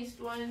they released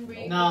one where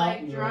you No.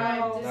 could like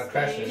drive to Not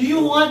crashing. Do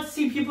you want to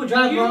see people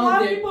drive You around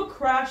want with it? people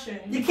crashing.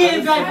 You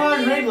can't drive I around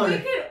mean, if regular. we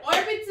could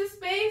orbit to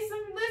space,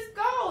 let's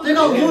go. They're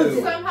gonna lose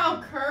it.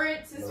 somehow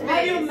current to space.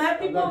 Have you met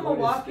people in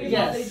Milwaukee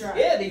Yes. how they drive?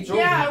 Yeah, they drove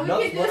Yeah, we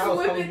nuts could when just I was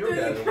whip coming it your through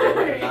dad. the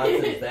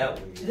Nonsense car. that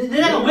way.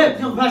 They're not gonna whip,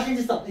 they'll crash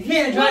into stuff. You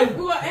can't drive.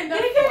 We'll end They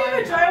up can't even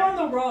flying. drive on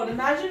the road.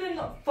 Imagine in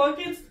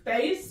fucking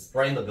space.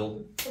 Right in the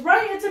building.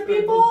 Right, it's a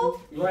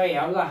people. Right,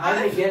 I was like, how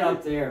did they get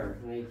up there?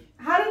 Like,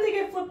 How did they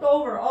get flipped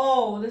over?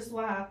 Oh, this is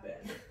what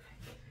happened.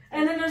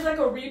 And then there's like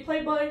a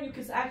replay button you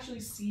can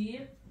actually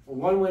see.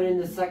 one went in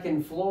the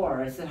second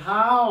floor. I said,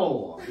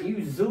 how?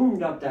 You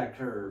zoomed up that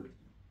curb.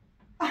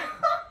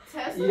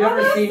 Tesla. You never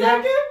On the seen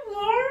that? second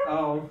floor?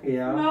 Oh,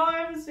 yeah. No, I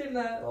haven't seen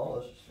that.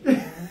 Oh,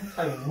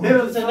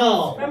 It was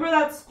No. Remember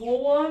that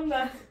school one?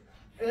 That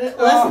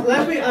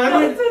Let's be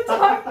honest.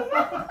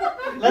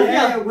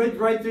 Yeah, it went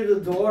right through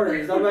the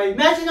doors. I'm like,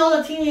 Imagine all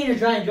the teenagers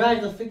drive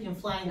the freaking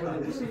flying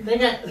cars. They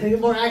got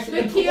more The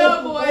accidents.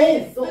 Kia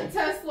boys, Oh, the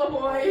Tesla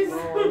boys.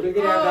 oh, they're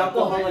gonna have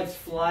alcoholics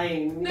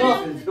flying.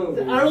 No. next to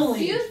it. I don't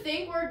Do you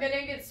think we're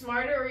gonna get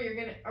smarter,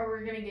 or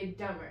we're gonna get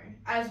dumber,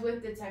 as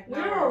with the we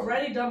technology? were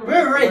already dumb.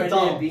 We're already Right,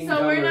 dumb. being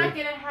So we're dumber. not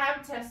gonna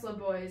have Tesla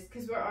boys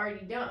because we're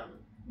already dumb,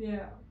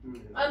 Yeah.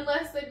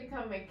 unless they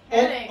become And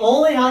mechanics.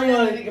 only how you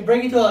gonna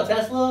bring it to a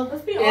Tesla?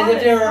 Let's be And if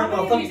honest. they're How a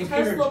many of fucking these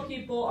computer- Tesla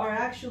people are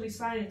actually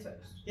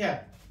scientists? Yeah.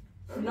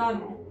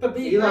 None. But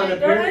Elon They're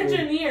apparently-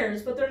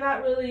 engineers, but they're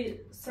not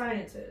really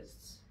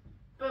scientists.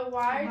 But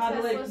why How are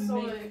do they Tesla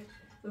so make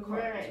the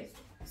cars? right?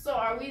 So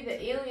are we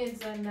the aliens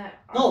then that?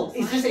 are no, the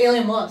it's just scientists?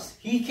 Elon Musk.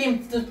 He came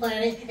to this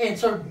planet and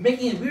started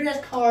making weird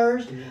ass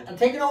cars and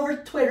taking over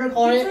Twitter,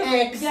 calling it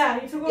X. Yeah,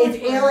 he took over. It's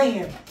Twitter.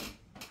 alien.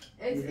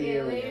 It's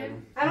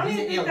alien. I don't He's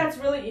even an think alien. that's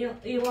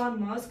really Elon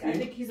Musk. I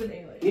think he's an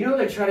alien. You know,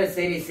 they're trying to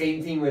say the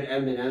same thing with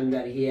Eminem,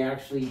 that he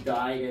actually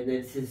died and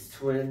it's his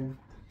twin.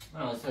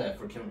 I said that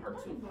for Kim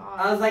Hart too.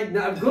 I was like,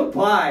 no,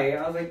 goodbye.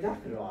 I was like, knock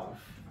it off.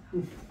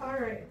 All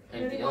right.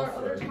 Anything Any more else,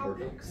 other or-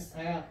 topics?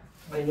 Yeah.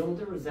 I know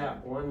there was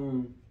that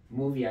one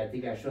movie, I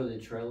think I showed the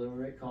trailer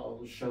for it,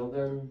 called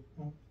Shogun.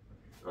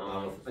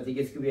 I think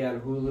it's going to be on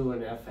Hulu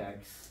and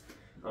FX.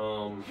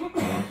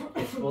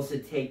 It's supposed to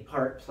take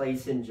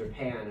place in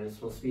Japan, and it's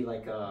supposed to be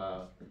like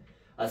a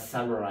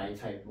samurai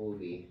type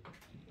movie.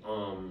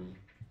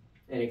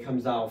 And it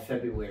comes out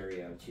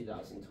February of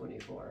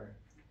 2024.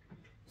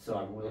 So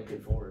I'm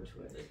looking forward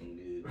to it. Looking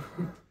good.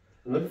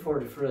 I'm looking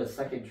forward for the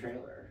second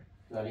trailer.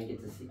 'Cause I didn't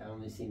get to see. I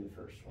only seen the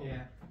first one.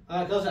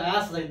 Yeah. Goes to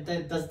ask, like,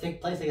 that does it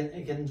take place like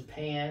in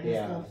Japan and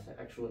Yeah, stuff? it's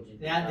actual. Yeah,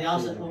 they actual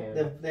also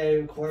Japan. they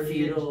recorded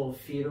it.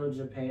 feudal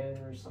Japan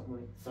or something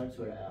like. Starts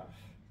with an F.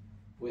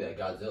 Wait, that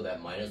Godzilla, that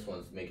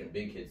 -one's making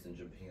big hits in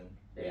Japan.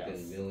 Yes.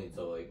 Making millions,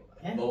 so like,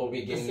 Yeah. well, we'll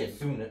be getting it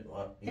soon.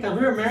 Yeah,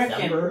 we're American.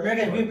 December,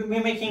 Americans, or- we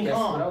make King Guess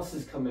what Kong. else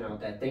is coming out?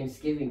 That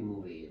Thanksgiving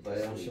movie. But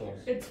this I'm weekend.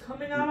 sure. It's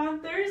coming out on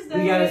Thursday.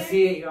 We gotta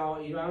see it,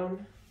 y'all. You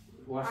down?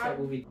 Watch that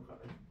movie.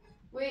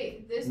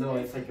 Wait, this. No,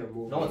 it's like a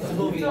movie. No, it's a It's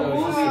movie. a No, movie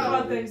it's just a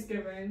about movie.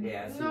 Thanksgiving.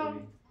 Yeah, it's a No.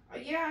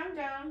 movie. Yeah, I'm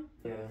down.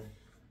 Yeah.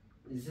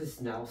 It's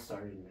just now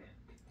starting.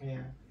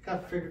 Yeah.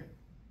 Got triggered.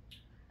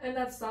 And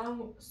that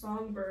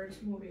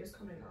Songbirds movie is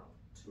coming out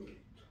too.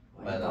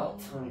 By now.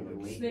 Time to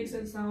wait. Snakes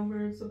and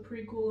Songbirds, the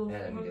prequel of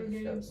Yeah, we Hunger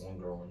get that Games. one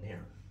girl in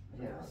here.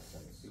 Yes.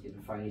 We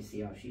can finally see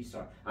how she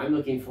starts. I'm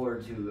looking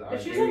forward to.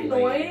 If she's very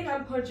annoying, late-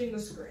 I'm punching the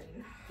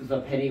screen.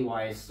 the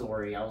Pennywise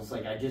story. I was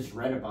like, I just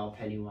read about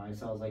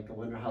Pennywise. I was like, I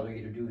wonder how they're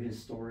gonna do his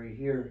story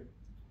here.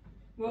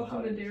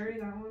 Welcome to Derry,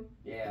 that one.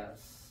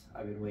 Yes,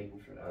 I've been waiting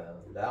for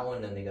that. That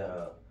one, and they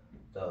got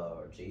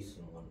the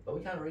Jason one. But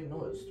we kind of already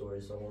know his story,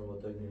 so I wonder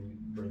what they're going to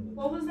bring.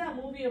 What was that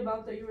movie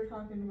about that you were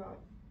talking about?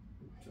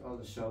 Oh,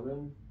 the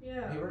Shogun.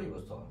 Yeah. He already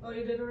was talking. Oh,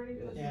 you did already?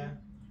 Yes. Yeah.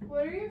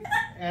 What are you?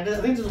 And I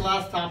think this is the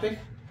last topic.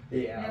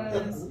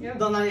 Yeah. Yeah.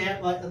 No, not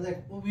yet.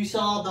 Like, we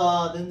saw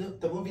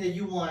the movie that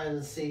you wanted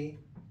to see.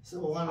 So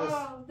one was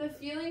Oh, the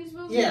Feelings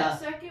movie. Yeah. The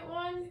second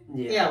one.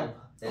 yeah.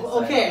 Inside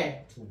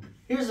Okay. Out.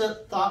 Here's a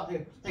thought.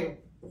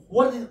 Like,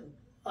 what is,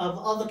 of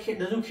all the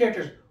new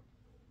characters?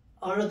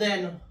 other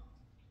than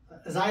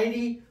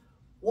anxiety,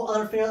 what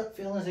other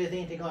feelings do you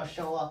think they're gonna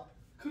show up?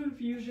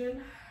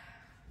 Confusion.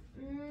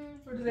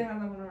 Or do they have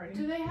that one already?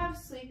 Do they have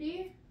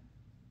sleepy?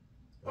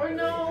 Or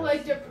no,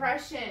 like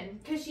depression,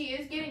 because she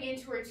is getting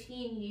into her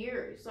teen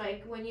years.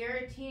 Like when you're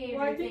a teenager,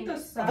 Well, I think the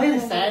sad. I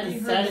think sad is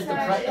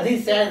depression. I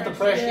think sad is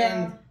depression.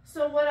 Yeah.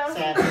 So what else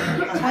Sad.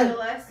 in your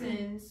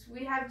adolescence?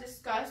 We have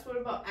discussed. What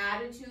about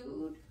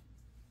attitude?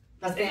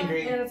 That's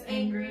angry. Yeah, that's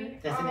angry.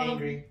 That's an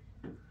angry.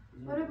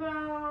 What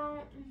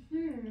about?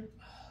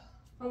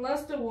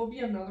 Unless there will be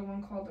another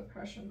one called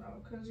depression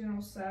though,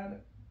 because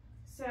sad.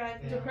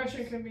 Sad. Yeah.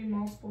 Depression can be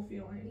multiple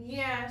feelings.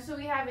 Yeah. So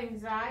we have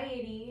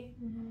anxiety.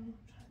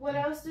 What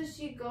else does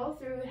she go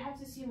through? We'd have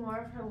to see more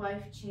of her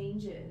life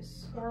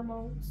changes.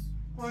 Hormones.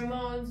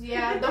 Hormones,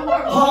 yeah, the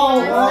hormones.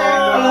 Oh,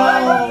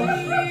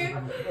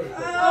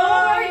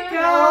 Oh my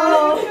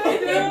god!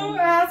 It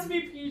has to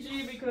be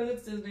PG because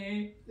it's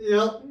Disney.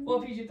 Yep.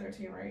 Well,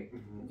 PG-13, right?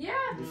 Yeah,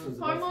 This was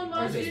the hormone best-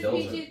 monster is Still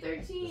is.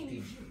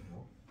 PG-13.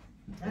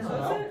 That's Is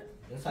it?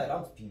 Inside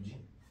Out's PG.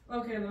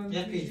 Okay, then.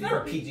 Yeah, PG.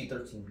 Or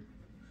PG-13.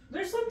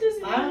 There's some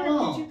Disney I don't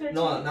know. PG-13.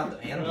 No, not the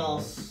What animals.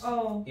 else?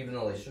 Oh. Even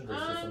though they should, there's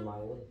just a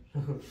mile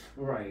away.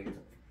 Right.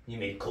 You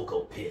made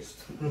Coco pissed.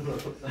 I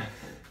don't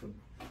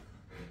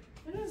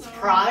know.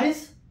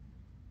 Surprise?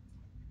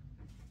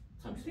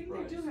 I think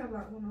they do have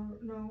that one.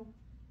 No.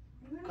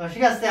 Cause she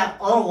got that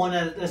other one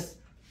that is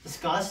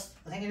disgust.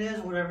 I think it is,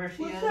 whatever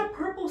she What's is. that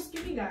purple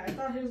skinny guy? I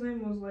thought his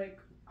name was like.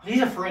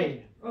 He's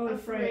afraid. Oh,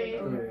 afraid.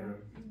 Afraid. Okay.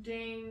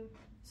 Dang.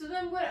 So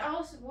then what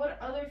else, what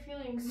other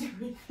feelings do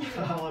we I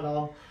feel? don't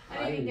know.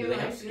 I didn't Do get they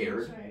my have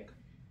feelings scared? right.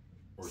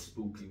 Or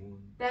spooky one.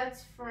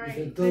 That's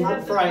fright. They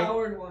have the Fright.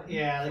 coward one.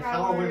 Yeah, the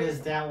Coward. coward one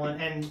is that one,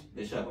 and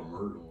They should have a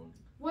murder one.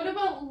 What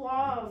about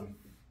love?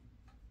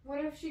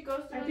 What if she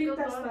goes through I like think a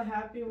that's love the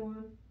happy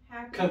one.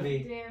 happy? Could be.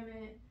 Damn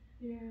it.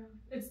 Yeah.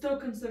 It's still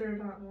considered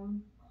that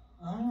one.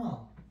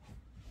 oh,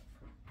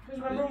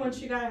 Because remember when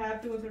she got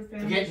happy with her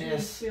family? She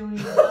was Forgetness. feeling.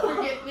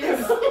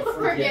 Forgetfulness.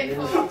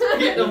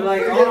 Forgetful. I'm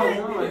like, oh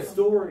no, my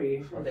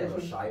story. Or they have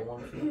a shy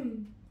one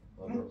too.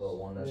 Or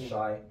one that's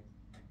shy.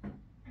 I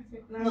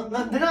think no,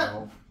 that. they're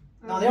not.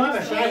 No, they don't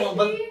have a shy one,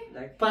 but Maybe?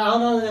 I don't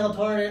know if they'll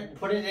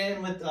put it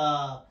in with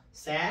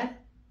sad.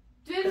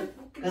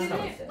 That's not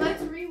sad.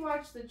 Let's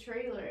rewatch the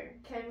trailer.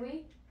 Can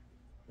we?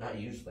 Not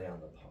usually on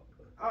the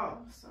public. Oh,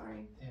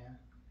 sorry. Yeah.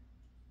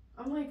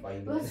 I'm like, Why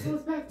you let's doing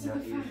go back to the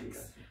Not usually.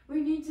 facts.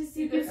 We need to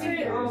see You the could say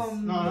facts.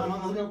 No,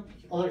 I'm looking at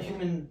other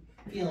human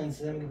feelings,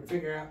 and then we can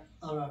figure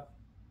out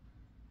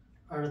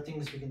other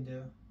things we can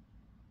do.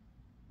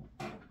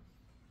 Do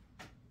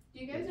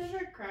you guys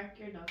ever crack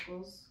your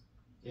knuckles?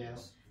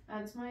 Yes.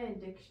 That's my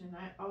addiction.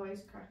 I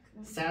always crack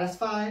them.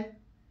 Satisfied.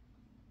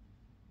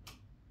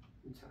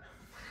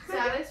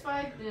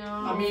 Satisfied?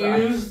 No.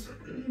 Amused.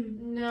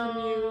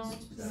 No.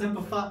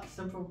 Simplify.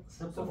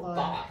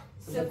 Simplify.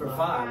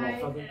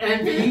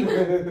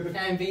 Envy.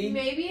 Envy.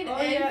 Maybe an Oh,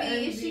 envy. yeah,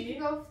 envy. She can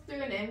go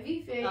through an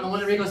envy phase. I don't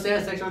want to Rico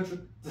said sexual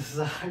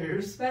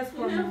desires. That's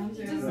hormones.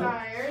 Yeah.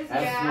 Desires,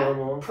 That's yeah.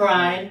 normal.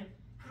 Pride.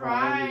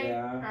 Pride.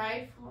 Yeah.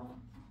 Prideful.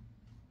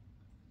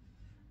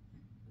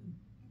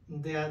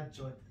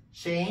 Joy.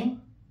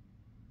 Shame.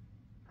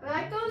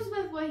 That goes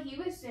with what he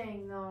was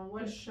saying, though.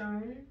 What, Was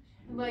shy.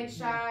 like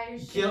shy,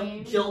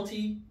 shame,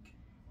 Guilty.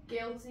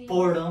 guilty,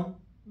 Boredom.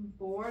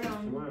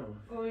 boredom. Wow.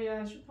 Oh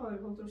yeah, I should probably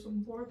go through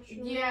some board.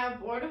 Yeah,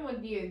 boredom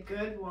would be a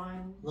good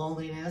one.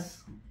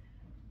 Loneliness.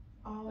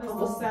 Oh, That's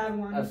the sad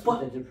one. That's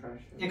But- the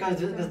depression. Yeah,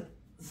 because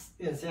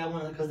it's that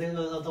one because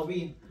they'll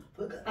be.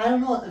 But I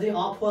don't know. They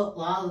all put a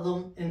lot of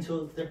them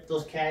into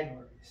those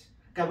categories.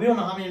 God, we don't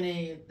know how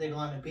many they're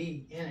going to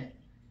be in it.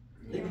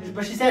 Yeah.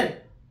 But she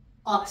said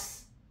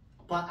us,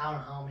 but I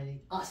don't know how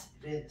many us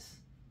it is.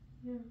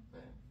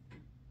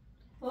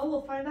 Well,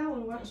 we'll find out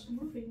when we watch the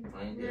movie.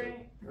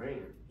 Right.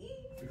 Right.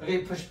 Okay,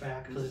 push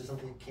back because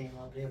something came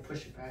up. They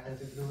push it back. I have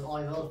to do all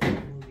the other fucking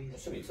It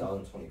movies. should be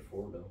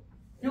 2024 though.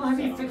 You know, I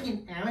mean,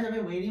 freaking Aaron, I've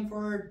been waiting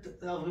for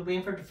the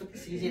freaking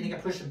season. And they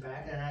got pushed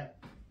back, and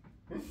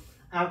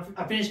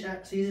I finished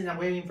that season. I'm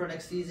waiting for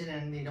next season,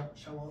 and they don't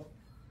show up.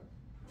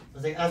 I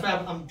was like, that's why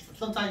I'm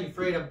sometimes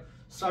afraid of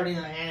starting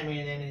an anime,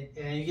 and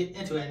then you get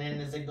into it, and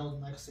then it's like no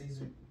next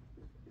season.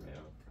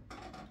 Yeah.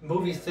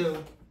 Movies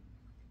too.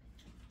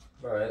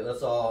 All right,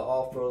 that's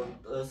all for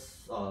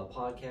this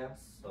podcast.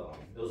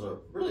 It was a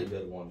really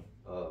good one.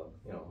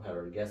 Had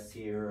our guests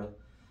here.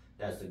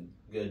 Had some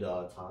good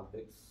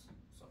topics.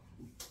 So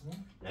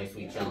next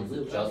week,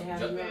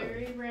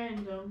 Very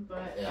random,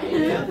 but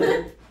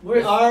Yeah.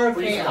 We are chaos.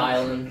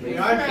 freestyling. We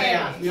are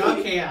chaos. We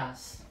are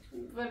chaos.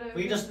 but it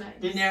We was just nice.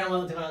 didn't know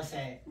what they're gonna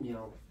say. You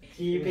know.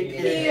 Keep it Keep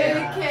it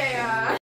chaos.